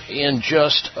questions in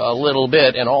just a little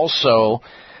bit, and also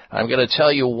I'm going to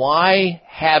tell you why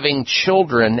having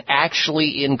children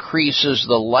actually increases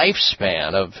the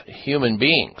lifespan of human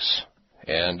beings.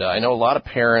 And I know a lot of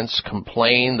parents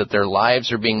complain that their lives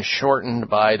are being shortened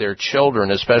by their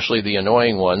children, especially the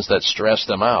annoying ones that stress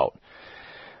them out.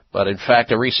 But in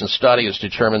fact, a recent study has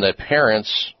determined that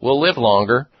parents will live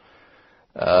longer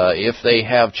if they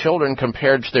have children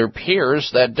compared to their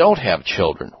peers that don't have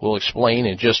children. We'll explain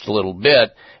in just a little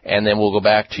bit, and then we'll go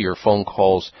back to your phone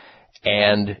calls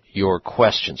and your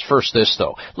questions. First, this,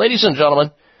 though. Ladies and gentlemen,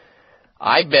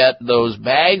 I bet those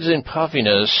bags and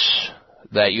puffiness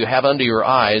that you have under your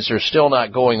eyes are still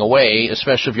not going away,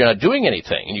 especially if you're not doing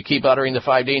anything. And you keep uttering the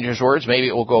 5 dangerous words, maybe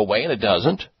it will go away, and it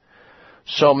doesn't.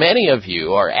 So many of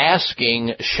you are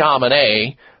asking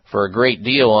Chamonix for a great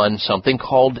deal on something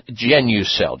called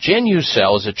Genucel.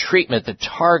 Genucel is a treatment that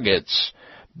targets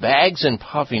bags and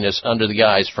puffiness under the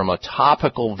eyes from a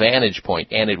topical vantage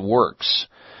point, and it works.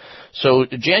 So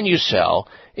Genucel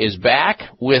is back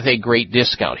with a great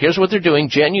discount. Here's what they're doing.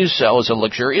 Genucel is a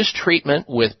luxurious treatment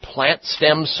with plant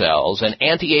stem cells and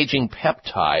anti-aging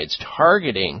peptides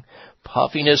targeting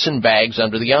puffiness and bags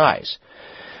under the eyes.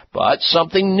 But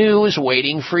something new is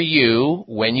waiting for you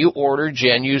when you order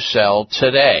Genucel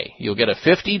today. You'll get a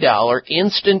 $50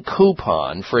 instant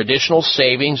coupon for additional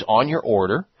savings on your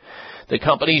order. The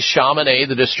company Chamonix,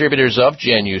 the distributors of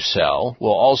Genucel,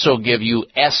 will also give you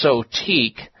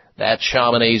Esotique, that's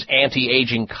Chamonix's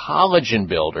anti-aging collagen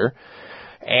builder.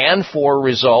 And for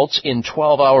results in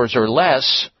 12 hours or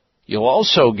less, you'll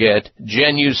also get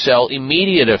Genucel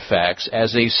Immediate Effects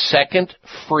as a second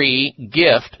free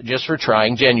gift just for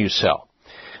trying Genucel.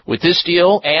 With this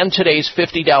deal and today's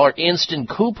 $50 instant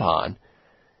coupon,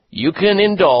 you can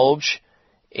indulge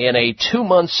in a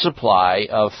 2-month supply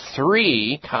of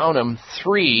 3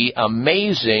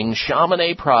 amazing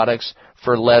Chamonix products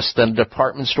for less than a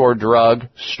department store drug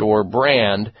store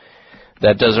brand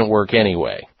that doesn't work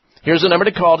anyway. Here's the number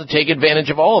to call to take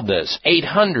advantage of all of this.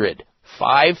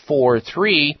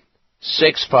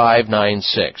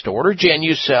 800-543-6596. To order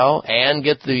Genucel and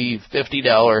get the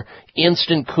 $50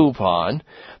 instant coupon,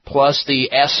 plus the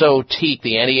Esotique,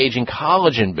 the anti-aging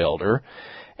collagen builder,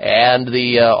 and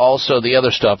also the other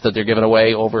stuff that they're giving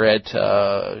away over at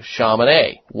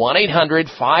Chamonix.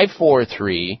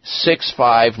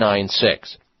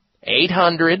 1-800-543-6596.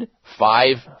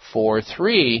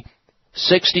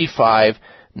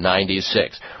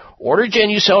 800-543-6596. Order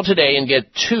Genucel today and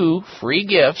get 2 free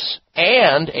gifts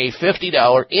and a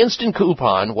 $50 instant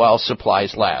coupon while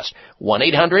supplies last.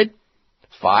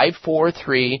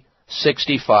 1-800-543-6596.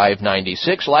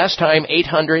 6596. Last time,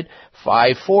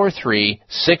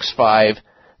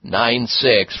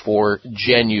 800-543-6596 for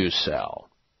Genucel.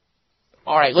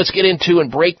 All right, let's get into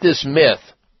and break this myth.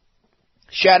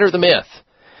 Shatter the myth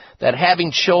that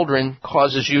having children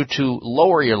causes you to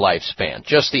lower your lifespan.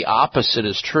 Just the opposite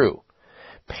is true.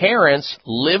 Parents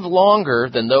live longer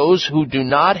than those who do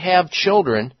not have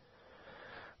children,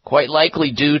 quite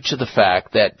likely due to the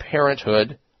fact that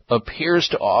parenthood appears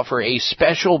to offer a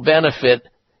special benefit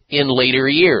in later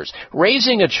years.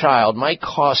 Raising a child might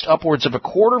cost upwards of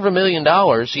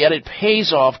 $250,000, yet it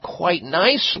pays off quite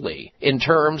nicely in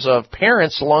terms of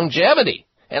parents' longevity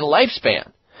and lifespan.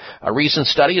 A recent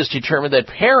study has determined that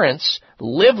parents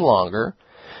live longer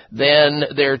than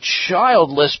their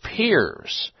childless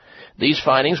peers. These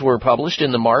findings were published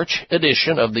in the March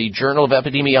edition of the Journal of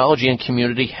Epidemiology and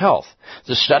Community Health.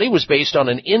 The study was based on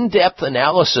an in-depth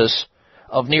analysis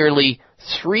of nearly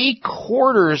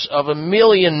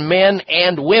 750,000 men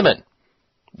and women.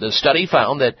 The study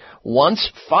found that once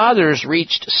fathers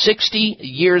reached 60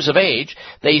 years of age,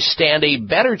 they stand a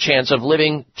better chance of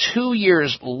living 2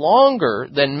 years longer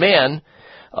than men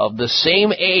of the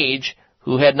same age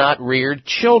who had not reared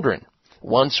children.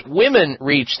 Once women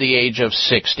reach the age of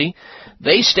 60,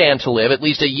 they stand to live at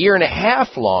least 1.5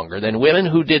 years longer than women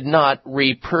who did not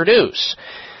reproduce.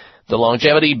 The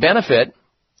longevity benefit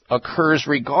occurs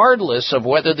regardless of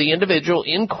whether the individual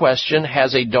in question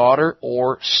has a daughter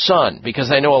or son.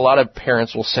 Because I know a lot of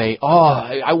parents will say, oh,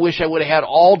 I wish I would have had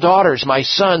all daughters. My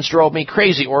sons drove me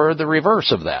crazy, or the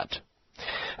reverse of that.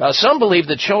 Some believe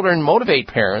that children motivate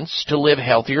parents to live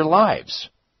healthier lives.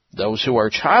 Those who are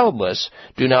childless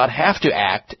do not have to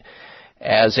act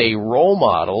as a role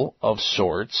model of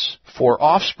sorts for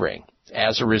offspring.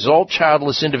 As a result,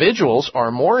 childless individuals are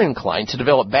more inclined to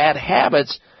develop bad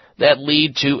habits that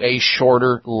lead to a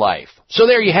shorter life. So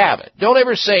there you have it. Don't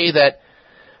ever say that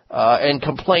and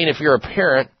complain if you're a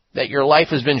parent that your life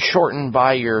has been shortened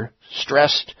by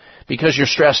because you're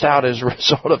stressed out as a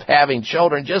result of having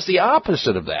children. Just the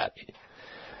opposite of that.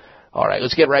 All right,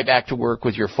 let's get right back to work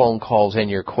with your phone calls and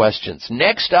your questions.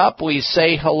 Next up, we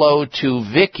say hello to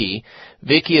Vicki.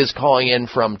 Vicki is calling in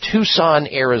from Tucson,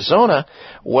 Arizona.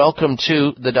 Welcome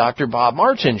to the Dr. Bob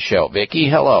Martin Show. Vicki,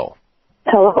 hello.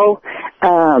 Hello.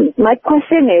 My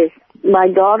question is, my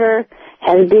daughter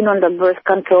has been on the birth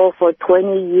control for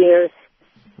 20 years,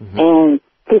 and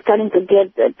she's starting to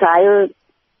get tired,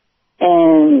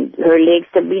 and her legs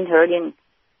have been hurting.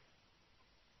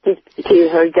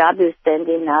 Her job is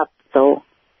standing up, so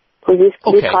could this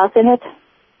be causing it?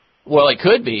 Well, it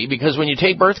could be, because when you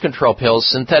take birth control pills,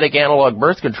 synthetic analog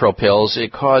birth control pills,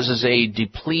 it causes a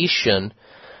depletion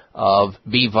of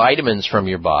B vitamins from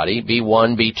your body,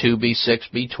 B1, B2, B6,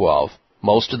 B12,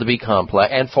 most of the B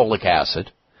complex, and folic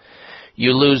acid.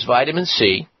 You lose vitamin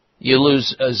C. You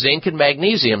lose zinc and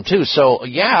magnesium, too. So,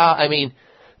 yeah, I mean,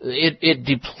 it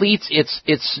depletes.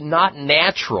 It's not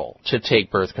natural to take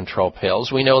birth control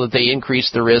pills. We know that they increase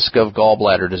the risk of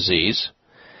gallbladder disease.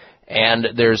 And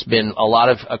there's been a lot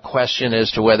of a question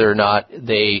as to whether or not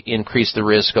they increase the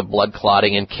risk of blood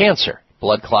clotting and cancer.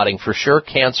 Blood clotting for sure,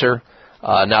 cancer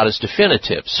not as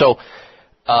definitive. So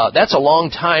that's a long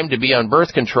time to be on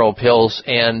birth control pills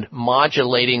and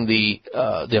modulating the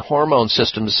hormone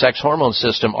system, the sex hormone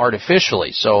system,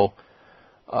 artificially. So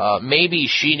maybe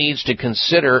she needs to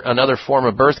consider another form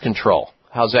of birth control.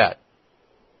 How's that?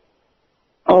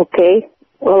 Okay.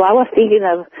 Well, I was thinking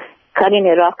of cutting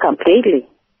it off completely.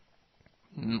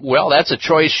 Well, that's a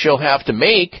choice she'll have to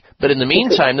make, but in the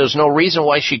meantime, there's no reason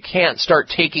why she can't start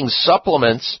taking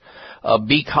supplements of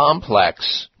B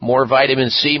complex, more vitamin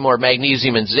C, more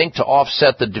magnesium and zinc to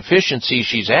offset the deficiency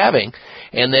she's having,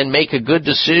 and then make a good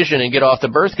decision and get off the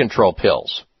birth control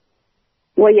pills.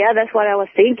 Well, yeah, that's what I was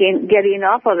thinking, getting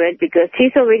off of it, because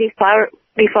she's already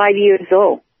 45 years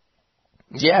old.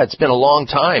 Yeah, it's been a long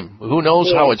time. Who knows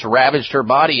how it's ravaged her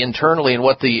body internally and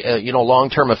what the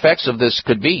long-term effects of this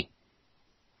could be.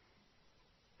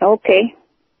 Okay.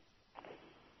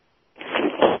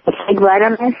 Take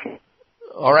vitamins.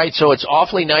 All right, so it's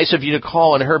awfully nice of you to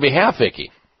call on her behalf,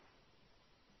 Vicki.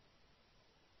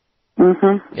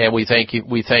 Mm-hmm. And we thank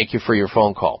you for your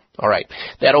phone call. All right,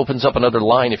 that opens up another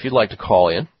line if you'd like to call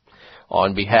in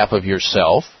on behalf of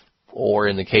yourself, or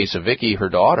in the case of Vicki, her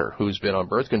daughter, who's been on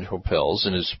birth control pills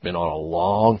and has been on a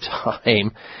long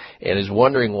time and is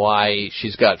wondering why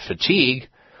she's got fatigue.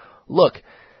 Look,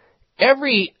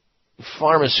 every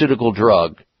pharmaceutical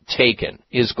drug taken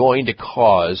is going to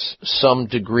cause some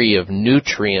degree of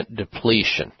nutrient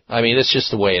depletion. I mean, it's just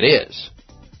the way it is.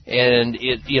 And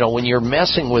when you're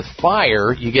messing with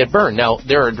fire, you get burned. Now,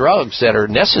 there are drugs that are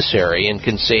necessary and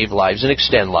can save lives and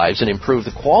extend lives and improve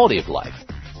the quality of life.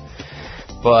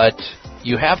 But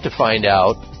you have to find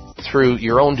out through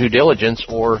your own due diligence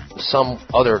or some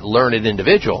other learned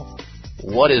individual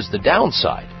what is the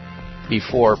downside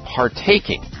before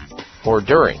partaking or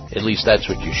during. At least that's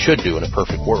what you should do in a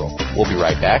perfect world. We'll be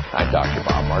right back. I'm Dr.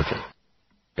 Bob Martin.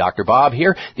 Dr. Bob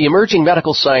here. The emerging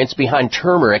medical science behind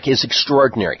turmeric is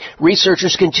extraordinary.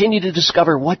 Researchers continue to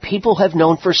discover what people have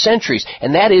known for centuries,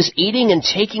 and that is eating and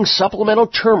taking supplemental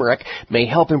turmeric may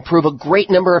help improve a great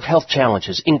number of health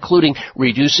challenges, including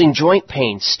reducing joint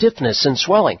pain, stiffness, and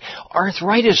swelling,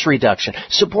 arthritis reduction,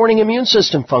 supporting immune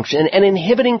system function, and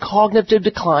inhibiting cognitive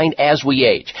decline as we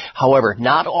age. However,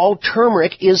 not all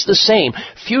turmeric is the same.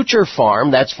 Future Farm,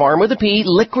 that's farm with a P,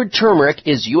 liquid turmeric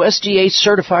is USDA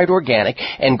certified organic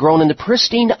and grown in the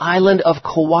pristine island of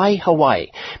Kauai, Hawaii.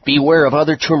 Beware of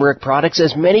other turmeric products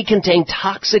as many contain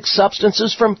toxic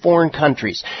substances from foreign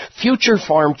countries. Future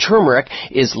Farm turmeric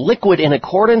is liquid in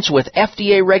accordance with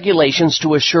FDA regulations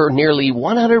to assure nearly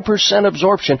 100%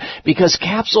 absorption because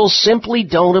capsules simply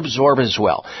don't absorb as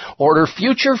well. Order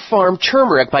Future Farm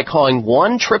turmeric by calling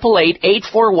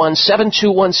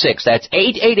 1-888-841-7216. That's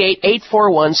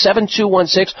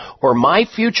 888-841-7216 or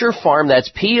MyFutureFarm,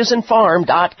 that's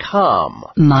P-as-in-farm.com.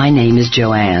 My name is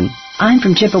Joanne. I'm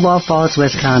from Chippewa Falls,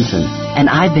 Wisconsin, and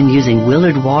I've been using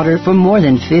Willard water for more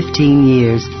than 15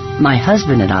 years. My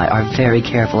husband and I are very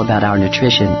careful about our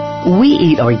nutrition. We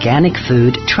eat organic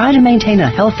food, try to maintain a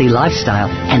healthy lifestyle,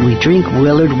 and we drink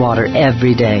Willard water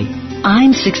every day.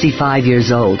 I'm 65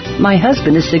 years old. My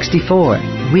husband is 64.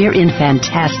 We're in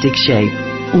fantastic shape.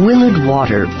 Willard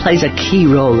water plays a key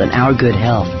role in our good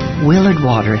health. Willard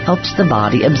water helps the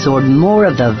body absorb more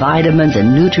of the vitamins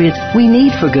and nutrients we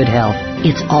need for good health.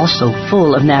 It's also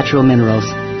full of natural minerals.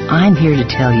 I'm here to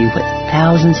tell you what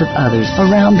thousands of others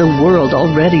around the world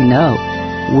already know.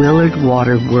 Willard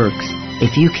water works.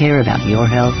 If you care about your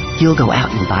health, you'll go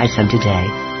out and buy some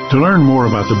today. To learn more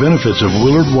about the benefits of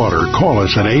Willard water, call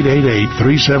us at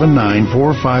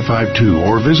 888-379-4552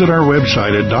 or visit our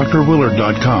website at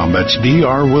drwillard.com. That's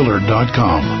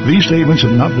drwillard.com. These statements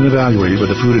have not been evaluated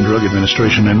by the Food and Drug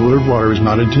Administration, and Willard water is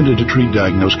not intended to treat,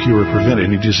 diagnose, cure, or prevent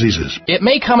any diseases. It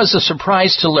may come as a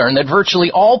surprise to learn that virtually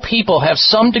all people have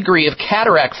some degree of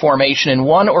cataract formation in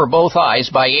one or both eyes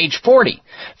by age 40.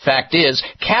 Fact is,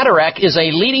 cataract is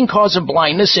a leading cause of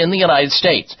blindness in the United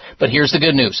States. But here's the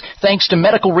good news. Thanks to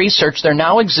medical research, there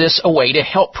now exists a way to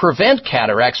help prevent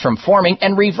cataracts from forming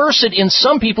and reverse it in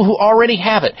some people who already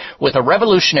have it with a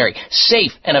revolutionary,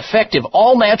 safe, and effective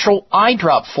all-natural eye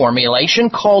drop formulation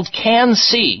called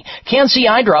Can-C. Can-C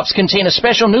eye drops contain a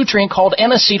special nutrient called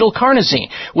N-acetylcarnosine,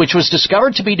 which was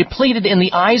discovered to be depleted in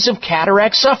the eyes of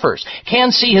cataract sufferers.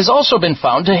 Can-C has also been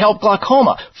found to help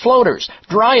glaucoma, floaters,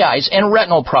 dry eyes, and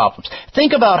retinal problems.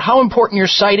 Think about how important your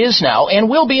sight is now and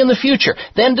will be in the future.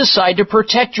 Then decide to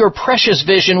protect your precious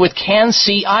vision with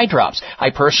Can-C eye drops. I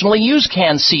personally use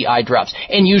Can-C eye drops,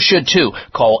 and you should too.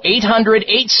 Call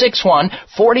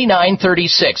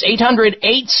 800-861-4936.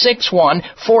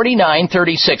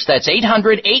 800-861-4936. That's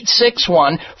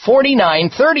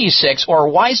 800-861-4936 or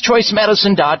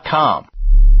wisechoicemedicine.com.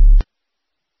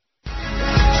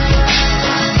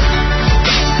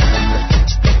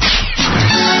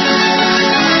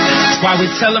 Why we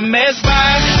tell them it's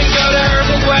fine and go the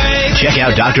herbal way. Check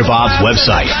out Dr. Bob's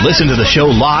website. Listen to the show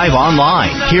live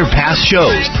online. Hear past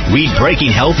shows. Read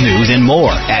breaking health news and more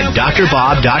at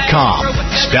drbob.com.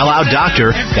 Spell out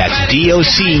doctor, that's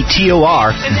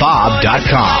D-O-C-T-O-R,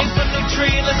 Bob.com.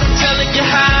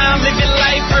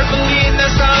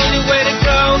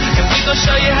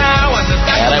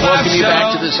 And I welcome you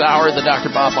back to this hour of the Dr.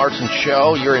 Bob Martin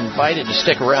Show. You're invited to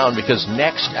stick around because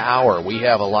next hour we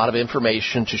have a lot of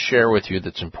information to share with you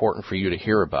that's important for you to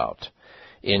hear about,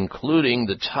 including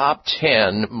the top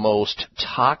 10 most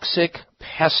toxic,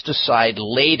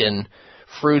 pesticide-laden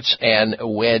fruits and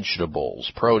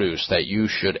vegetables, produce that you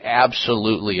should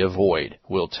absolutely avoid.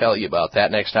 We'll tell you about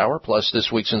that next hour, plus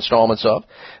this week's installments of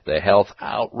the Health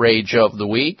Outrage of the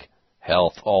Week,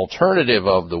 Health Alternative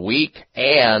of the Week,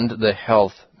 and the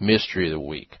Health Mystery of the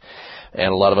Week,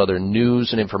 and a lot of other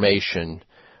news and information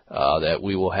that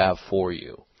we will have for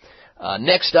you.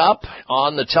 Next up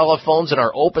on the telephones in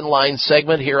our open line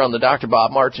segment here on the Dr.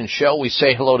 Bob Martin Show, we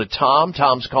say hello to Tom.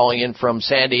 Tom's calling in from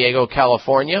San Diego,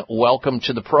 California. Welcome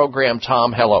to the program,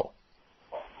 Tom. Hello.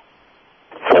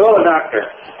 Hello, doctor.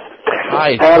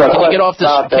 Hi. Can you get off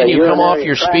the? Can you come off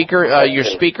your speaker? Your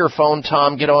speaker phone,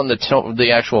 Tom. Get on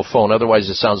the actual phone. Otherwise,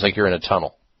 it sounds like you're in a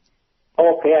tunnel.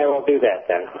 Okay, I will do that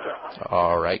then.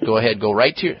 All right. Go ahead. Go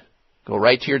right to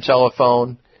your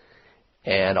telephone.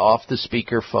 and off the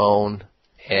speakerphone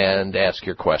and ask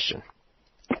your question.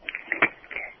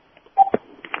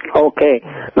 Okay.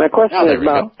 My question is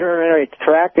about urinary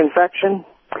tract infection.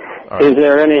 Right. Is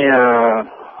there any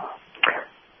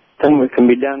thing that can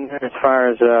be done there as far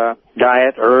as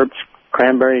diet, herbs,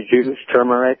 cranberry juice,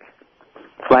 turmeric,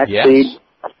 flaxseed? Yes.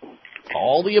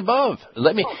 All the above.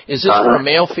 Is this for a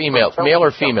male or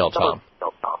female, Tom?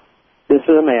 This is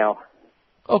a male.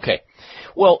 Okay.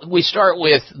 Well, we start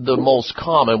with the most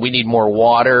common. We need more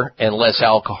water and less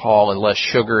alcohol and less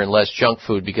sugar and less junk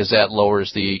food because that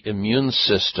lowers the immune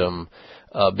system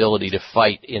ability to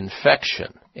fight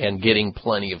infection, and getting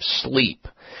plenty of sleep.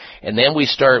 And then we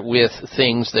start with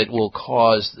things that will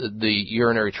cause the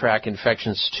urinary tract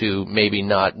infections to maybe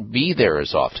not be there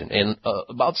as often. And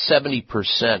about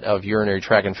 70% of urinary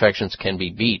tract infections can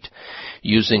be beat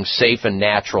using safe and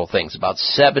natural things. About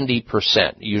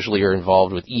 70% usually are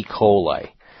involved with E. coli.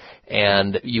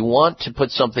 And you want to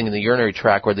put something in the urinary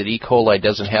tract where the E. coli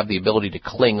doesn't have the ability to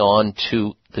cling on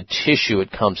to the tissue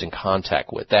it comes in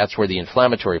contact with. That's where the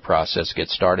inflammatory process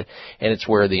gets started, and it's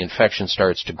where the infection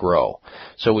starts to grow.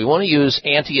 So we want to use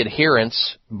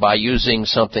anti-adherents by using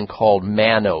something called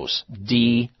mannose,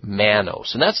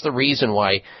 D-mannose. And that's the reason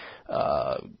why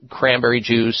cranberry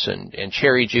juice and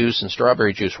cherry juice and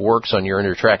strawberry juice works on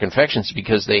urinary tract infections,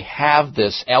 because they have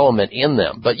this element in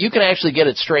them. But you can actually get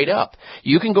it straight up.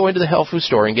 You can go into the health food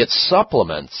store and get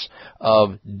supplements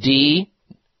of D-mannose,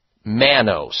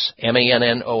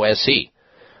 M-A-N-N-O-S-E.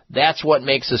 That's what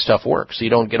makes this stuff work. So you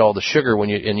don't get all the sugar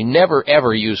and you never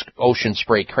ever use ocean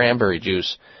spray cranberry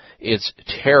juice. It's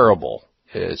terrible.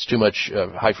 It's too much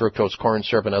high fructose corn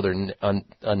syrup and other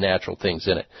unnatural things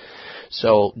in it.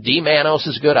 So D-mannose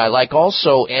is good. I like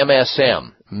also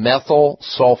MSM, methyl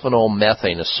sulfonyl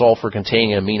methane, a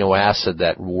sulfur-containing amino acid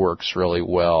that works really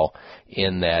well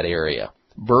in that area.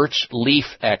 Birch leaf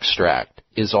extract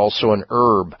is also an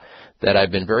herb that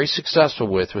I've been very successful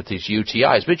with these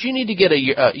UTIs. But you need to get a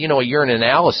urine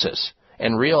analysis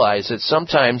and realize that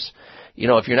sometimes,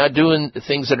 if you're not doing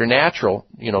things that are natural,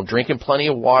 drinking plenty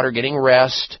of water, getting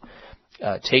rest,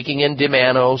 taking in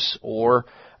D-mannose or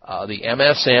the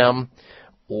MSM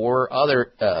or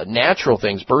other natural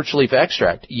things, birch leaf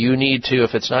extract, you need to,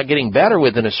 if it's not getting better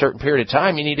within a certain period of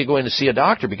time, you need to go in to see a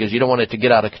doctor, because you don't want it to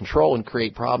get out of control and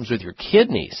create problems with your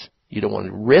kidneys. You don't want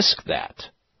to risk that.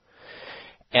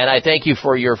 And I thank you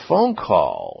for your phone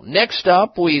call. Next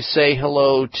up, we say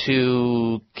hello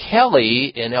to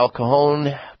Kelly in El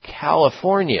Cajon,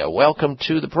 California. Welcome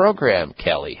to the program,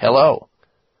 Kelly. Hello.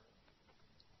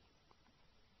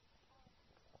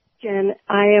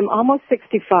 I am almost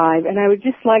 65, and I would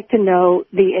just like to know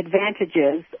the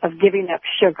advantages of giving up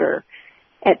sugar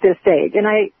at this age. And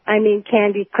I mean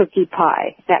candy, cookie,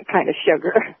 pie, that kind of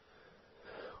sugar.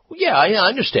 Yeah, I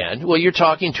understand. Well, you're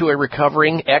talking to a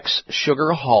recovering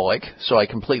ex-sugaraholic, so I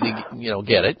completely,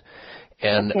 get it.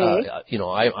 And, okay.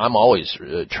 I'm always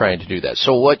trying to do that.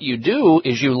 So what you do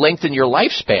is you lengthen your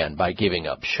lifespan by giving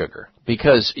up sugar.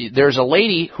 Because there's a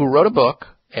lady who wrote a book,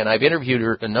 and I've interviewed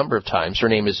her a number of times. Her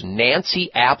name is Nancy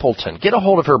Appleton. Get a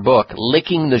hold of her book,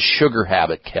 Licking the Sugar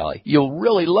Habit, Kelly. You'll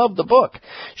really love the book.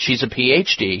 She's a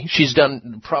PhD. She's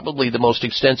done probably the most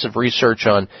extensive research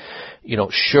on,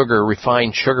 sugar,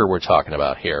 refined sugar we're talking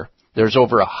about here. There's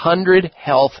over 100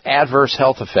 adverse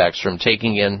health effects from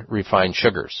taking in refined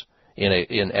sugars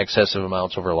in excessive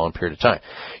amounts over a long period of time.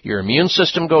 Your immune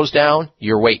system goes down,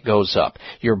 your weight goes up.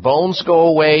 Your bones go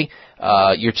away,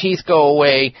 your teeth go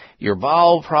away, your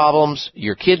bowel problems,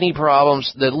 your kidney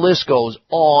problems, the list goes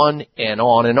on and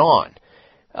on and on.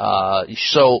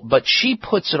 But she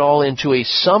puts it all into a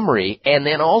summary and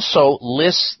then also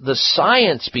lists the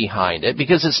science behind it,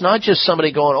 because it's not just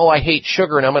somebody going, I hate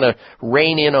sugar and I'm going to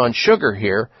rein in on sugar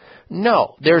here.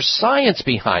 No, there's science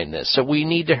behind this, so we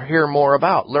need to hear more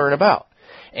about, learn about.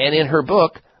 And in her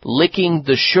book, Licking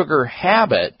the Sugar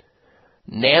Habit,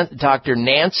 Dr.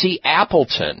 Nancy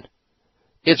Appleton,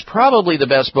 it's probably the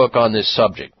best book on this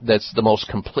subject that's the most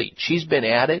complete. She's been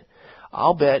at it,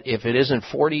 I'll bet if it isn't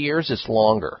 40 years, it's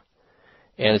longer.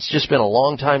 And it's just been a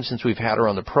long time since we've had her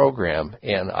on the program,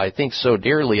 and I think so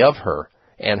dearly of her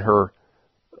and her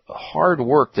hard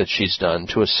work that she's done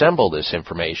to assemble this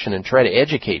information and try to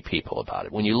educate people about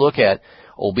it. When you look at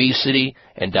obesity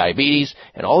and diabetes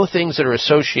and all the things that are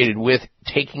associated with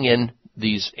taking in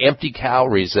these empty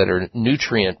calories that are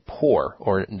nutrient poor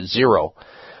or zero,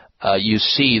 you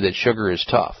see that sugar is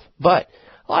tough. But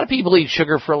a lot of people eat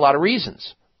sugar for a lot of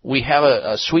reasons. We have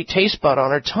a sweet taste bud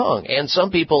on our tongue, and some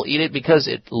people eat it because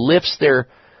it lifts their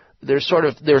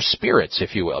spirits,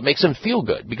 if you will. It makes them feel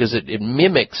good because it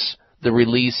mimics the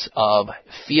release of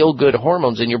feel-good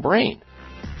hormones in your brain.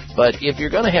 But if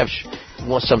you're going to have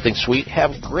want something sweet,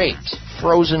 have grapes,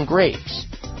 frozen grapes,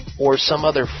 or some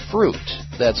other fruit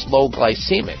that's low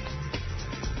glycemic.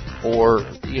 Or,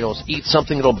 eat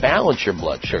something that'll balance your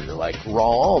blood sugar, like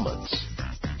raw almonds.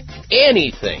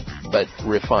 Anything but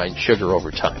refined sugar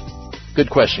over time. Good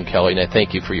question, Kelly, and I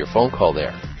thank you for your phone call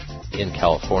there in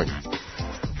California.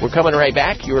 We're coming right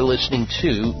back. You're listening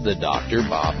to the Dr.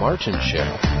 Bob Martin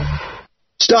Show.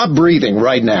 Stop breathing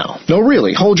right now. No,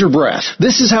 really, hold your breath.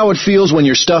 This is how it feels when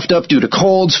you're stuffed up due to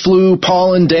colds, flu,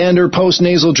 pollen, dander,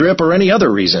 postnasal drip, or any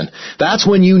other reason. That's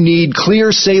when you need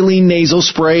Clear Saline Nasal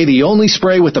Spray, the only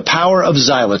spray with the power of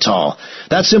xylitol.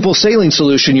 That simple saline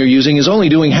solution you're using is only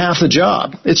doing half the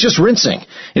job. It's just rinsing.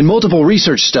 In multiple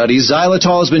research studies,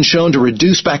 xylitol has been shown to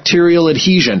reduce bacterial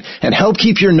adhesion and help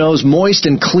keep your nose moist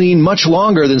and clean much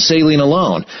longer than saline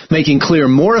alone, making Clear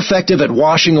more effective at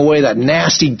washing away that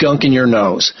nasty gunk in your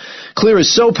nose. Clear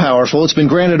is so powerful, it's been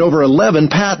granted over 11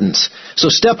 patents. So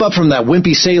step up from that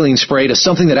wimpy saline spray to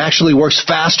something that actually works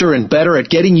faster and better at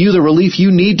getting you the relief you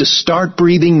need to start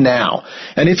breathing now.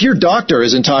 And if your doctor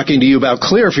isn't talking to you about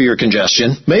Clear for your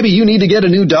congestion, maybe you need to get a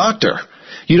new doctor.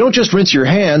 You don't just rinse your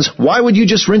hands. Why would you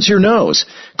just rinse your nose?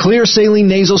 Clear Saline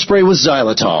Nasal Spray with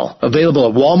xylitol. Available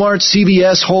at Walmart,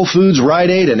 CVS, Whole Foods, Rite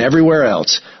Aid, and everywhere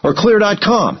else. Or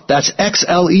Clear.com. That's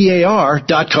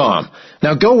XLEAR.com.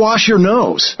 Now go wash your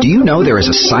nose. Do you know there is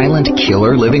a silent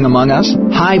killer living among us?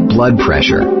 High blood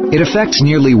pressure. It affects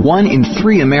nearly 1 in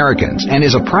 3 Americans and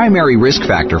is a primary risk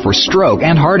factor for stroke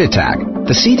and heart attack.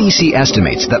 The CDC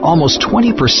estimates that almost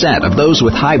 20% of those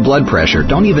with high blood pressure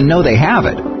don't even know they have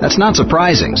it. That's not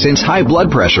surprising, since high blood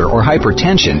pressure or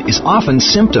hypertension is often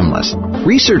symptomless.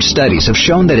 Research studies have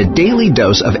shown that a daily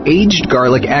dose of aged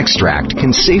garlic extract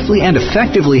can safely and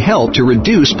effectively help to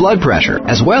reduce blood pressure,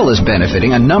 as well as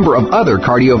benefiting a number of other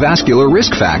cardiovascular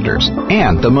risk factors.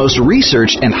 And the most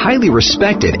researched and highly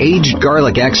respected aged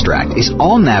garlic extract is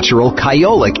all-natural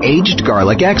Kyolic aged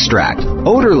garlic extract.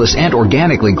 Odorless and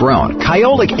organically grown,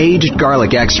 Kyolic aged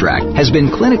garlic extract has been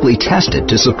clinically tested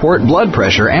to support blood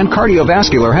pressure and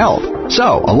cardiovascular health.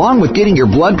 So, along with getting your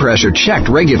blood pressure checked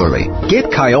regularly, get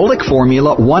Kyolic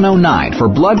Formula 109 for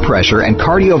blood pressure and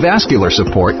cardiovascular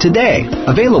support today.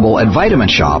 Available at Vitamin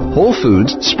Shop, Whole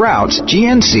Foods, Sprouts,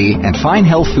 GNC, and fine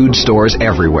health food stores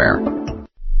everywhere.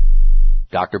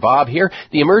 Dr. Bob here.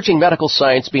 The emerging medical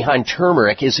science behind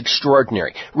turmeric is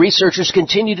extraordinary. Researchers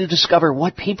continue to discover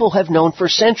what people have known for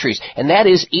centuries, and that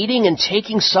is eating and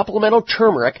taking supplemental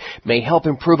turmeric may help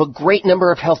improve a great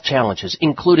number of health challenges,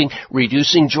 including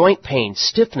reducing joint pain,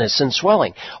 stiffness, and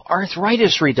swelling,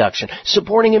 arthritis reduction,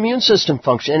 supporting immune system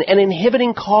function, and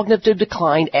inhibiting cognitive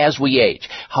decline as we age.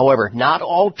 However, not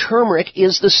all turmeric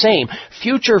is the same.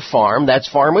 Future Farm, that's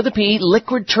Farm with a P,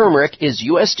 liquid turmeric is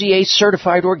USDA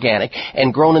certified organic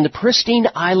and grown in the pristine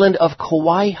island of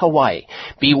Kauai, Hawaii.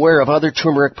 Beware of other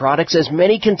turmeric products, as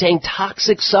many contain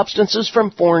toxic substances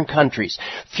from foreign countries.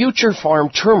 Future Farm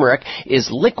turmeric is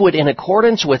liquid in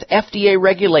accordance with FDA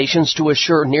regulations to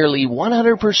assure nearly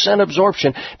 100%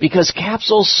 absorption, because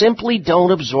capsules simply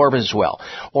don't absorb as well.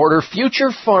 Order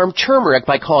Future Farm turmeric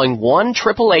by calling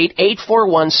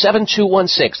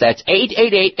 1-888-841-7216. That's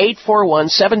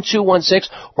 888-841-7216,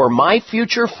 or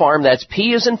MyFutureFarm, that's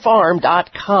P as in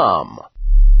farm.com.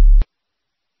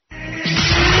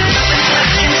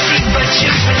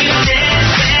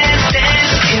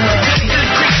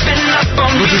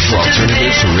 Looking for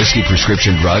alternatives to risky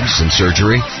prescription drugs and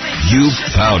surgery? You've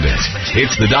found it.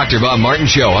 It's the Dr. Bob Martin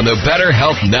Show on the Better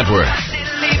Health Network.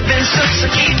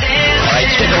 All right,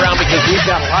 stick around because we've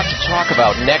got a lot to talk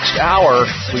about next hour.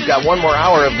 We've got one more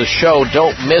hour of the show.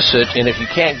 Don't miss it. And if you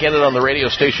can't get it on the radio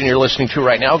station you're listening to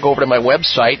right now, go over to my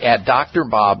website at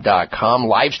drbob.com.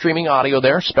 Live streaming audio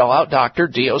there. Spell out Doctor,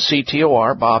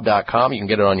 D-O-C-T-O-R, Bob.com. You can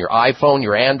get it on your iPhone,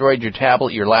 your Android, your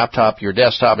tablet, your laptop, your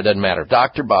desktop. It doesn't matter.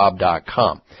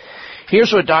 drbob.com.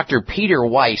 Here's what Dr. Peter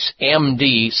Weiss,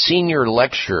 M.D., senior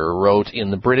lecturer, wrote in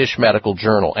the British Medical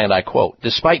Journal, and I quote,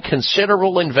 "Despite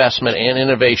considerable investment and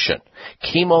innovation,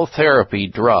 chemotherapy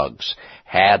drugs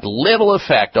had little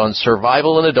effect on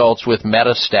survival in adults with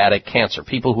metastatic cancer,"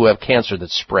 people who have cancer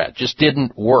that spread. Just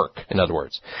didn't work, in other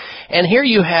words. And here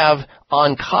you have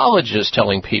oncologists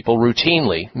telling people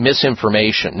routinely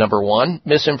misinformation. Number one,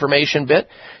 misinformation bit,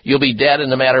 you'll be dead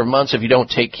in a matter of months if you don't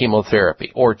take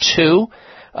chemotherapy. Or two,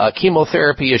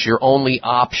 chemotherapy is your only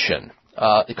option.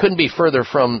 It couldn't be further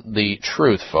from the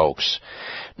truth, folks.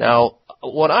 Now,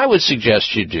 what I would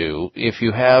suggest you do, if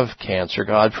you have cancer,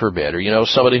 God forbid, or you know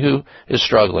somebody who is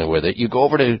struggling with it, you go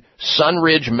over to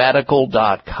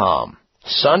sunridgemedical.com.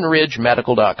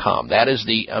 sunridgemedical.com. That is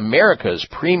the America's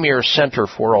premier center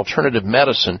for alternative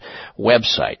medicine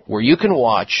website, where you can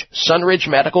watch Sunridge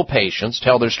Medical patients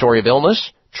tell their story of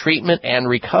illness, treatment, and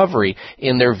recovery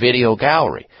in their video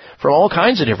gallery. From all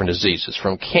kinds of different diseases,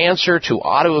 from cancer to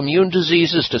autoimmune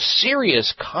diseases to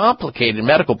serious, complicated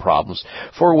medical problems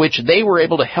for which they were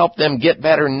able to help them get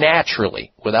better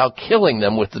naturally without killing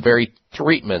them with the very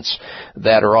treatments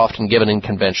that are often given in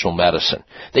conventional medicine.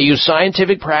 They use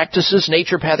scientific practices,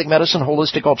 naturopathic medicine,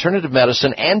 holistic alternative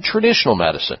medicine, and traditional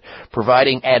medicine,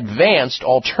 providing advanced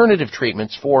alternative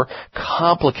treatments for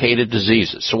complicated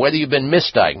diseases. So whether you've been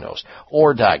misdiagnosed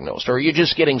or diagnosed, or you're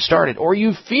just getting started, or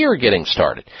you fear getting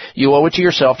started, you owe it to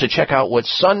yourself to check out what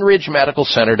Sunridge Medical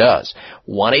Center does.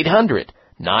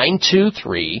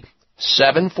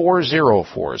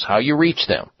 1-800-923-7404 is how you reach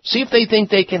them. See if they think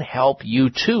they can help you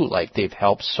too, like they've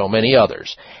helped so many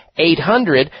others.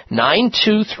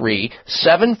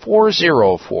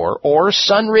 800-923-7404 or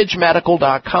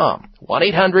sunridgemedical.com.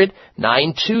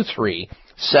 1-800-923-7404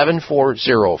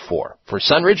 for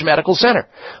Sunridge Medical Center.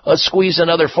 Let's squeeze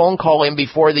another phone call in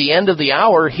before the end of the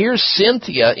hour. Here's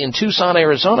Cynthia in Tucson,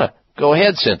 Arizona. Go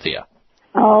ahead, Cynthia.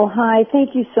 Oh, hi.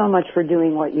 Thank you so much for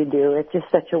doing what you do. It's just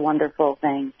such a wonderful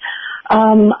thing.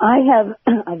 I have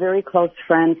a very close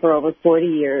friend for over 40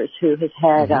 years who has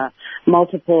had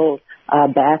multiple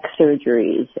back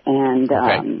surgeries, and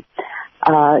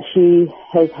she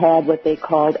has had what they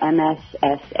called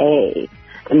MSSA,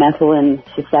 the methylene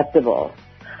susceptible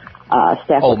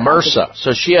staphylococcus. Oh, MRSA.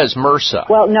 So she has MRSA.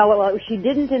 Well, no, she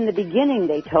didn't in the beginning,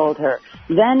 they told her.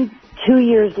 Then 2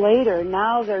 years later,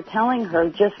 now they're telling her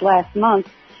just last month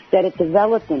that it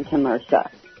developed into MRSA.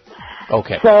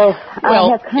 Okay. So well, I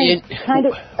have kind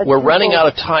of we're running out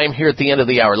of time here at the end of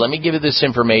the hour. Let me give you this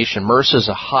information. MRSA is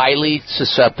a highly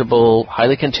susceptible,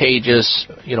 highly contagious,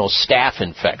 staph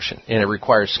infection, and it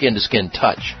requires skin-to-skin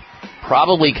touch.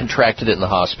 Probably contracted it in the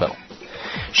hospital.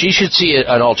 She should see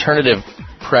an alternative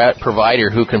provider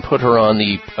who can put her on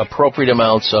the appropriate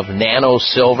amounts of nano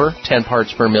silver, 10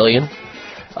 parts per million,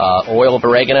 oil of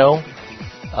oregano,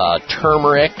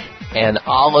 turmeric, and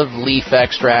olive leaf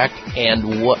extract, and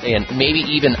maybe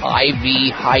even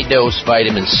IV high-dose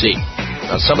vitamin C.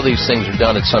 Now, some of these things are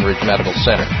done at Sunridge Medical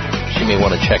Center. She may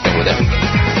want to check in with them.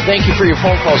 Thank you for your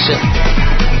phone call, Cynthia.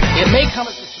 It may come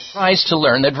as a surprise to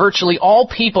learn that virtually all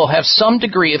people have some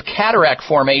degree of cataract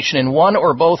formation in one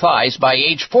or both eyes by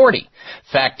age 40.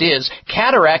 Fact is,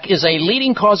 cataract is a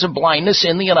leading cause of blindness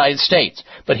in the United States.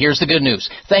 But here's the good news.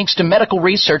 Thanks to medical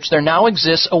research, there now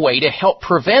exists a way to help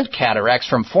prevent cataracts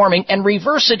from forming and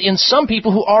reverse it in some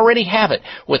people who already have it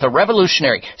with a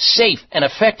revolutionary, safe, and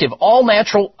effective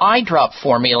all-natural eye drop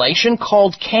formulation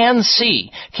called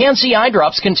Can-C. Can-C eye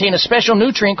drops contain a special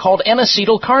nutrient called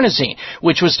N-acetylcarnosine,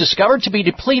 which was discovered to be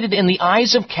depleted in the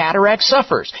eyes of cataract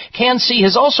sufferers. Can-C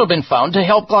has also been found to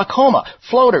help glaucoma,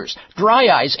 floaters, dry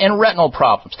eyes, and retinal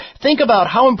problems. Think about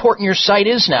how important your sight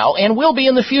is now and will be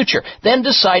in the future. Then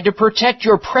decide to protect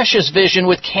your precious vision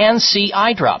with Can-C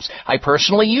eye drops. I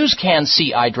personally use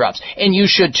Can-C eye drops, and you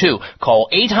should too. Call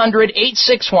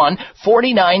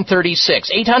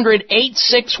 800-861-4936.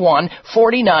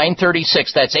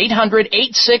 800-861-4936. That's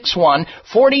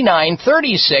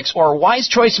 800-861-4936 or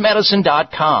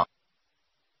wisechoicemedicine.com.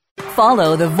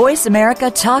 Follow the Voice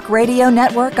America Talk Radio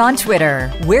Network on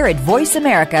Twitter. We're at Voice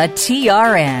America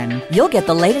TRN. You'll get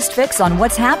the latest fix on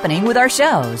what's happening with our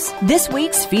shows, this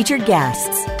week's featured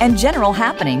guests, and general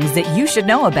happenings that you should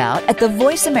know about at the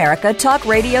Voice America Talk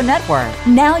Radio Network.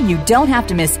 Now you don't have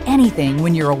to miss anything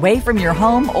when you're away from your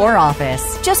home or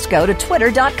office. Just go to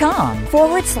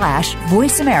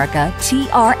twitter.com/Voice America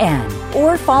TRN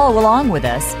or follow along with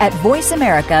us at Voice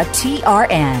America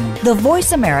TRN, the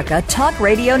Voice America Talk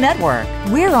Radio Network.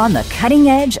 We're on the cutting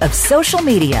edge of social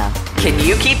media. Can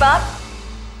you keep up?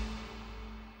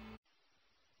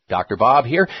 Dr. Bob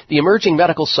here. The emerging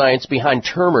medical science behind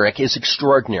turmeric is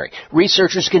extraordinary.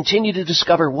 Researchers continue to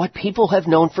discover what people have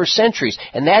known for centuries,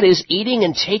 and that is eating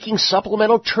and taking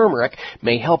supplemental turmeric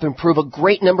may help improve a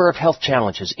great number of health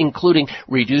challenges, including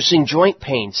reducing joint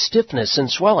pain, stiffness,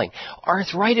 and swelling,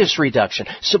 arthritis reduction,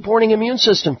 supporting immune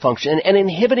system function, and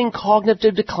inhibiting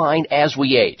cognitive decline as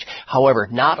we age. However,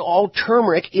 not all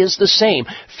turmeric is the same.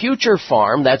 Future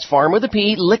Farm, that's farm with a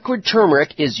P, liquid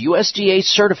turmeric is USDA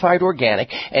certified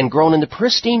organic, and and grown in the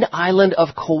pristine island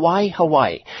of Kauai,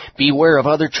 Hawaii. Beware of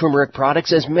other turmeric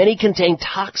products, as many contain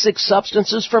toxic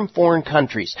substances from foreign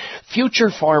countries.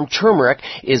 Future Farm turmeric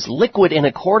is liquid in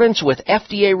accordance with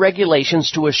FDA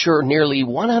regulations to assure nearly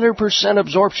 100%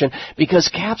 absorption, because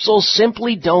capsules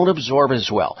simply don't absorb as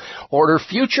well. Order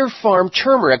Future Farm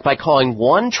turmeric by calling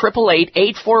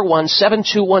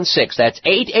 1-888-841-7216. That's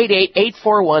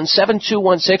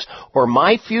 888-841-7216, or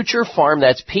My Future Farm.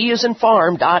 That's P as in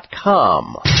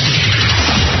farm.com.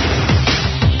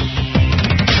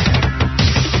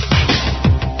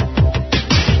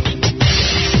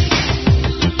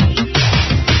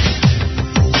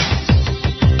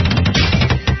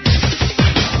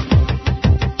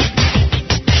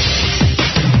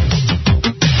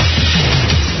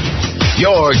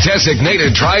 Your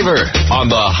designated driver on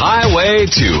the highway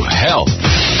to health.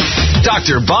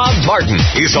 Dr. Bob Martin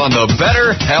is on the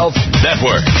Better Health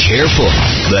Network. Careful.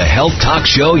 The health talk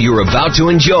show you're about to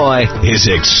enjoy is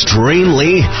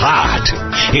extremely hot.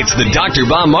 It's the Dr.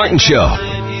 Bob Martin Show.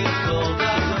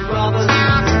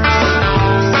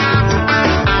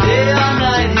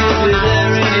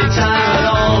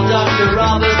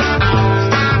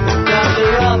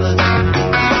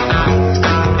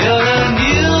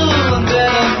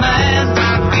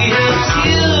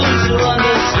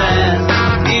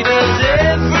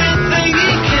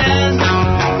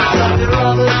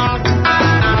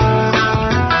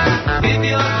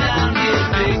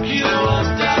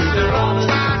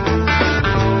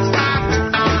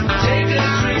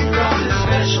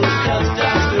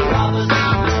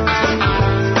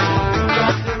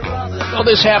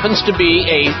 This happens to be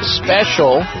a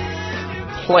special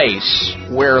place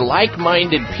where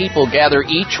like-minded people gather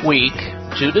each week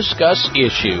to discuss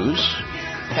issues,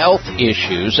 health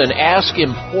issues, and ask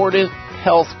important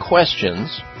health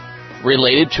questions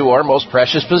related to our most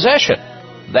precious possession.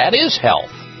 That is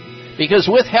health. Because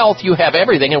with health, you have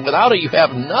everything, and without it, you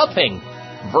have nothing,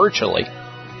 virtually.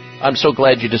 I'm so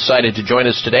glad you decided to join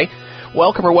us today.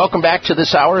 Welcome or welcome back to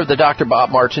this hour of the Dr.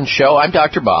 Bob Martin Show. I'm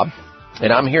Dr. Bob.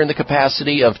 And I'm here in the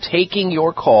capacity of taking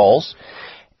your calls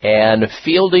and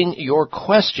fielding your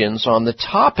questions on the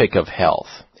topic of health.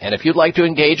 And if you'd like to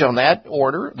engage on that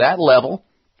order, that level,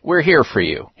 we're here for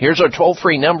you. Here's our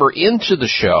toll-free number into the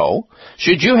show,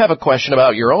 should you have a question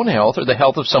about your own health or the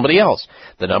health of somebody else.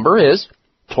 The number is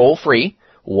toll-free,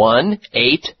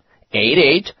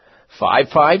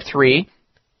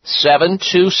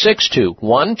 1-888-553-7262,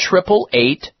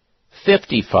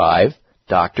 1-888-55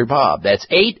 Dr. Bob. That's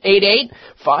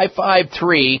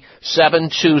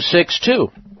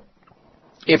 888-553-7262.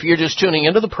 If you're just tuning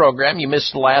into the program, you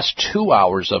missed the last 2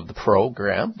 hours of the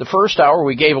program. The first hour,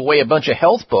 we gave away a bunch of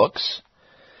health books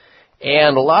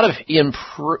and a lot of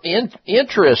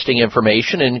interesting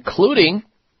information, including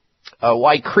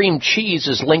why cream cheese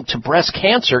is linked to breast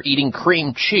cancer, eating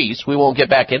cream cheese. We won't get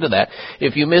back into that.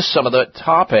 If you missed some of the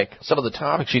topics,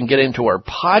 you can get into our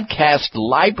podcast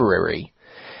library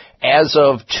as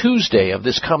of Tuesday of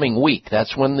this coming week.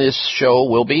 That's when this show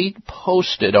will be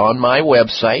posted on my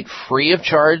website, free of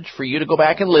charge for you to go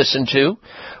back and listen to,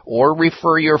 or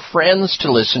refer your friends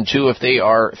to listen to if they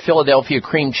are Philadelphia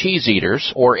cream cheese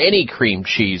eaters, or any cream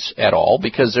cheese at all,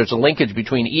 because there's a linkage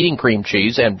between eating cream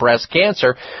cheese and breast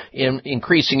cancer in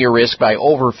increasing your risk by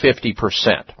over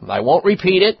 50%. I won't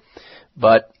repeat it,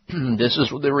 but this is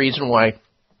the reason why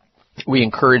we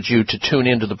encourage you to tune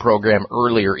into the program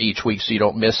earlier each week so you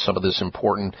don't miss some of this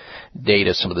important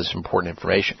data, some of this important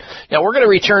information. Now, we're going to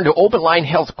return to open line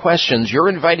health questions. You're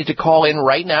invited to call in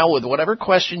right now with whatever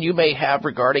question you may have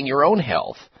regarding your own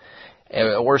health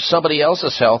or somebody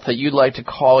else's health that you'd like to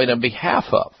call in on behalf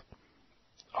of.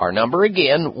 Our number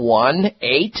again,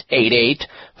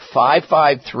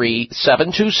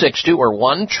 1-888-553-7262 or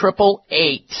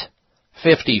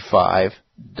 1-888-55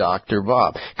 Dr.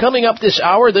 Bob. Coming up this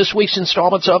hour, this week's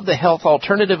installments of the Health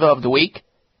Alternative of the Week,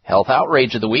 Health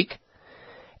Outrage of the Week,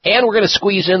 and we're going to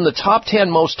squeeze in the top 10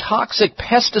 most toxic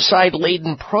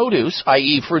pesticide-laden produce,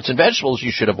 i.e. fruits and vegetables you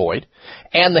should avoid,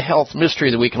 and the Health Mystery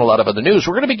of the Week and a lot of other news.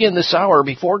 We're going to begin this hour,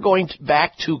 before going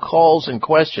back to calls and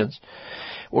questions,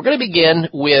 we're going to begin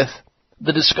with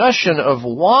the discussion of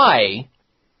why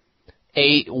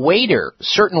a waiter,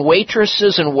 certain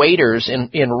waitresses and waiters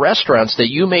in restaurants that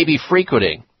you may be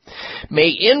frequenting may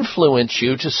influence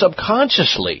you to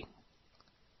subconsciously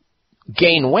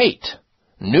gain weight.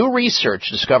 New research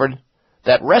discovered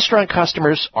that restaurant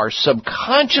customers are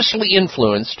subconsciously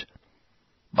influenced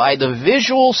by the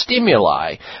visual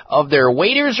stimuli of their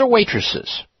waiters or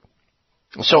waitresses.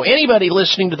 So anybody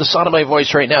listening to the sound of my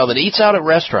voice right now that eats out at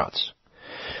restaurants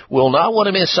will not want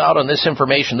to miss out on this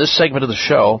information, this segment of the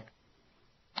show.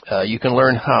 You can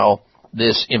learn how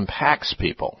this impacts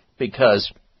people,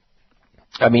 because,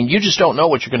 I mean, you just don't know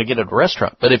what you're going to get at a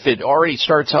restaurant. But if it already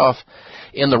starts off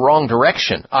in the wrong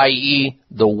direction, i.e.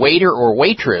 the waiter or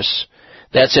waitress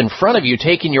that's in front of you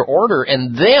taking your order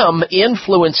and them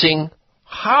influencing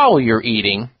how you're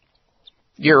eating,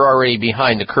 you're already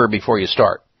behind the curve before you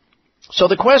start. So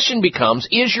the question becomes,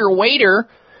 is your waiter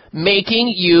making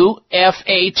you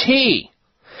FAT?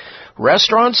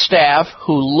 Restaurant staff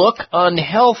who look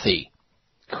unhealthy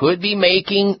could be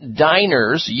making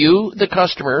diners, you, the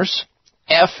customers,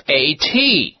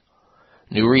 FAT.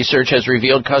 New research has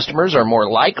revealed customers are more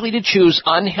likely to choose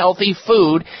unhealthy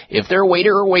food if their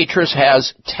waiter or waitress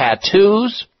has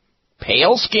tattoos,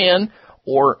 pale skin,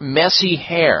 or messy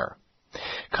hair.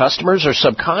 Customers are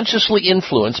subconsciously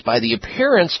influenced by the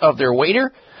appearance of their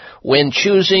waiter when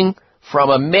choosing from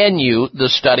a menu, the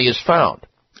study has found.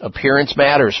 Appearance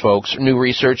matters, folks. New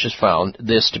research has found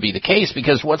this to be the case,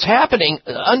 because what's happening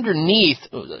underneath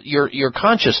your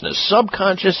consciousness,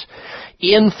 subconscious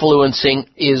influencing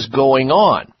is going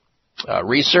on.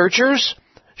 Researchers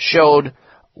showed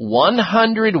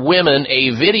 100 women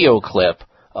a video clip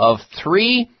of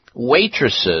 3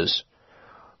 waitresses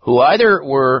who either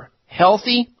were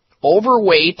healthy,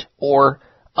 overweight, or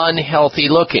unhealthy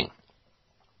looking.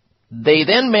 They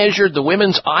then measured the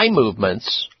women's eye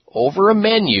movements over a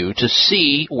menu to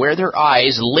see where their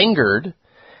eyes lingered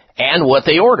and what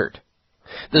they ordered.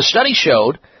 The study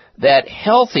showed that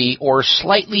healthy or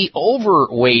slightly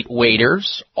overweight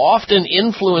waiters often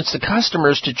influence the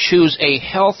customers to choose a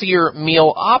healthier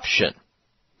meal option.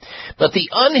 But the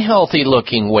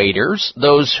unhealthy-looking waiters,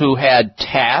 those who had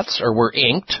tats or were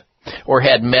inked, or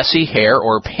had messy hair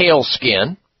or pale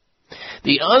skin,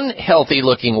 the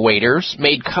unhealthy-looking waiters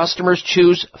made customers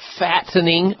choose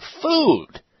fattening food.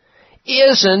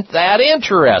 Isn't that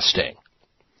interesting?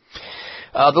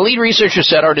 The lead researcher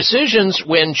said our decisions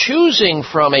when choosing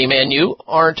from a menu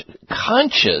aren't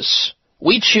conscious.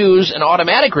 We choose an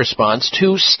automatic response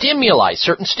to stimuli,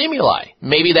 certain stimuli.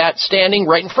 Maybe that's standing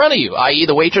right in front of you, i.e.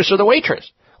 the waitress or the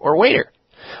waitress or waiter.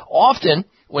 Often,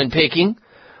 when picking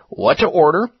what to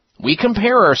order, we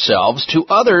compare ourselves to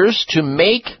others to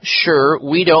make sure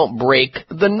we don't break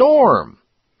the norm.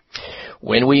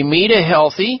 When we meet a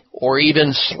healthy or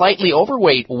even slightly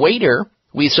overweight waiter,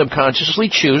 we subconsciously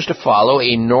choose to follow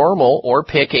a normal or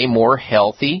pick a more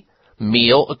healthy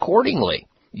meal accordingly.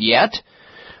 Yet,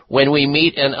 when we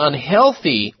meet an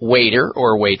unhealthy waiter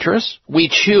or waitress, we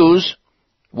choose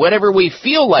whatever we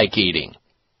feel like eating.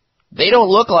 They don't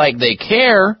look like they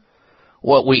care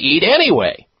what we eat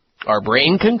anyway. Our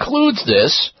brain concludes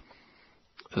this,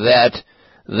 that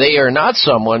they are not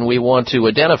someone we want to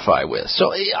identify with.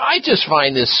 So I just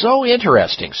find this so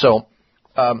interesting. So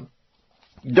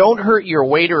don't hurt your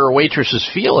waiter or waitress's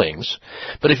feelings,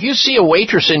 but if you see a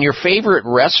waitress in your favorite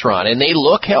restaurant and they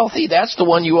look healthy, that's the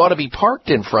one you ought to be parked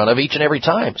in front of each and every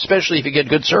time, especially if you get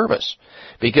good service,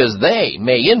 because they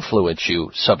may influence you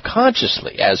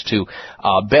subconsciously as to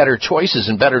better choices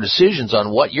and better decisions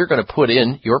on what you're going to put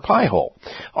in your pie hole.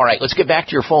 All right, let's get back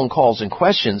to your phone calls and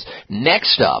questions.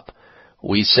 Next up,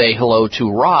 we say hello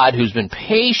to Rod, who's been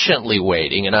patiently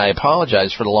waiting, and I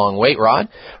apologize for the long wait, Rod.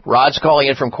 Rod's calling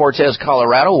in from Cortez,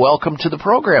 Colorado. Welcome to the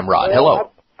program, Rod. Well,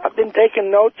 hello. I've been taking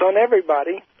notes on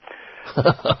everybody.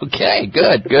 Okay,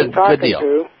 good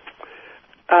deal.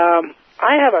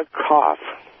 I have a cough.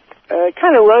 It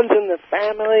kind of runs in the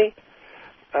family.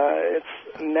 It's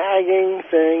a nagging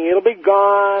thing. It'll be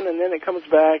gone, and then it comes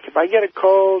back. If I get a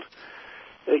cold,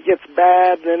 it gets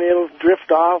bad, then it'll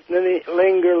drift off, and then it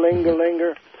linger.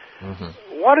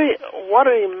 Mm-hmm. What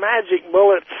are the magic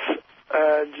bullets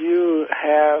do you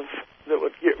have that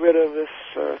would get rid of this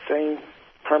thing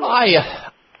permanently?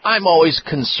 I'm always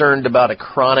concerned about a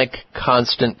chronic,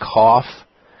 constant cough.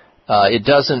 It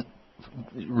doesn't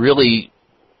really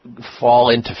fall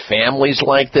into families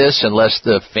like this unless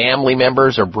the family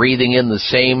members are breathing in the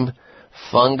same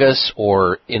fungus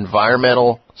or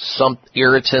environmental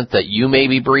irritant that you may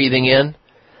be breathing in.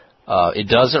 It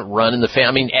doesn't run in the family.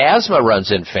 I mean, asthma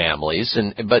runs in families,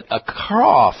 but a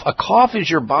cough is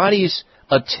your body's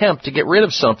attempt to get rid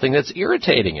of something that's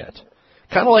irritating it.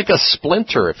 Kind of like a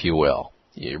splinter, if you will.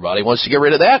 Your body wants to get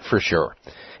rid of that for sure.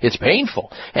 It's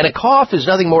painful. And a cough is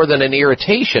nothing more than an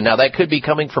irritation. Now, that could be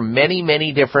coming from many,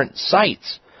 many different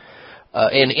sites.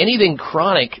 And anything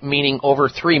chronic, meaning over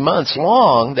 3 months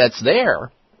long, that's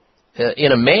there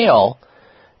in a male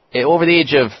over the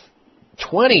age of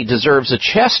 20 deserves a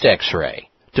chest x-ray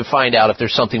to find out if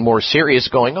there's something more serious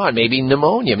going on. Maybe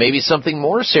pneumonia, maybe something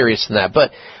more serious than that.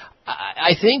 But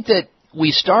I think that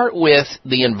we start with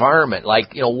the environment.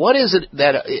 Like, what is it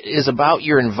that is about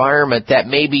your environment that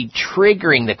may be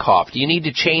triggering the cough? Do you need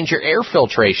to change your air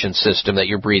filtration system that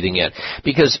you're breathing in?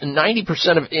 Because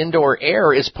 90% of indoor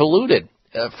air is polluted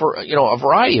for a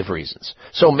variety of reasons.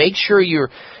 So make sure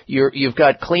you've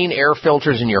got clean air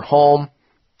filters in your home.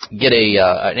 Get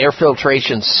an air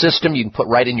filtration system you can put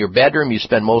right in your bedroom. You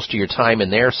spend most of your time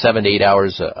in there, 7 to 8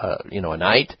 hours a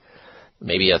night.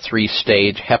 Maybe a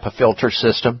 3-stage HEPA filter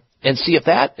system, and see if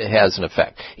that has an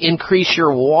effect. Increase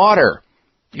your water,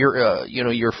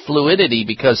 your fluidity,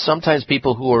 because sometimes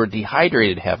people who are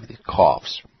dehydrated have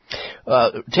coughs.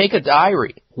 Take a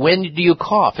diary. When do you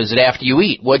cough? Is it after you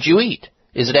eat? What'd you eat?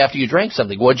 Is it after you drank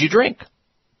something? What'd you drink?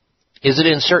 Is it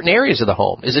in certain areas of the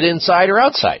home? Is it inside or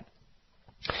outside?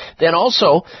 Then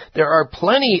also, there are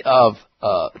plenty of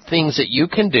things that you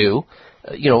can do,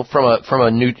 from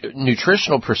a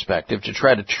nutritional perspective to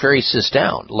try to trace this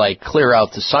down, like clear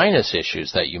out the sinus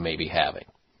issues that you may be having.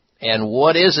 And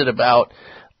what is it about,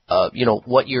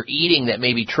 what you're eating that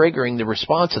may be triggering the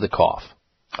response of the cough?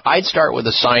 I'd start with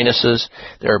the sinuses.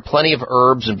 There are plenty of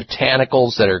herbs and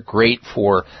botanicals that are great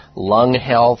for lung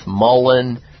health.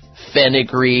 Mullein,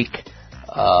 fenugreek.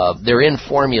 They're in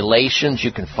formulations.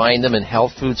 You can find them in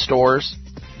health food stores.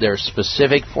 There are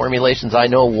specific formulations. I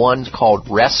know one's called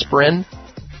Resprin,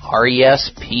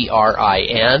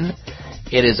 Resprin.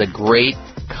 It is a great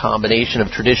combination of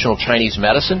traditional Chinese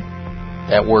medicine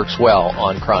that works well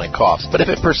on chronic coughs. But if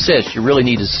it persists, you really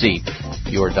need to see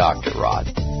your doctor,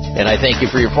 Rod. And I thank you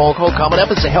for your phone call. Coming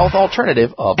up, it's a health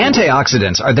alternative of...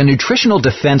 Antioxidants are the nutritional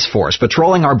defense force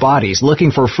patrolling our bodies looking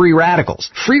for free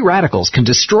radicals. Free radicals can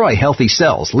destroy healthy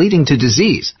cells, leading to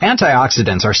disease.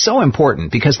 Antioxidants are so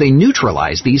important because they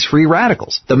neutralize these free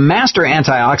radicals. The master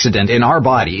antioxidant in our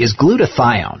body is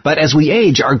glutathione. But as we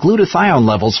age, our glutathione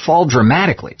levels fall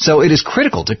dramatically. So it is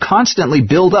critical to constantly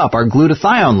build up our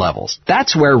glutathione levels.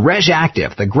 That's where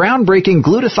RegActive, the groundbreaking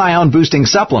glutathione-boosting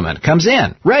supplement, comes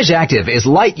in. RegActive is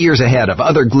light years ahead of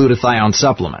other glutathione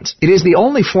supplements. It is the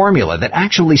only formula that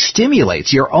actually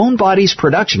stimulates your own body's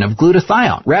production of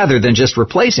glutathione rather than just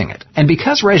replacing it. And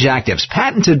because RegActive's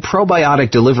patented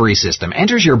probiotic delivery system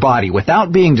enters your body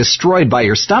without being destroyed by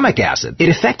your stomach acid, it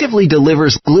effectively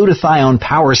delivers glutathione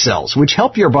power cells, which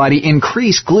help your body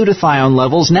increase glutathione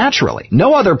levels naturally.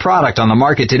 No other product on the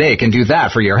market today can do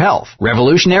that for your health.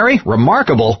 Revolutionary,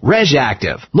 remarkable,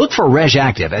 RegActive. Look for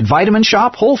RegActive at Vitamin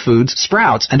Shop, Whole Foods,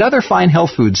 Sprouts, and other fine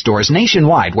health food stores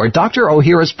nationwide where Dr.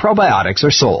 Ohhira's probiotics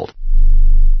are sold.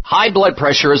 High blood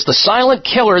pressure is the silent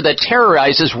killer that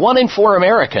terrorizes 1 in 4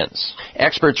 Americans.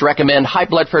 Experts recommend high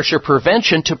blood pressure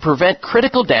prevention to prevent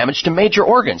critical damage to major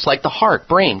organs like the heart,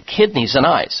 brain, kidneys, and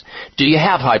eyes. Do you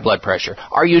have high blood pressure?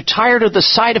 Are you tired of the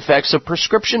side effects of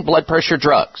prescription blood pressure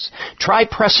drugs? Try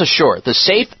PressAssure, the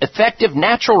safe, effective,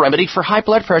 natural remedy for high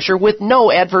blood pressure with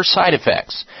no adverse side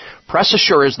effects.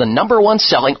 PressAssure is the #1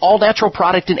 selling all-natural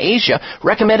product in Asia,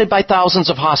 recommended by thousands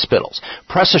of hospitals.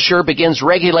 PressAssure begins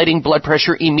regulating blood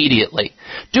pressure immediately.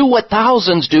 Do what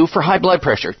thousands do for high blood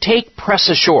pressure. Take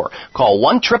PressAssure. Call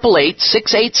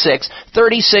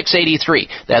 1-888-686-3683.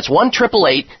 That's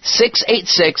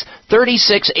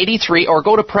 1-888-686-3683, or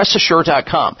go to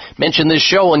PressAssure.com. Mention this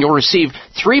show and you'll receive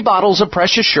 3 bottles of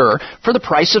PressAssure for the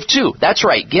price of 2. That's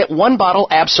right. Get 1 bottle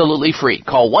absolutely free.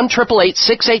 Call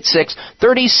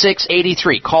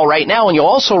 1-888-686-3683. Call right now and you'll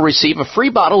also receive a free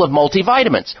bottle of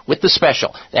multivitamins with the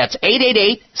special. That's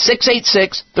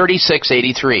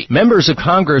 888-686-3683. Members of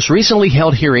Congress recently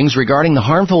held hearings regarding the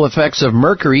harmful effects of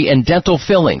mercury in dental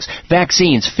fillings,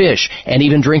 vaccines, fish, and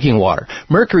even drinking water.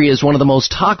 Mercury is one of the most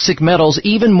toxic metals,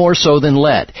 even more so than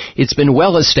lead. It's been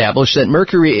well established that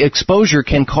mercury exposure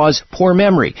can cause poor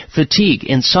memory, fatigue,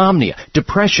 insomnia,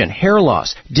 depression, hair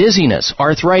loss, dizziness,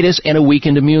 arthritis, and a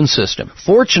weakened immune system.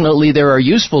 Fortunately, there are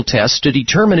useful tests to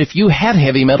determine if you have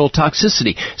heavy metal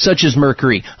toxicity, such as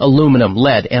mercury, aluminum,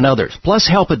 lead, and others. Plus,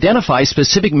 help identify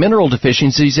specific mineral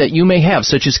deficiencies that you may have,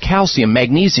 such as calcium,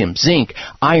 magnesium, zinc,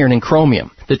 iron, and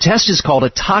chromium. The test is called a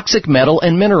toxic metal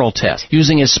and mineral test.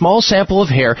 Using a small sample of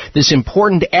hair, this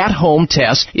important at-home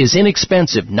test is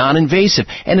inexpensive, non-invasive,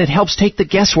 and it helps take the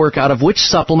guesswork out of which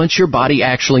supplements your body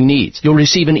actually needs. You'll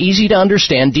receive an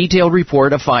easy-to-understand, detailed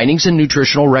report of findings and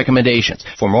nutritional recommendations.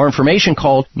 For more information,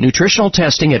 call Nutritional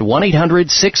Testing at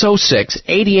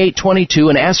 1-800-606-8822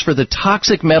 and ask for the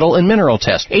toxic metal and mineral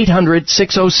test.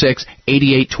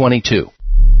 800-606-8822.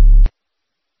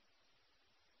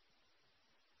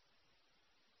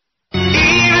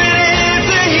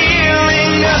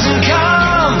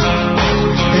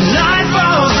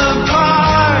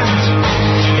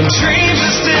 Dreams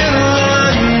are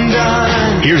still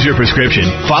undone. Here's your prescription.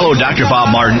 Follow Dr.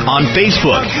 Bob Martin on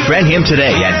Facebook. Friend him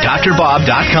today at drbob.com.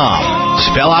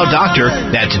 Spell out doctor,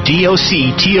 that's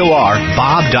DOCTOR,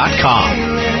 Bob.com.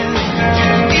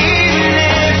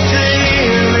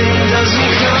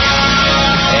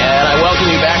 And I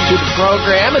welcome you back to the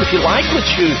program. And if you like what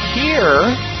you hear,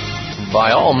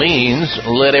 by all means,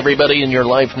 let everybody in your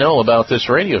life know about this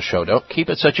radio show. Don't keep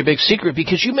it such a big secret,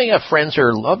 because you may have friends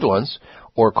or loved ones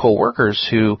or coworkers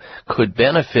who could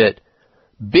benefit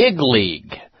big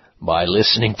league by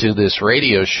listening to this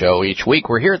radio show each week.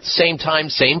 We're here at the same time,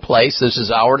 same place. This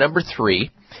is hour number 3.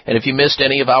 And if you missed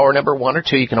any of hour number 1 or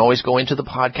 2, you can always go into the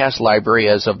podcast library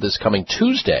as of this coming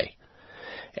Tuesday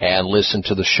and listen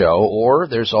to the show. Or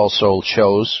there's also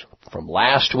shows from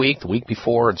last week, the week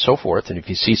before, and so forth. And if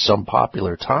you see some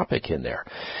popular topic in there,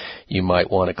 you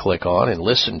might want to click on and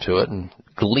listen to it and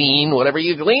glean whatever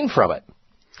you glean from it.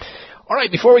 All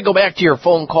right, before we go back to your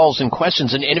phone calls and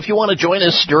questions, and if you want to join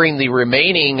us during the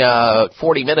remaining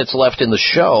 40 minutes left in the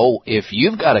show, if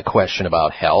you've got a question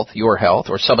about health, your health,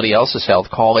 or somebody else's health,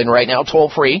 call in right now, toll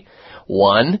free,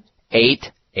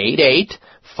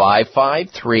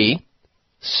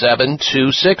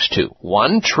 1-888-553-7262,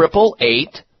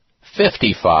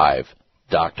 1-888-55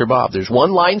 Dr. Bob. There's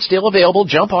one line still available.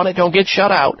 Jump on it. Don't get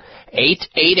shut out.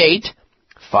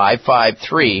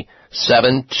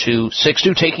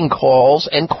 888-553-7262, taking calls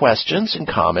and questions and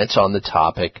comments on the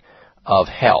topic of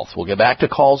health. We'll get back to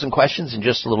calls and questions in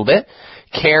just a little bit.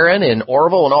 Karen and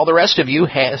Orville and all the rest of you,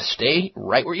 stay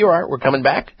right where you are. We're coming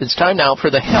back. It's time now for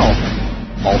the health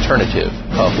alternative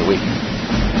of the week.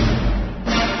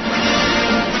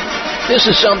 This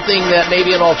is something that may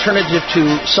be an alternative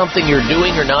to something you're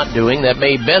doing or not doing that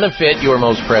may benefit your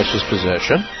most precious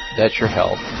possession. That's your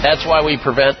health. That's why we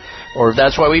present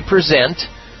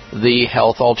the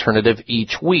health alternative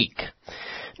each week.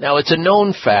 Now, it's a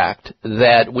known fact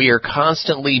that we are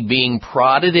constantly being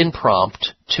prodded and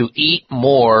prompted to eat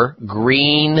more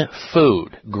green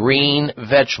food, green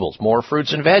vegetables, more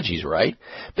fruits and veggies, right?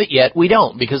 But yet we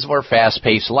don't, because of our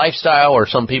fast-paced lifestyle, or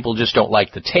some people just don't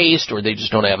like the taste, or they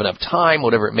just don't have enough time,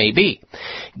 whatever it may be.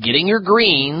 Getting your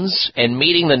greens and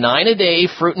meeting the 9-a-day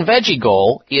fruit and veggie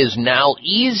goal is now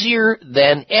easier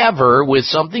than ever with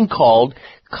something called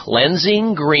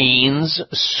Cleansing Greens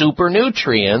Super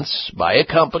Nutrients by a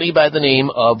company by the name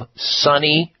of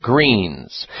Sunny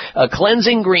Greens.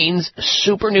 Cleansing Greens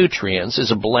Super Nutrients is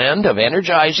a blend of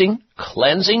energizing,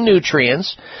 cleansing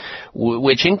nutrients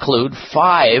which include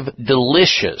 5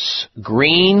 delicious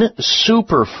green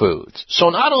superfoods. So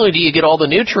not only do you get all the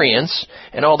nutrients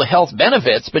and all the health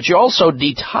benefits, but you also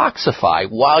detoxify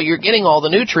while you're getting all the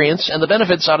nutrients and the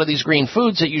benefits out of these green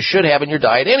foods that you should have in your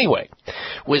diet anyway.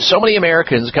 With so many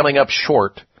Americans coming up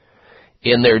short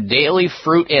in their daily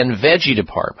fruit and veggie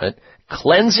department,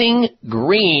 Cleansing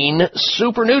Green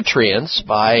Super Nutrients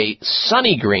by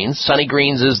Sunny Greens. Sunny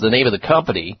Greens is the name of the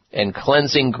company, and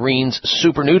Cleansing Greens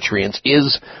Super Nutrients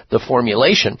is the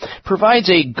formulation. Provides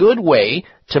a good way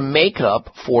to make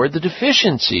up for the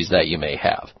deficiencies that you may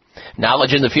have.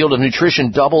 Knowledge in the field of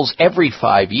nutrition doubles every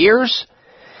 5 years.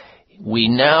 We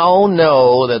now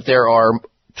know that there are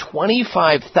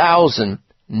 25,000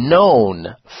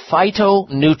 known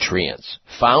phytonutrients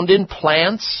found in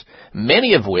plants,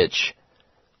 many of which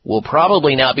will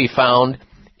probably not be found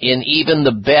in even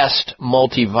the best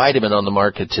multivitamin on the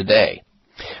market today.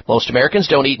 Most Americans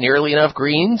don't eat nearly enough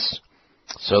greens,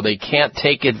 so they can't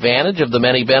take advantage of the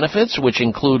many benefits, which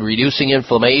include reducing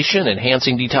inflammation,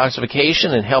 enhancing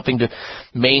detoxification, and helping to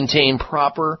maintain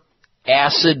proper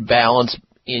acid balance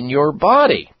in your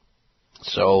body.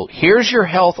 So here's your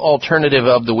health alternative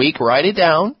of the week. Write it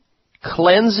down.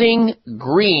 Cleansing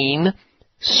Green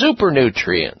Super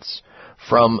Nutrients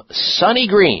from Sunny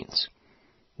Greens,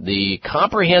 the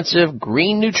comprehensive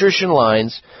green nutrition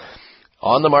lines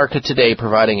on the market today,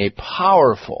 providing a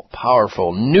powerful,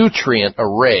 powerful nutrient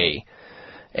array,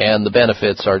 and the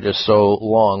benefits are just so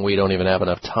long we don't even have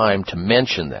enough time to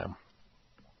mention them.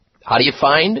 How do you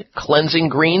find Cleansing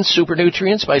Green Super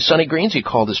Nutrients by Sunny Greens? You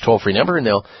call this toll-free number and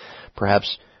they'll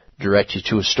perhaps direct you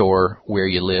to a store where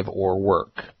you live or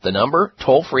work. The number,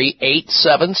 toll-free,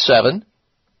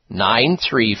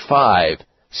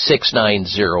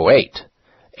 877-935-6908.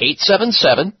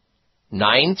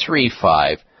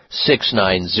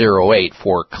 877-935-6908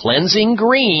 for Cleansing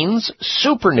Greens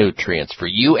Super Nutrients for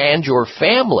you and your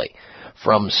family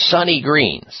from Sunny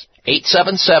Greens.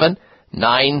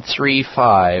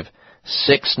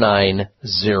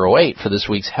 877-935-6908 for this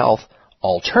week's health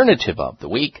alternative of the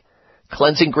week.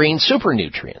 Cleansing Green Super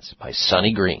Nutrients by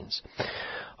Sunny Greens.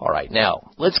 All right,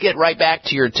 now, let's get right back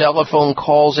to your telephone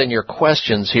calls and your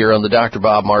questions here on the Dr.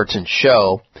 Bob Martin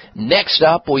Show. Next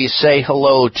up, we say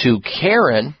hello to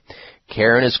Karen.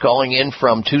 Karen is calling in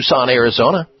from Tucson,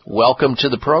 Arizona. Welcome to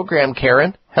the program,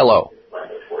 Karen. Hello.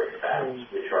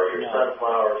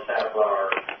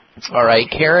 All right,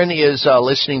 Karen is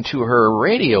listening to her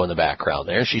radio in the background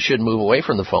there. She should move away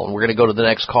from the phone. We're going to go to the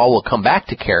next call. We'll come back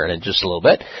to Karen in just a little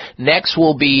bit. Next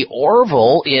will be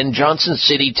Orville in Johnson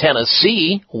City,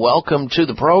 Tennessee. Welcome to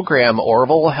the program,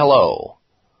 Orville. Hello.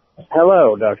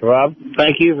 Hello, Dr. Bob.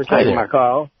 Thank you for taking my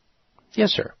call. Yes,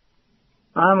 sir.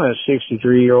 I'm a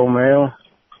 63-year-old male,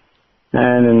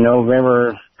 and in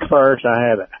November 1st, I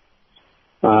had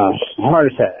a heart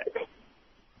attack.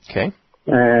 Okay.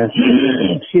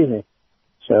 Excuse me.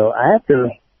 So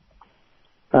after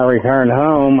I returned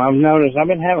home, I've noticed I've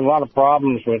been having a lot of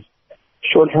problems with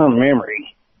short-term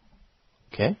memory.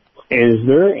 Okay. Is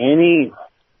there any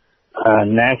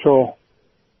natural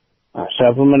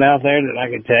supplement out there that I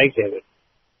could take that would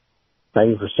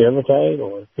maybe precipitate,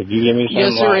 or could you give me some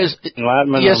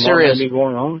enlightenment on what may be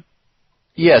going on?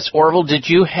 Yes, Orville, did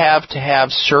you have to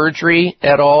have surgery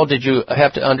at all? Did you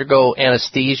have to undergo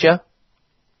anesthesia?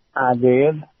 I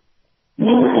did.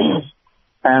 And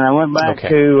I went back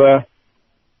to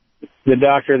the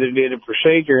doctor that did the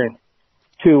procedure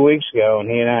 2 weeks ago, and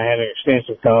he and I had an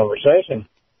extensive conversation.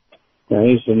 And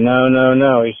he said,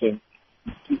 no. He said,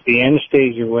 the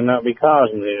anesthesia will not be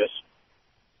causing this.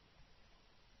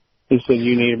 He said,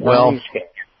 you need a brain scan.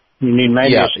 You need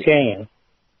maybe a scan.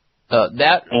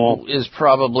 That is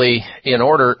probably in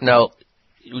order. Now,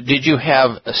 did you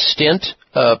have a stent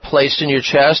placed in your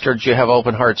chest, or did you have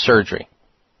open heart surgery?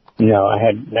 No, I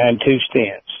had 2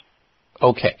 stents.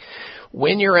 Okay.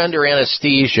 When you're under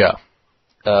anesthesia,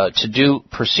 to do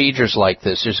procedures like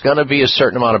this, there's going to be a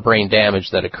certain amount of brain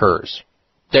damage that occurs.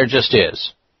 There just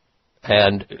is.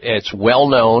 And it's well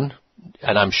known,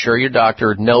 and I'm sure your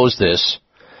doctor knows this,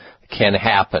 can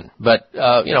happen. But,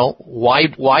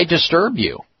 why disturb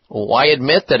you? Why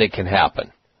admit that it can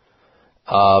happen?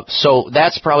 So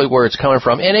that's probably where it's coming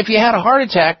from. And if you had a heart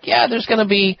attack, there's going to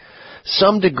be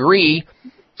some degree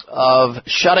of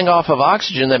shutting off of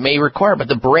oxygen that may require. But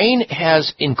the brain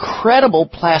has incredible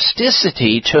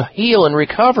plasticity to heal and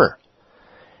recover.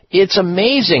 It's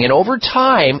amazing. And over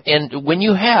time, and when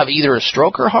you have either a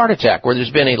stroke or a heart attack where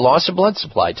there's been a loss of blood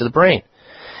supply to the brain,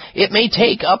 it may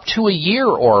take up to a year,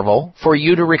 Orville, for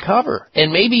you to recover,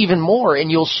 and maybe even more, and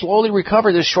you'll slowly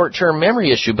recover this short-term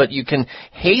memory issue. But you can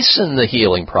hasten the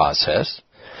healing process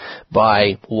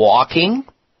by walking,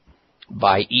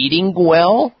 by eating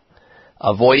well,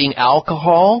 avoiding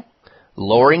alcohol,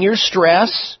 lowering your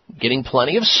stress, getting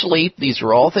plenty of sleep. These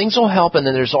are all things that will help. And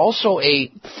then there's also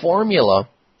a formula,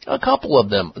 a couple of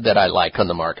them that I like on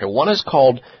the market. One is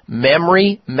called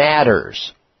Memory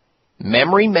Matters.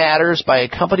 Memory Matters by a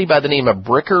company by the name of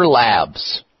Bricker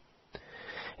Labs.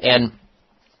 And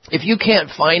if you can't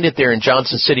find it there in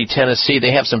Johnson City, Tennessee,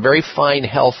 they have some very fine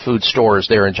health food stores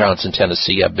there in Johnson,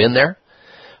 Tennessee. I've been there.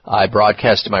 I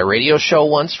broadcasted my radio show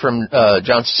once from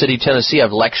Johnson City, Tennessee.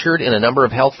 I've lectured in a number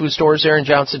of health food stores there in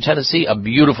Johnson, Tennessee, a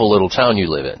beautiful little town you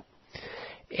live in.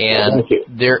 And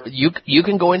there, you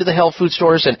can go into the health food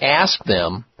stores and ask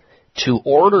them to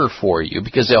order for you,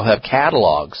 because they'll have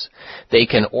catalogs. They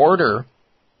can order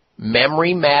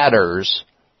Memory Matters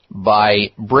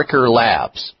by Bricker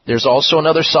Labs. There's also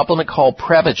another supplement called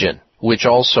Prevagen, which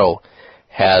also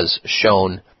has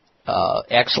shown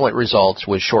excellent results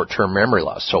with short-term memory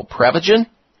loss. So Prevagen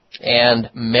and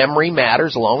Memory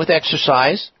Matters, along with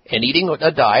exercise and eating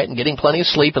a diet and getting plenty of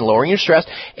sleep and lowering your stress,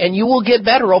 and you will get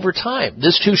better over time.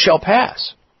 This too shall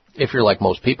pass, if you're like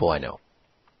most people I know.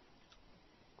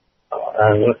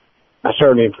 I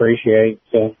certainly appreciate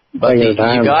but you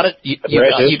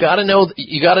got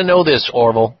to know this,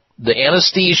 Orville. The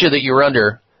anesthesia that you're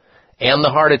under and the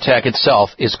heart attack itself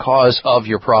is cause of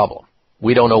your problem.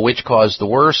 We don't know which caused the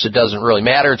worst. It doesn't really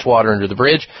matter. It's water under the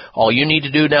bridge. All you need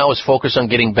to do now is focus on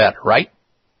getting better, right?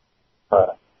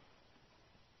 All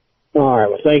right.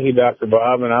 Well, thank you, Dr.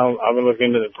 Bob, and I'll look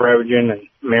into the Prevagen and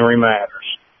Memory Matters.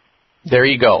 There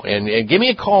you go. And give me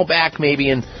a call back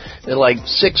maybe in like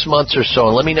 6 months or so,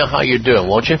 and let me know how you're doing,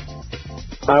 won't you?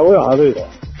 I will. I'll do that.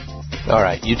 All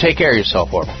right. You take care of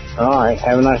yourself, Orville. All right.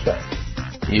 Have a nice day.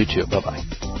 You too. Bye-bye.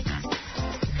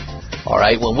 All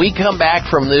right. When we come back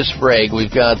from this break,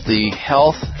 we've got the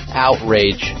health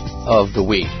outrage of the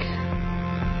week.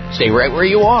 Stay right where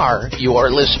you are. You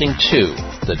are listening to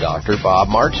the Dr. Bob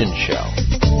Martin Show.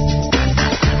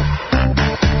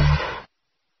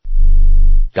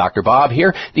 Dr. Bob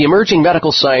here. The emerging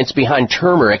medical science behind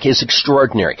turmeric is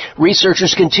extraordinary.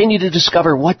 Researchers continue to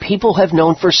discover what people have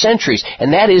known for centuries,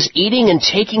 and that is eating and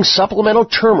taking supplemental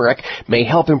turmeric may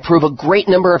help improve a great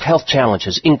number of health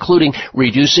challenges, including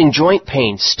reducing joint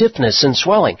pain, stiffness, and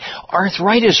swelling,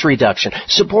 arthritis reduction,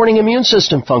 supporting immune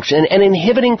system function, and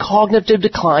inhibiting cognitive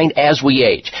decline as we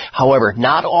age. However,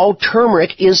 not all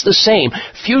turmeric is the same.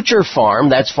 Future Farm,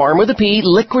 that's farm with a P,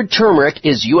 liquid turmeric,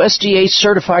 is USDA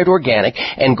certified organic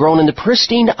and grown in the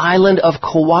pristine island of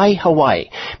Kauai, Hawaii.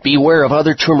 Beware of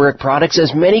other turmeric products,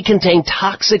 as many contain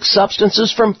toxic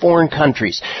substances from foreign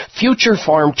countries. Future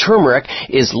Farm turmeric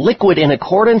is liquid in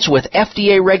accordance with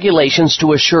FDA regulations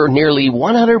to assure nearly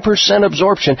 100%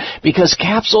 absorption, because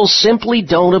capsules simply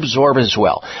don't absorb as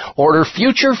well. Order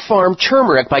Future Farm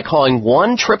turmeric by calling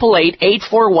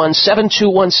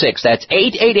 1-888-841-7216. That's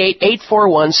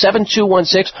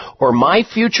 888-841-7216, or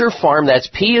MyFutureFarm, that's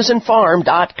P as in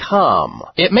farm.com.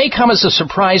 It may come as a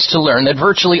surprise to learn that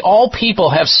virtually all people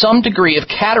have some degree of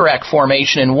cataract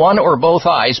formation in one or both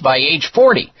eyes by age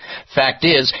 40. Fact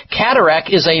is, cataract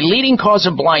is a leading cause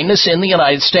of blindness in the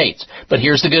United States. But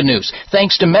here's the good news.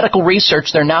 Thanks to medical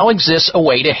research, there now exists a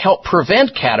way to help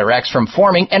prevent cataracts from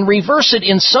forming and reverse it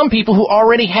in some people who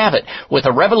already have it, with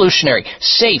a revolutionary,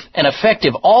 safe, and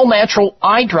effective all-natural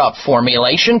eye drop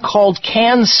formulation called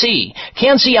Can-C.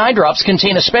 Can-C eye drops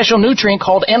contain a special nutrient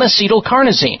called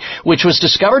N-acetylcarnosine, which was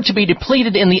discovered to be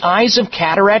depleted in the eyes of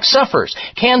cataract sufferers.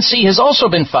 Can-C has also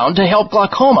been found to help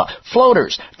glaucoma,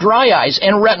 floaters, dry eyes,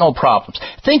 and retinal problems.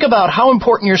 Think about how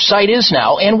important your sight is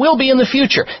now and will be in the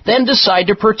future. Then decide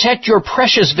to protect your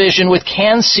precious vision with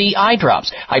Can-C eye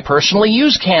drops. I personally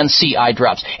use Can-C eye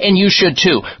drops, and you should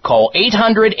too. Call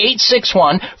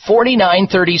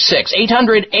 800-861-4936.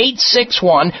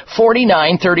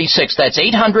 800-861-4936. That's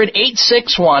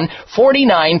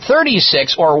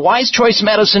 800-861-4936, or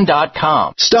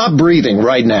wisechoicemedicine.com. Stop breathing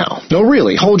right now. No,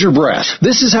 really, hold your breath.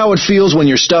 This is how it feels when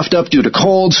you're stuffed up due to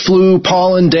colds, flu,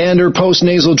 pollen, dander,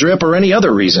 postnasal drip, or any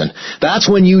other reason. That's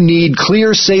when you need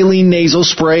Clear Saline Nasal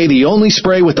Spray, the only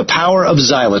spray with the power of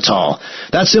xylitol.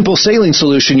 That simple saline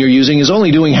solution you're using is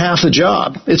only doing half the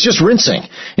job. It's just rinsing.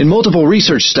 In multiple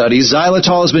research studies,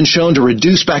 xylitol has been shown to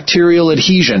reduce bacterial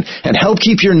adhesion and help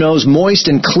keep your nose moist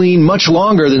and clean much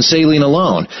longer than saline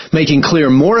alone, making Clear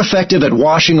more effective at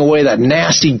washing away that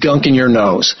nasty gunk in your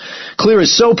nose. Clear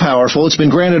is so powerful, it's been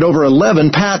granted over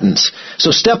 11 patents.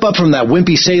 So step up from that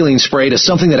wimpy saline spray to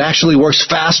something that actually works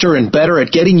faster and better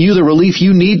at getting you the relief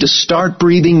you need to start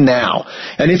breathing now.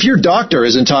 And if your doctor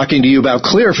isn't talking to you about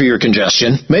Clear for your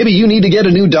congestion, maybe you need to get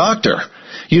a new doctor.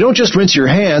 You don't just rinse your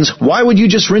hands. Why would you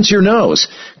just rinse your nose?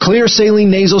 Clear Saline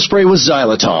Nasal Spray with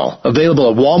xylitol. Available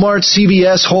at Walmart,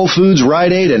 CVS, Whole Foods,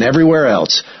 Rite Aid, and everywhere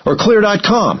else. Or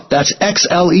Clear.com. That's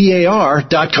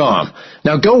XLEAR.com.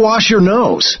 Now go wash your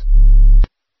nose.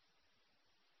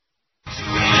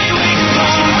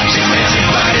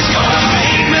 Everybody's gonna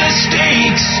make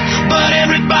mistakes, but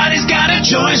everybody's got a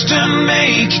choice to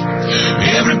make.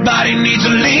 Everybody needs a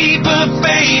leap of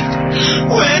faith.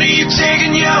 When are you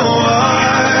taking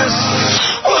yours?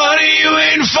 What are you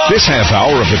waiting for? This half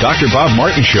hour of the Dr. Bob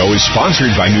Martin Show is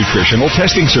sponsored by Nutritional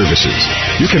Testing Services.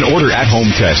 You can order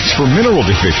at-home tests for mineral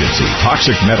deficiency,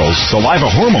 toxic metals, saliva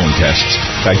hormone tests,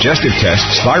 digestive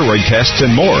tests, thyroid tests,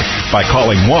 and more by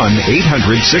calling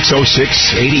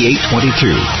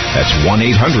 1-800-606-8822. That's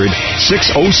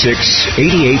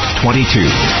 1-800-606-8822.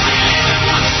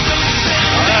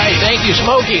 All right, thank you,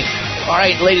 Smokey. All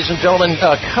right, ladies and gentlemen,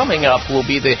 coming up will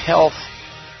be the health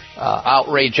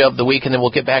outrage of the week, and then we'll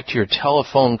get back to your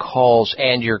telephone calls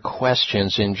and your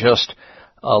questions in just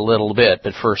a little bit.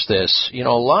 But first this, a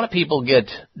lot of people get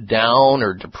down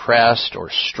or depressed or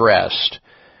stressed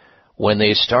when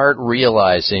they start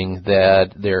realizing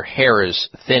that their hair is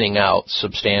thinning out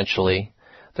substantially.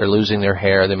 They're losing their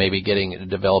hair. They may be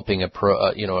developing a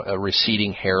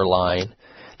receding hairline.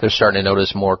 They're starting to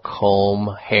notice more comb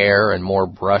hair and more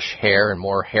brush hair and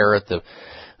more hair at the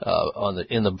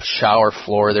in the shower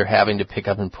floor they're having to pick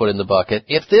up and put in the bucket.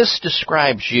 If this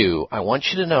describes you, I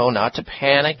want you to know not to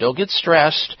panic, don't get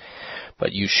stressed,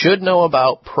 but you should know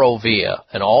about Provia,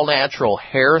 an all-natural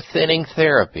hair thinning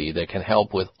therapy that can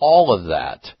help with all of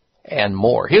that and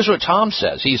more. Here's what Tom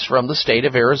says. He's from the state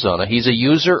of Arizona. He's a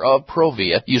user of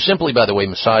Provia. You simply, by the way,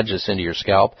 massage this into your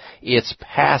scalp. It's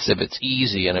passive, it's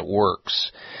easy, and it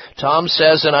works. Tom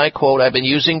says, and I quote, "I've been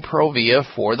using Provia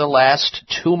for the last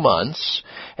 2 months,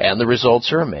 and the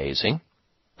results are amazing.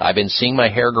 I've been seeing my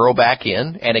hair grow back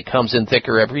in, and it comes in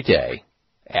thicker every day.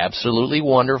 Absolutely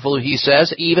wonderful," he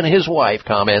says. Even his wife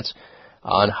comments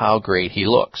on how great he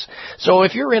looks. So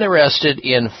if you're interested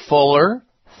in fuller,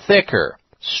 thicker,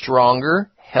 stronger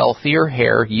healthier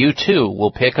hair, you too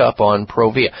will pick up on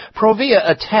Provia. Provia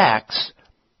attacks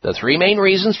the three main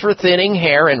reasons for thinning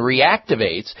hair and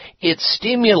reactivates. It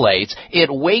stimulates. It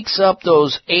wakes up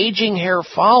those aging hair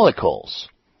follicles.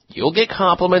 You'll get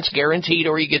compliments guaranteed,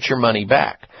 or you get your money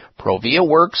back. Provia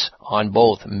works on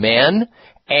both men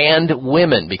and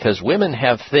women, because women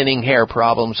have thinning hair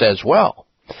problems as well.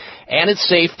 And it's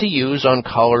safe to use on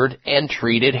colored and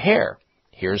treated hair.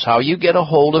 Here's how you get a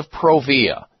hold of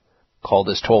Provia. Call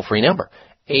this toll-free number,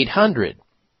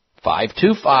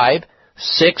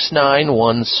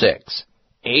 800-525-6916.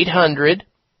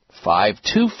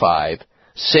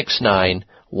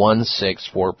 800-525-6916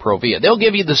 for Provia. They'll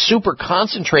give you the super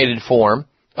concentrated form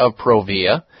of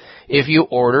Provia if you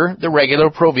order the regular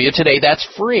Provia today. That's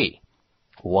free.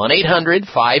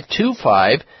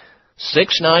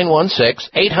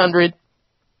 1-800-525-6916.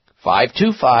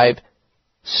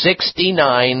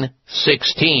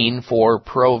 800-525-6916 for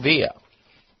Provia.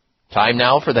 Time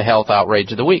now for the Health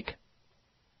Outrage of the Week.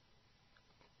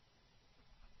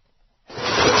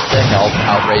 The Health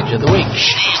Outrage of the Week.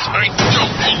 Jeez, I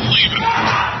don't believe it.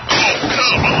 Oh,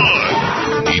 come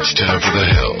on. Each time for the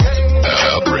Health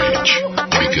Outrage,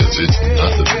 because it's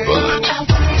nothing but.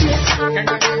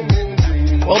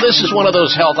 Well, this is one of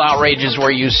those health outrages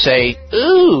where you say,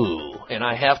 ooh, and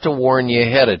I have to warn you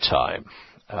ahead of time.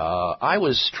 I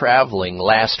was traveling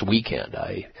last weekend.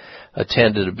 I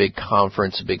attended a big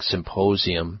conference, a big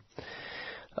symposium,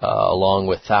 along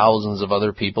with thousands of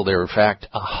other people. There were, in fact,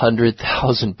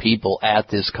 100,000 people at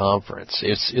this conference.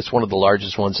 It's one of the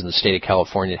largest ones in the state of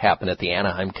California. It happened at the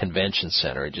Anaheim Convention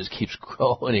Center. It just keeps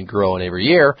growing and growing every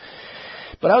year.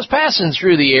 But I was passing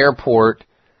through the airport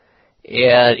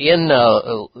in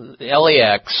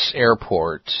LAX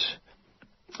airport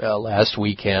last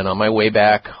weekend on my way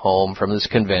back home from this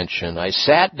convention. I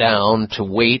sat down to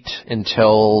wait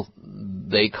until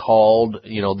they called,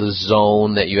 the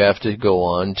zone that you have to go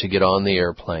on to get on the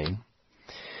airplane.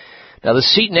 Now, the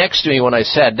seat next to me when I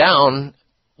sat down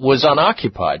was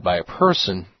unoccupied by a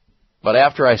person, but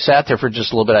after I sat there for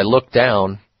just a little bit, I looked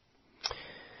down.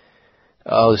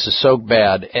 Oh, this is so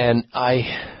bad. And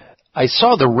I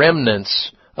saw the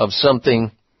remnants of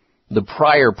something the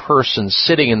prior person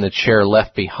sitting in the chair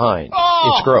left behind.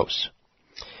 Oh! It's gross.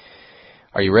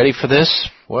 Are you ready for this?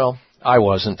 Well, I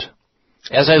wasn't.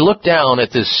 As I looked down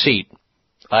at this seat,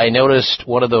 I noticed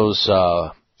one of those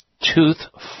tooth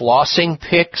flossing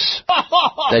picks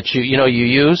that you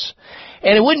use.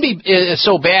 And it wouldn't be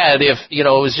so bad if, it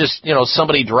was just,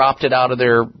 somebody dropped it out of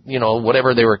their,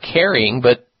 whatever they were carrying.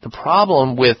 But the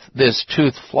problem with this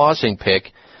tooth flossing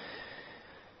pick,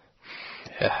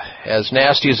 as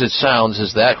nasty as it sounds,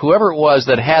 is that whoever it was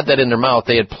that had that in their mouth,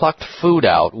 they had plucked food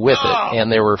out with it,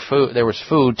 and there was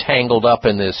food tangled up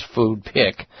in this food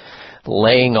pick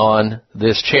laying on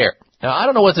this chair. Now, I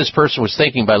don't know what this person was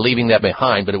thinking by leaving that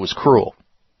behind, but it was cruel.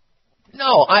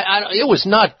 No, it was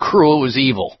not cruel, it was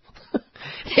evil.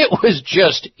 It was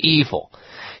just evil.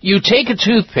 You take a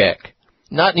toothpick,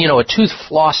 not, a tooth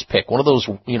floss pick, one of those,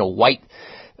 white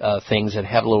things that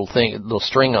have a little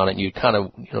string on it, and you kind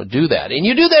of, do that. And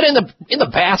you do that in the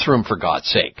bathroom, for God's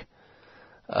sake,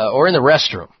 or in the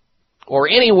restroom, or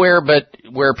anywhere but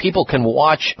where people can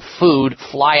watch food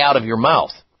fly out of your mouth.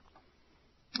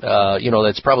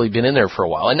 That's probably been in there for a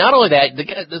while. And not only that,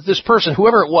 this person,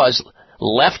 whoever it was,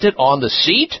 left it on the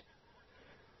seat.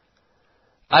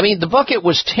 I mean, the bucket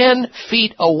was 10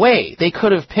 feet away. They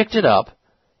could have picked it up,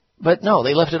 but no,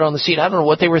 they left it on the seat. I don't know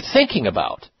what they were thinking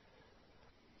about.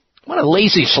 What a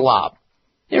lazy slob.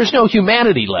 There's no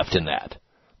humanity left in that.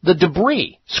 The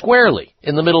debris, squarely,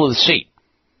 in the middle of the seat.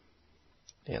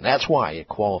 And that's why it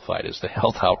qualified as the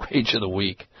Health Outrage of the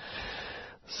Week.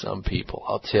 Some people,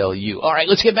 I'll tell you. All right,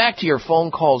 let's get back to your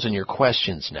phone calls and your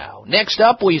questions now. Next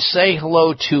up, we say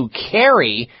hello to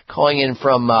Carrie, calling in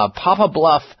from Papa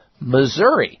Bluff,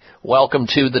 Missouri. Welcome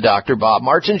to the Dr. Bob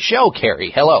Martin Show,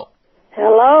 Carrie. Hello.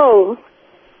 Hello.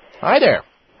 Hi there.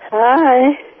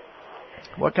 Hi.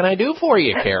 What can I do for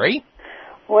you, Carrie?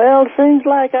 Well, it seems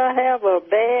like I have a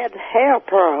bad hair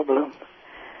problem.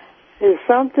 There's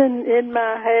something in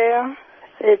my hair.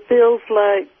 It feels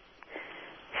like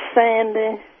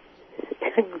sandy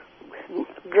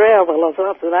gravel or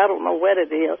something. I don't know what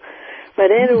it is.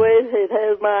 But anyways, it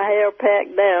has my hair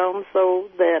packed down so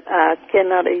that I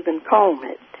cannot even comb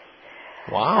it.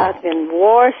 Wow. I can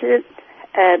wash it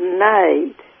at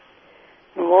night.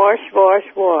 Wash.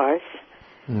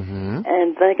 Mm-hmm.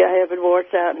 And think I have it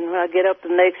washed out. And when I get up the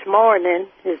next morning,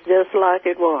 it's just like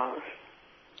it was.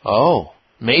 Oh,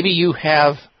 maybe you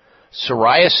have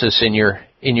psoriasis in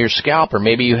your scalp, or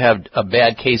maybe you have a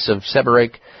bad case of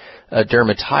seborrheic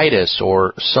dermatitis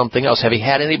or something else. Have you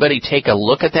had anybody take a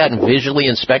look at that and visually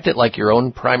inspect it like your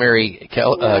own primary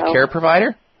care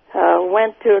provider? I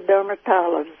went to a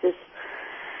dermatologist,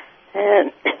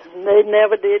 and they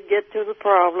never did get to the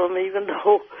problem, even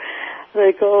though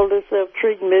they called themselves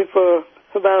treating me for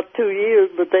about 2 years,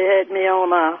 but they had me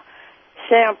on a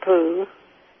shampoo,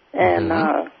 and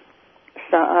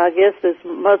so I guess this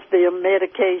must be a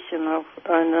medication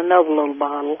in another little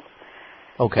bottle.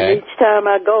 Okay. Each time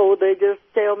I go, they just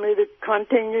tell me to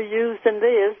continue using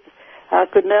this. I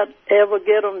could not ever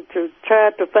get them to try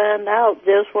to find out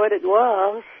just what it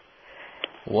was.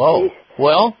 Whoa.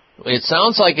 Well, it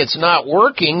sounds like it's not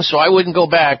working, so I wouldn't go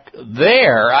back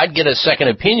there. I'd get a second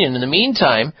opinion. In the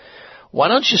meantime, why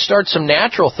don't you start some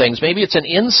natural things? Maybe it's an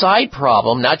inside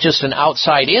problem, not just an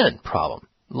outside-in problem.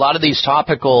 A lot of these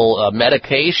topical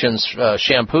medications,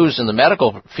 shampoos in the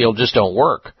medical field just don't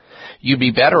work. You'd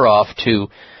be better off to,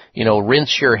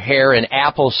 rinse your hair in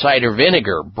apple cider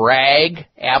vinegar. Bragg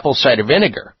apple cider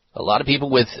vinegar. A lot of people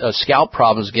with scalp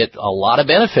problems get a lot of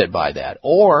benefit by that.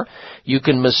 Or you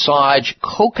can massage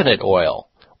coconut oil,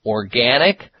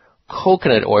 organic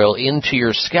coconut oil into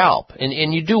your scalp.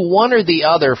 And you do one or the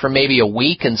other for maybe a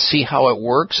week and see how it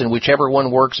works, and whichever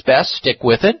one works best, stick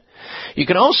with it. You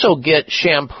can also get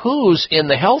shampoos in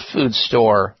the health food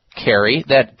store, Carrie,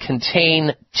 that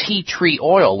contain tea tree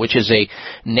oil, which is a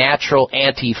natural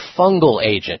antifungal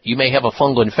agent. You may have a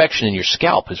fungal infection in your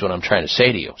scalp, is what I'm trying to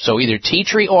say to you. So either tea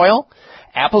tree oil,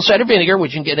 apple cider vinegar,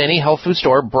 which you can get in any health food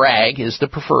store. Bragg is the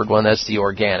preferred one. That's the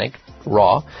organic,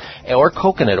 raw, or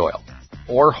coconut oil,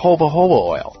 or jojoba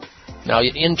oil. Now,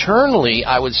 internally,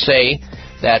 I would say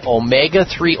that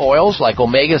omega-3 oils, like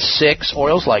omega-6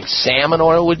 oils, like salmon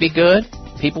oil, would be good.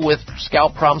 People with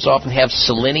scalp problems often have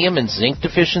selenium and zinc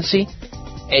deficiency,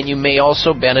 and you may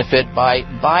also benefit by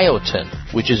biotin,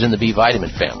 which is in the B vitamin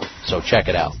family. So check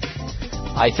it out.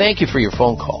 I thank you for your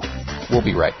phone call. We'll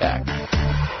be right back.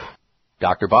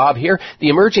 Dr. Bob here. The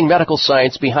emerging medical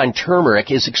science behind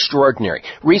turmeric is extraordinary.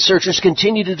 Researchers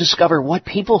continue to discover what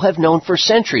people have known for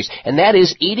centuries, and that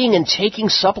is eating and taking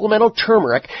supplemental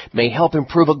turmeric may help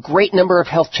improve a great number of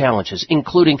health challenges,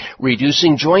 including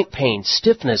reducing joint pain,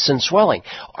 stiffness, and swelling,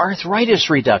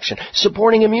 arthritis reduction,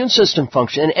 supporting immune system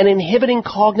function, and inhibiting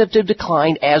cognitive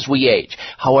decline as we age.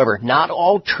 However, not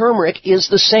all turmeric is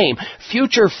the same.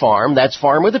 Future Farm, that's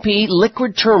farm with a P,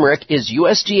 liquid turmeric, is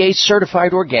USDA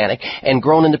certified organic and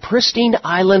grown in the pristine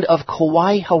island of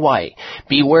Kauai, Hawaii.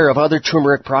 Beware of other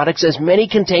turmeric products, as many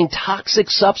contain toxic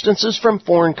substances from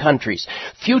foreign countries.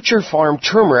 Future Farm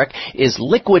turmeric is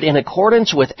liquid in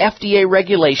accordance with FDA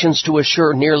regulations to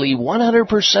assure nearly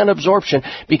 100% absorption,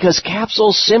 because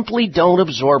capsules simply don't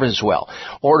absorb as well.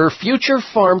 Order Future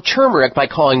Farm turmeric by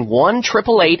calling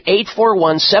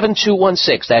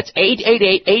 1-888-841-7216. That's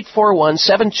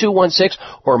 888-841-7216,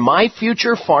 or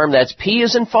MyFutureFarm, that's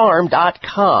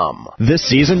PAsInFarm.com. This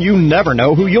season, you never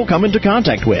know who you'll come into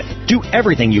contact with. Do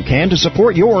everything you can to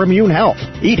support your immune health.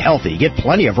 Eat healthy, get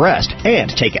plenty of rest, and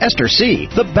take Ester C,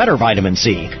 the better vitamin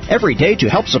C, every day to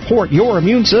help support your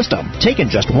immune system. Taken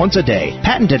just once a day,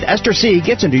 patented Ester C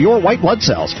gets into your white blood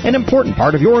cells, an important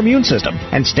part of your immune system,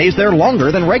 and stays there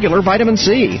longer than regular vitamin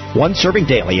C. One serving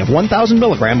daily of 1,000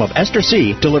 milligram of Ester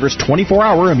C delivers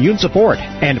 24-hour immune support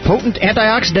and potent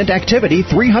antioxidant activity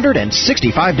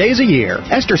 365 days a year.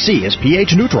 Ester C is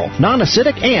pH neutral,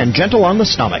 non-acidic, and gentle on the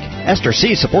stomach. Ester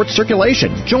C supports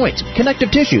circulation, joints,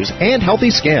 connective tissues, and healthy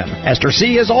skin. Ester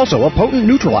C is also a potent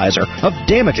neutralizer of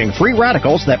damaging free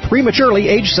radicals that prematurely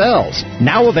age cells.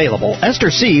 Now available, Ester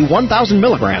C 1,000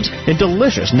 milligrams in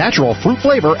delicious natural fruit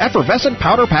flavor effervescent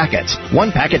powder packets.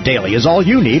 One packet daily is all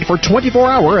you need for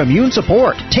 24-hour immune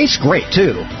support. Tastes great,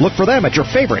 too. Look for them at your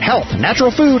favorite health,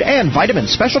 natural food, and vitamin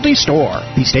specialty store.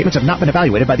 These statements have not been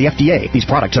evaluated by the FDA. These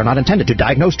products are not intended to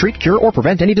diagnose, treat, cure, or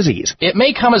prevent any disease. It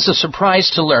may come as a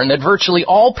surprise to learn that virtually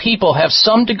all people have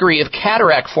some degree of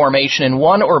cataract formation in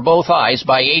one or both eyes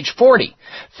by age 40.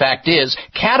 Fact is,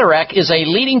 cataract is a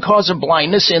leading cause of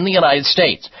blindness in the United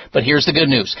States. But here's the good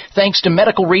news. Thanks to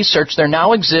medical research, there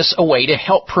now exists a way to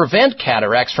help prevent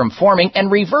cataracts from forming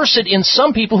and reverse it in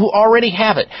some people who already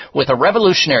have it with a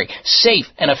revolutionary, safe,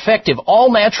 and effective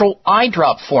all-natural eye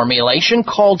drop formulation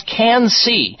called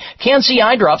Can-C. Can-C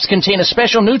eye drops contain a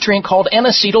special nutrient called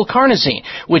N-acetylcarnosine,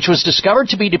 which was discovered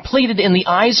to be depleted in the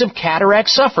eyes of cataract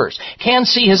sufferers.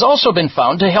 Can-C has also been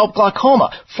found to help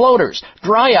glaucoma, floaters,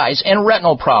 dry eyes, and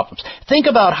retinal problems. Think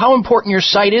about how important your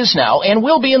sight is now and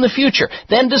will be in the future.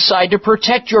 Then decide to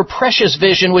protect your precious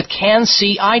vision with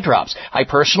Can-C eye drops. I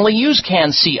personally use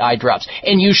Can-C eye drops,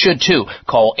 and you should too.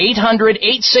 Call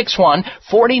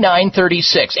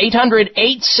 800-861-4936.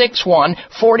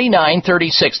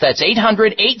 800-861-4936. That's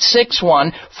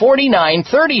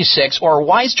 800-861-4936 or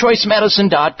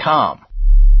wisechoicemedicine.com.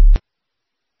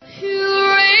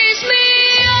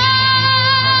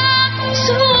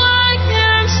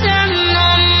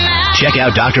 Check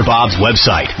out Dr. Bob's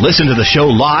website. Listen to the show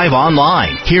live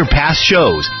online. Hear past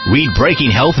shows. Read breaking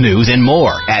health news and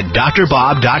more at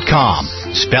drbob.com.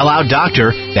 Spell out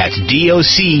doctor, that's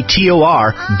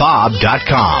D-O-C-T-O-R,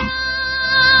 Bob.com.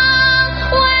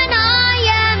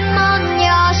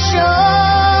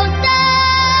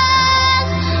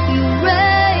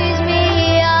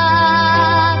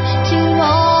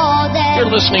 You're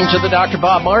listening to the Dr.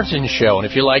 Bob Martin Show, and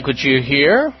if you like what you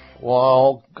hear,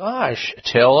 well, gosh,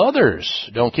 tell others.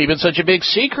 Don't keep it such a big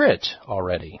secret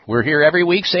already. We're here every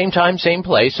week, same time, same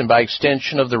place, and by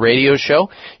extension of the radio show,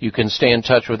 you can stay in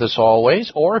touch with us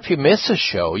always, or if you miss a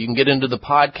show, you can get into the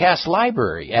podcast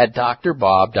library at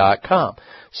drbob.com.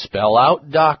 Spell out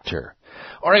doctor.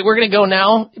 All right, we're going to go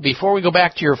now, before we go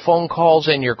back to your phone calls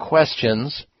and your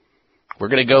questions, we're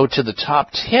going to go to the top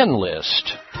 10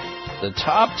 list. The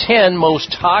top 10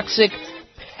 most toxic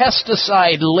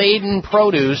pesticide-laden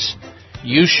produce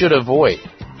you should avoid.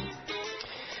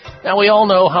 Now, we all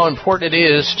know how important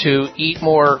it is to eat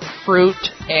more fruit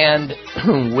and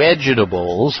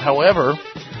vegetables. However,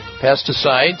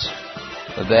 pesticides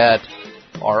that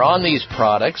are on these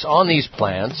products, on these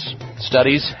plants,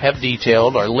 studies have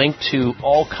detailed, are linked to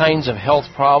all kinds of health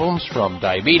problems, from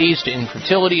diabetes to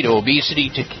infertility to obesity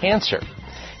to cancer.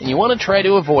 And you want to try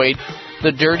to avoid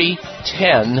the dirty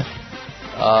 10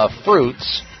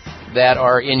 fruits that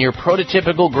are in your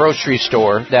prototypical grocery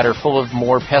store that are full of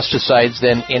more pesticides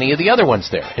than any of the other ones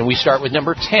there. And we start with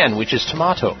number 10, which is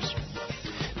tomatoes.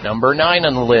 Number 9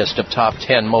 on the list of top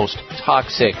 10 most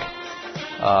toxic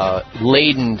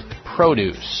laden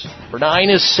produce. Number 9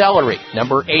 is celery.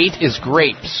 Number 8 is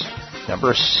grapes.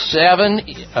 Number 7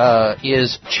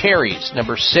 is cherries.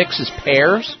 Number 6 is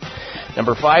pears.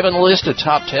 Number 5 on the list of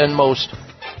top 10 most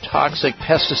toxic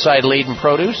pesticide-laden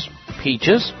produce,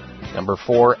 peaches. Number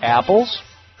 4, apples.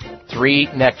 3,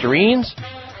 nectarines.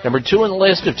 Number 2 on the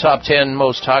list of top 10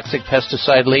 most toxic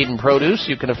pesticide-laden produce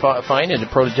you can find in a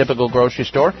prototypical grocery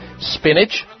store,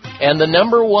 spinach. And the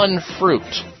number 1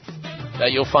 fruit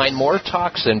that you'll find more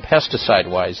toxin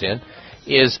pesticide-wise in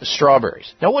is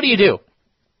strawberries. Now, what do?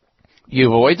 You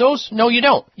avoid those? No, you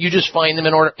don't. You just find them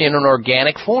in an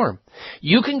organic form.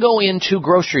 You can go into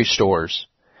grocery stores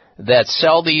that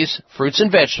sell these fruits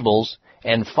and vegetables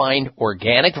and find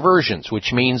organic versions,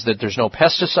 which means that there's no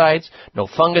pesticides, no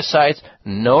fungicides,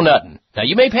 no nothing. Now,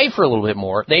 you may pay for a little bit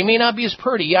more. They may not be as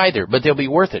pretty either, but they'll be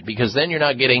worth it, because then you're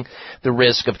not getting the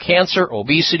risk of cancer,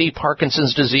 obesity,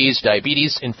 Parkinson's disease,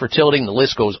 diabetes, infertility, and the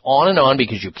list goes on,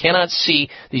 because you cannot see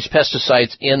these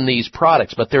pesticides in these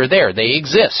products, but they're there. They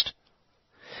exist.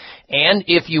 And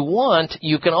if you want,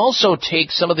 you can also take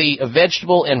some of the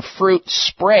vegetable and fruit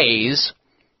sprays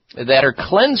that are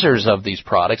cleansers of these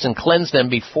products and cleanse them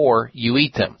before you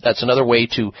eat them. That's another way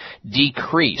to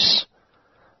decrease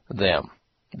them.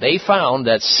 They found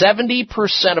that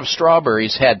 70% of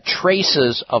strawberries had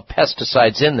traces of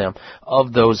pesticides in them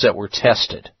of those that were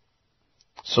tested.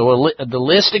 So the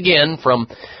list again, from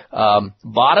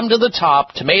bottom to the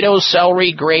top: tomatoes,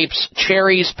 celery, grapes,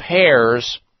 cherries,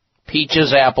 pears,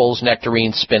 peaches, apples,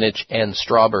 nectarines, spinach, and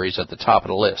strawberries at the top of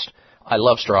the list. I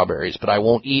love strawberries, but I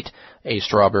won't eat a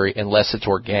strawberry unless it's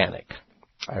organic.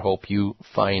 I hope you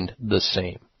find the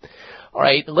same. All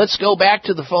right, let's go back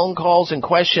to the phone calls and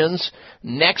questions.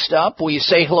 Next up, we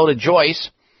say hello to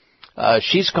Joyce.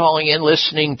 She's calling in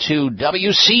listening to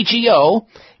WCGO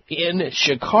in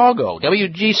Chicago.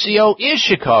 WGCO is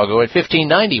Chicago at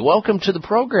 1590. Welcome to the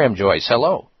program, Joyce.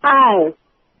 Hello. Hi.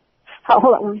 Oh,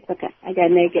 hold on 1 second. I got to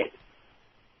make it.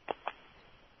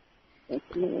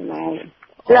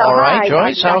 All right, hi,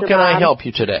 Joyce, Dr. how can I Bob. help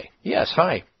you today? Yes,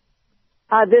 hi.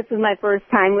 This is my first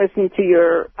time listening to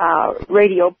your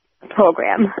radio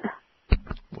program.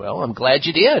 Well, I'm glad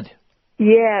you did.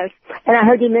 Yes, and I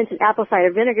heard you mention apple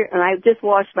cider vinegar, and I just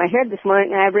washed my hair this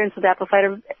morning, and I rinsed with apple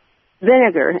cider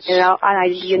vinegar, and I've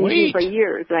been using it for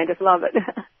years, and I just love it.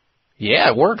 Yeah,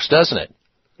 it works, doesn't it?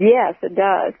 Yes, it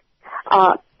does.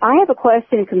 I have a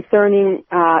question concerning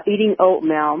eating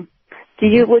oatmeal.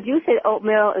 Would you say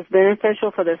oatmeal is beneficial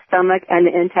for the stomach and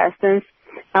the intestines?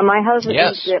 My husband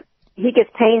Yes. eats it he gets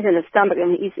pains in his stomach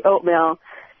and he eats oatmeal.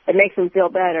 It makes him feel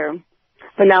better.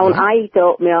 But now when I eat the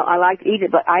oatmeal, I like to eat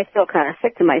it, but I feel kind of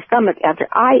sick to my stomach after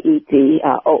I eat the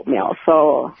oatmeal.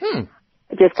 So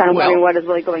just kind of wondering what is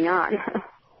really going on.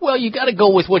 Well, you got to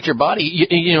go with what your body,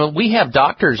 you know, we have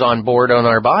doctors on board on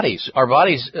our bodies. Our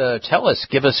bodies tell us,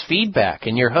 give us feedback,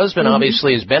 and your husband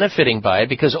obviously is benefiting by it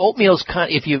because oatmeal's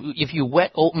if you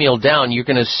wet oatmeal down, you're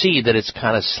going to see that it's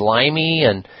kind of slimy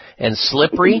and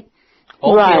slippery.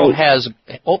 Oatmeal has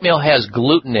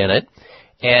gluten in it.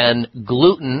 And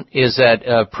gluten is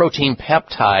that protein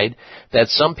peptide that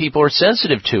some people are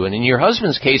sensitive to. And in your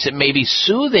husband's case, it may be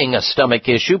soothing a stomach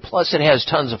issue, plus it has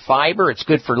tons of fiber. It's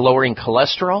good for lowering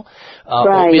cholesterol.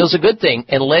 Oatmeal's a good thing,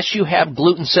 unless you have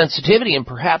gluten sensitivity, and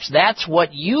perhaps that's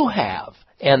what you have.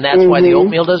 And that's why the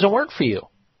oatmeal doesn't work for you.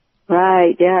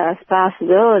 Right, yeah, it's a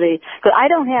possibility. Because I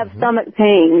don't have stomach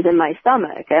pains in my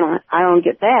stomach. I don't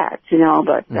get that, you know,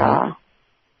 but,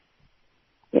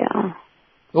 yeah.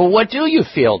 Well, what do you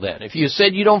feel then? If you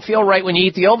said you don't feel right when you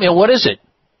eat the oatmeal, what is it?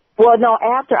 Well, no,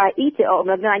 after I eat the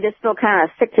oatmeal, then I just feel kind of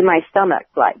sick to my stomach,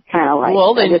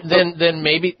 Well, then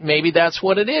maybe that's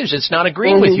what it is. It's not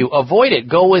agreeing with you. Avoid it.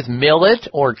 Go with millet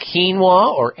or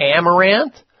quinoa or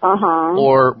amaranth.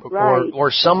 Or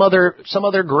some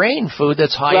other grain food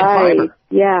that's high in fiber.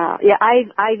 Yeah.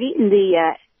 I've eaten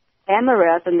the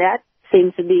amaranth, and that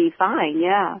seems to be fine.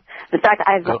 Yeah. In fact,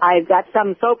 I've got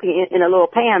some soaking in a little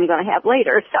pan I'm going to have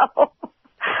later. So,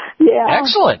 yeah.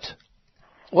 Excellent.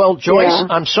 Well, Joyce,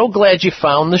 I'm so glad you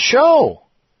found the show.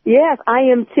 Yes, I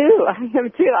am too. I'm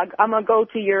going to go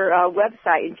to your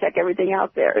website and check everything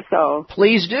out there. So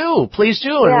please do,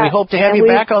 and we hope to have you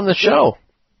back on the show.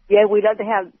 Yeah, we'd love to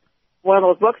have one of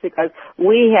those books because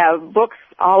we have books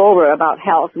all over about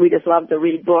health. We just love to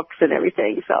read books and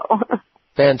everything. So.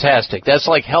 Fantastic. That's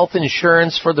like health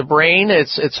insurance for the brain.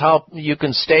 It's how you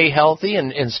can stay healthy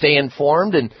and stay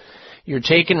informed, and you're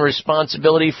taking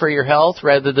responsibility for your health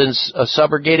rather than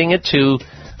subrogating it to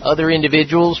other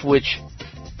individuals, which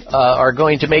are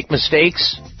going to make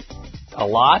mistakes a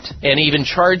lot and even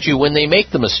charge you when they make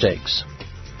the mistakes.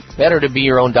 Better to be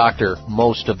your own doctor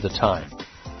most of the time.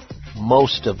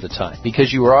 Most of the time.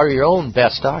 Because you are your own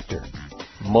best doctor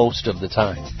most of the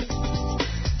time.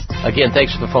 Again,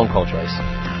 thanks for the phone call, Joyce.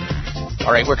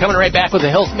 All right, we're coming right back with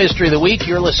the Health Mystery of the Week.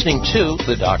 You're listening to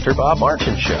The Dr. Bob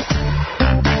Martin Show.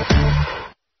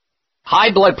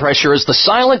 High blood pressure is the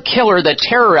silent killer that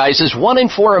terrorizes 1 in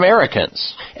 4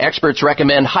 Americans. Experts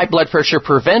recommend high blood pressure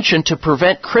prevention to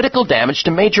prevent critical damage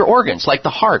to major organs like the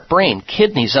heart, brain,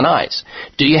 kidneys, and eyes.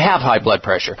 Do you have high blood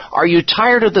pressure? Are you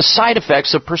tired of the side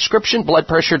effects of prescription blood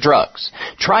pressure drugs?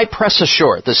 Try Press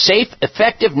Assure, the safe,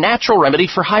 effective, natural remedy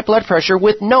for high blood pressure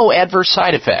with no adverse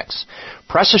side effects.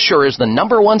 Press Assure is the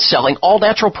 #1 selling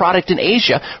all-natural product in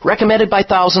Asia, recommended by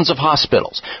thousands of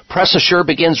hospitals. Press Assure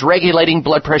begins regulating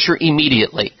blood pressure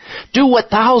immediately. Do what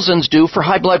thousands do for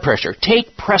high blood pressure.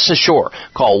 Take Press Assure.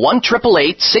 Call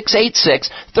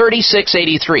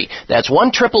 1-888-686-3683. That's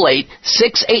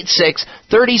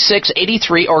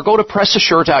 1-888-686-3683, or go to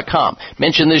PressAssure.com.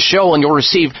 Mention this show and you'll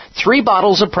receive 3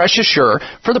 bottles of Press Assure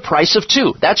for the price of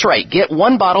 2. That's right. Get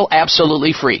 1 bottle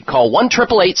absolutely free. Call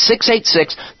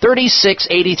 1-888-686-3683.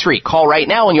 Call right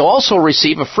now and you'll also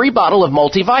receive a free bottle of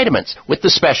multivitamins with the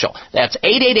special. That's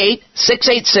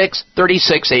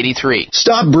 888-686-3683.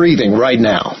 Stop breathing right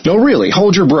now. No, really,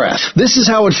 hold your breath. This is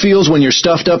how it feels when you're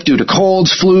stuffed up due to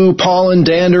colds, flu, pollen,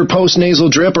 dander,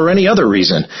 postnasal drip, or any other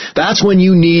reason. That's when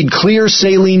you need Clear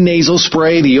Saline Nasal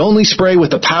Spray, the only spray with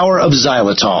the power of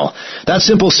xylitol. That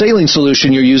simple saline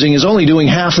solution you're using is only doing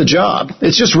half the job.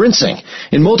 It's just rinsing.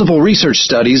 In multiple research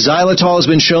studies, xylitol has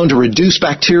been shown to reduce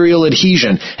bacterial adhesion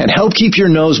and help keep your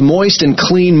nose moist and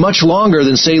clean much longer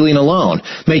than saline alone,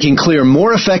 making Clear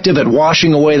more effective at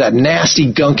washing away that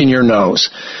nasty gunk in your nose.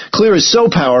 Clear is so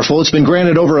powerful, it's been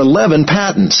granted over 11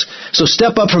 patents. So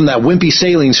step up from that wimpy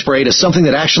saline spray to something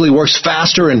that actually works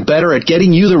faster and better at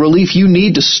getting you the relief you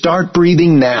need to start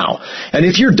breathing now. And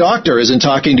if your doctor isn't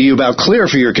talking to you about Clear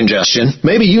for your congestion,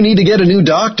 maybe you need to get a new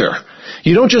doctor.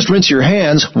 You don't just rinse your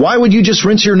hands. Why would you just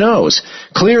rinse your nose?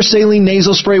 Clear Saline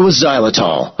Nasal Spray with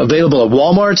xylitol. Available at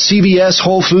Walmart, CVS,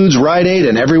 Whole Foods, Rite Aid,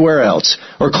 and everywhere else.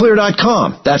 Or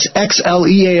Clear.com. That's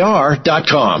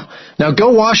XLEAR.com. Now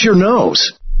go wash your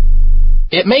nose.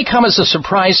 It may come as a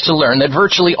surprise to learn that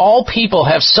virtually all people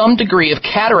have some degree of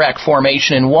cataract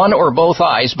formation in one or both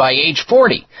eyes by age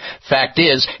 40. Fact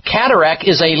is, cataract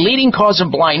is a leading cause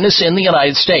of blindness in the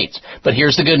United States. But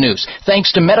here's the good news.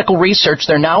 Thanks to medical research,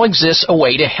 there now exists a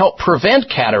way to help prevent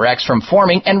cataracts from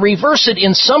forming and reverse it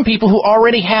in some people who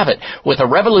already have it with a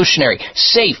revolutionary,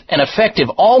 safe, and effective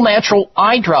all-natural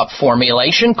eye drop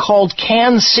formulation called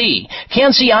Can-C.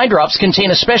 Can-C eye drops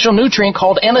contain a special nutrient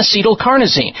called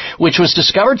N-acetylcarnosine, which was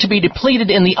discovered to be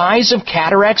depleted in the eyes of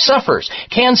cataract sufferers.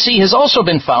 Can-C has also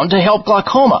been found to help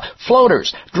glaucoma,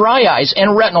 floaters, dry eyes,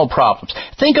 and retinal problems.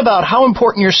 Think about how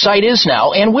important your sight is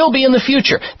now and will be in the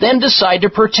future. Then decide to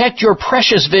protect your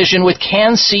precious vision with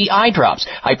Can-C eye drops.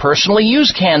 I personally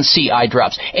use Can-C eye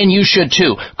drops, and you should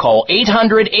too. Call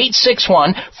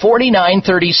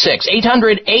 800-861-4936.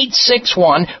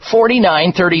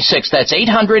 800-861-4936. That's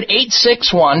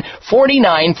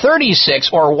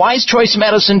 800-861-4936 or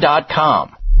wisechoicemedicine.com. Full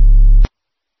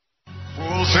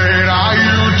said,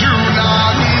 you do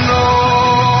not know.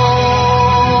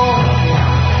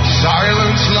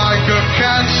 Silence like a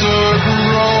cancer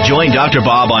grows. Join Dr.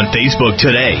 Bob on Facebook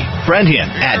today. Friend him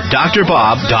at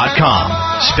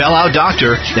drbob.com. Spell out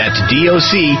doctor, that's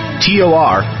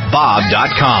D-O-C-T-O-R,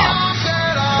 Bob.com.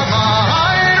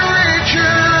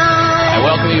 I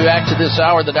welcome you back to this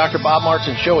hour, the Dr. Bob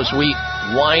Martin Show, as we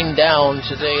wind down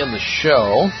today on the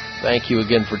show. Thank you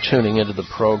again for tuning into the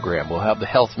program. We'll have the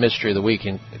health mystery of the week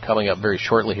coming up very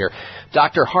shortly here.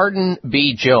 Dr. Hardin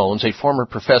B. Jones, a former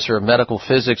professor of medical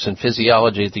physics and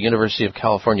physiology at the University of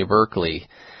California, Berkeley,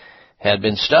 had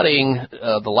been studying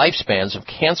the lifespans of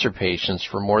cancer patients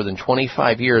for more than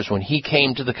 25 years when he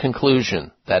came to the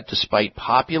conclusion that despite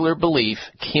popular belief,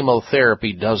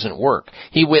 chemotherapy doesn't work.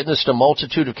 He witnessed a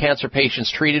multitude of cancer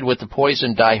patients treated with the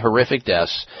poison die horrific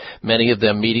deaths, many of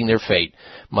them meeting their fate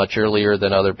much earlier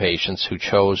than other patients who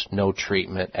chose no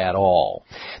treatment at all.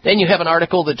 Then you have an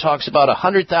article that talks about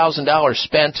 $100,000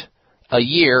 spent a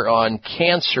year on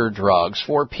cancer drugs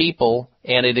for people,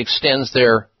 and it extends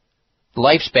their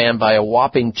lifespan by a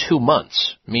whopping 2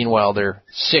 months. Meanwhile, they're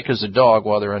sick as a dog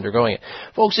while they're undergoing it.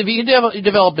 Folks, if you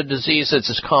develop a disease that's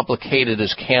as complicated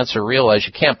as cancer, realize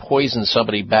you can't poison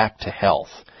somebody back to health.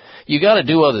 You got to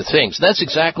do other things. That's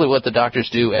exactly what the doctors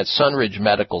do at Sunridge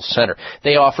Medical Center.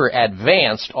 They offer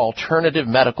advanced alternative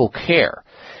medical care,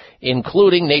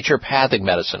 including naturopathic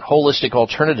medicine, holistic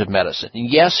alternative medicine,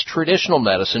 yes, traditional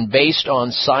medicine based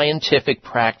on scientific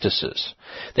practices.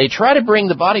 They try to bring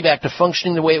the body back to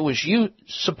functioning the way it was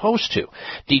supposed to.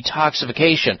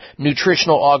 Detoxification,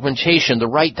 nutritional augmentation, the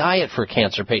right diet for a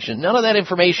cancer patient. None of that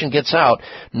information gets out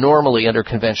normally under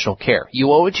conventional care.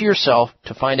 You owe it to yourself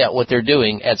to find out what they're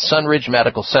doing at Sunridge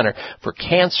Medical Center for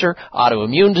cancer,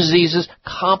 autoimmune diseases,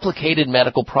 complicated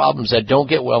medical problems that don't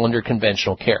get well under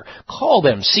conventional care. Call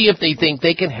them. See if they think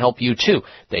they can help you too.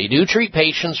 They do treat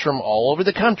patients from all over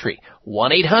the country.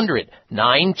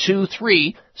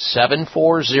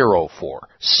 1-800-923-7404.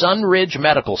 Sunridge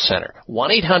Medical Center.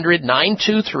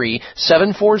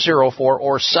 1-800-923-7404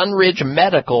 or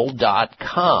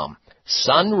sunridgemedical.com.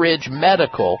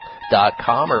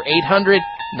 sunridgemedical.com or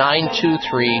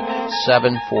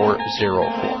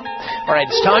 800-923-7404. All right,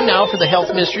 it's time now for the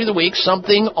health mystery of the week.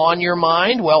 Something on your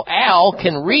mind? Well, Al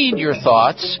can read your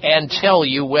thoughts and tell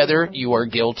you whether you are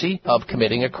guilty of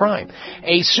committing a crime.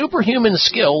 A superhuman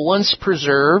skill once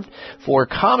preserved for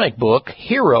comic book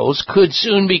heroes could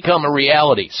soon become a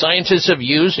reality. Scientists have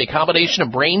used a combination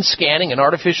of brain scanning and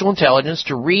artificial intelligence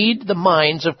to read the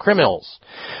minds of criminals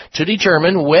to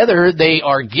determine whether they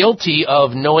are guilty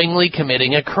of knowingly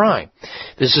committing a crime.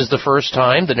 This is the first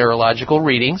time the neurological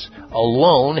readings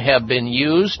alone have been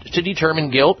used to determine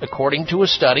guilt, according to a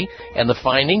study, and the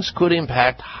findings could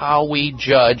impact how we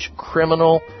judge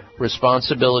criminal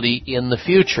responsibility in the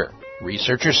future.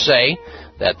 Researchers say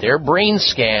that their brain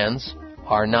scans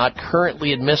are not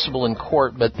currently admissible in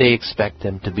court, but they expect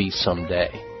them to be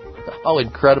someday. How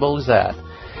incredible is that?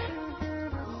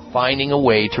 Finding a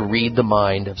way to read the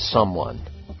mind of someone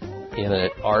in an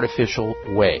artificial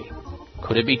way.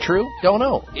 Could it be true? Don't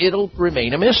know. It'll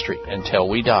remain a mystery until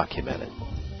we document it.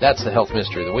 That's the health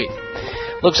mystery of the week.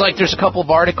 Looks like there's a couple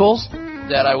of articles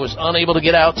that I was unable to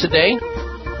get out today.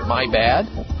 My bad.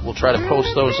 We'll try to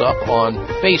post those up on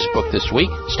Facebook this week.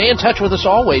 Stay in touch with us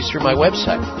always through my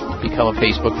website. Become a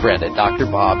Facebook friend at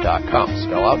drbob.com.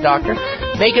 Spell out doctor.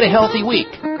 Make it a healthy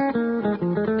week.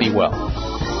 Be well.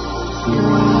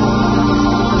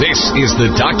 This is the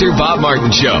Dr. Bob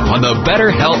Martin Show on the Better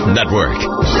Health Network.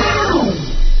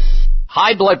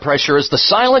 High blood pressure is the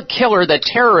silent killer that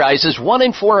terrorizes 1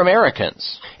 in 4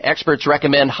 Americans. Experts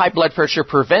recommend high blood pressure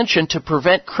prevention to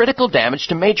prevent critical damage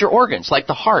to major organs like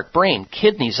the heart, brain,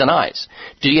 kidneys, and eyes.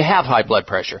 Do you have high blood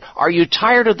pressure? Are you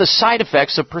tired of the side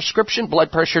effects of prescription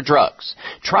blood pressure drugs?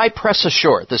 Try Press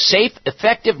Assure, the safe,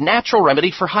 effective, natural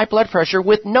remedy for high blood pressure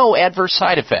with no adverse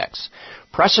side effects.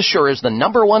 Press Assure is the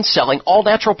 #1 selling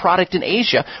all-natural product in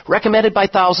Asia, recommended by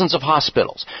thousands of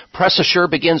hospitals. Press Assure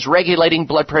begins regulating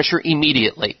blood pressure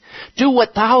immediately. Do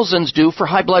what thousands do for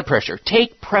high blood pressure.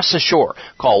 Take Press Assure.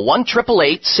 Call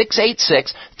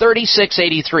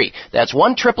 1-888-686-3683. That's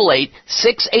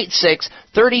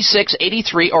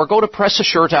 1-888-686-3683, or go to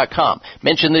PressAssure.com.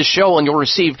 Mention this show and you'll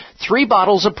receive 3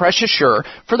 bottles of Press Assure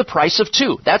for the price of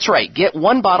 2. That's right. Get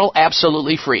 1 bottle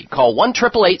absolutely free. Call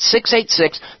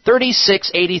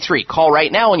 1-888-686-3683. Call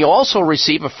right now and you'll also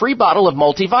receive a free bottle of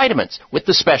multivitamins with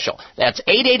the special. That's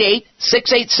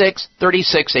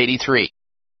 888-686-3683.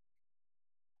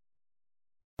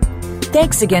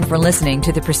 Thanks again for listening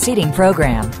to the preceding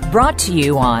program, brought to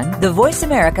you on the Voice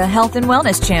America Health and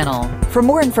Wellness Channel. For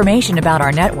more information about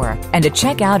our network and to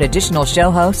check out additional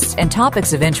show hosts and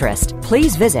topics of interest,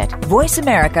 please visit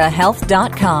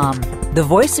voiceamericahealth.com. The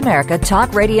Voice America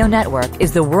Talk Radio Network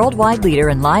is the worldwide leader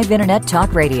in live Internet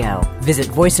talk radio. Visit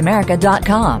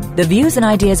voiceamerica.com. The views and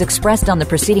ideas expressed on the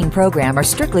preceding program are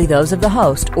strictly those of the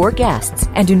host or guests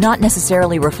and do not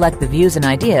necessarily reflect the views and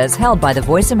ideas held by the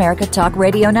Voice America Talk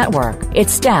Radio Network,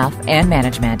 its staff, and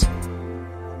management.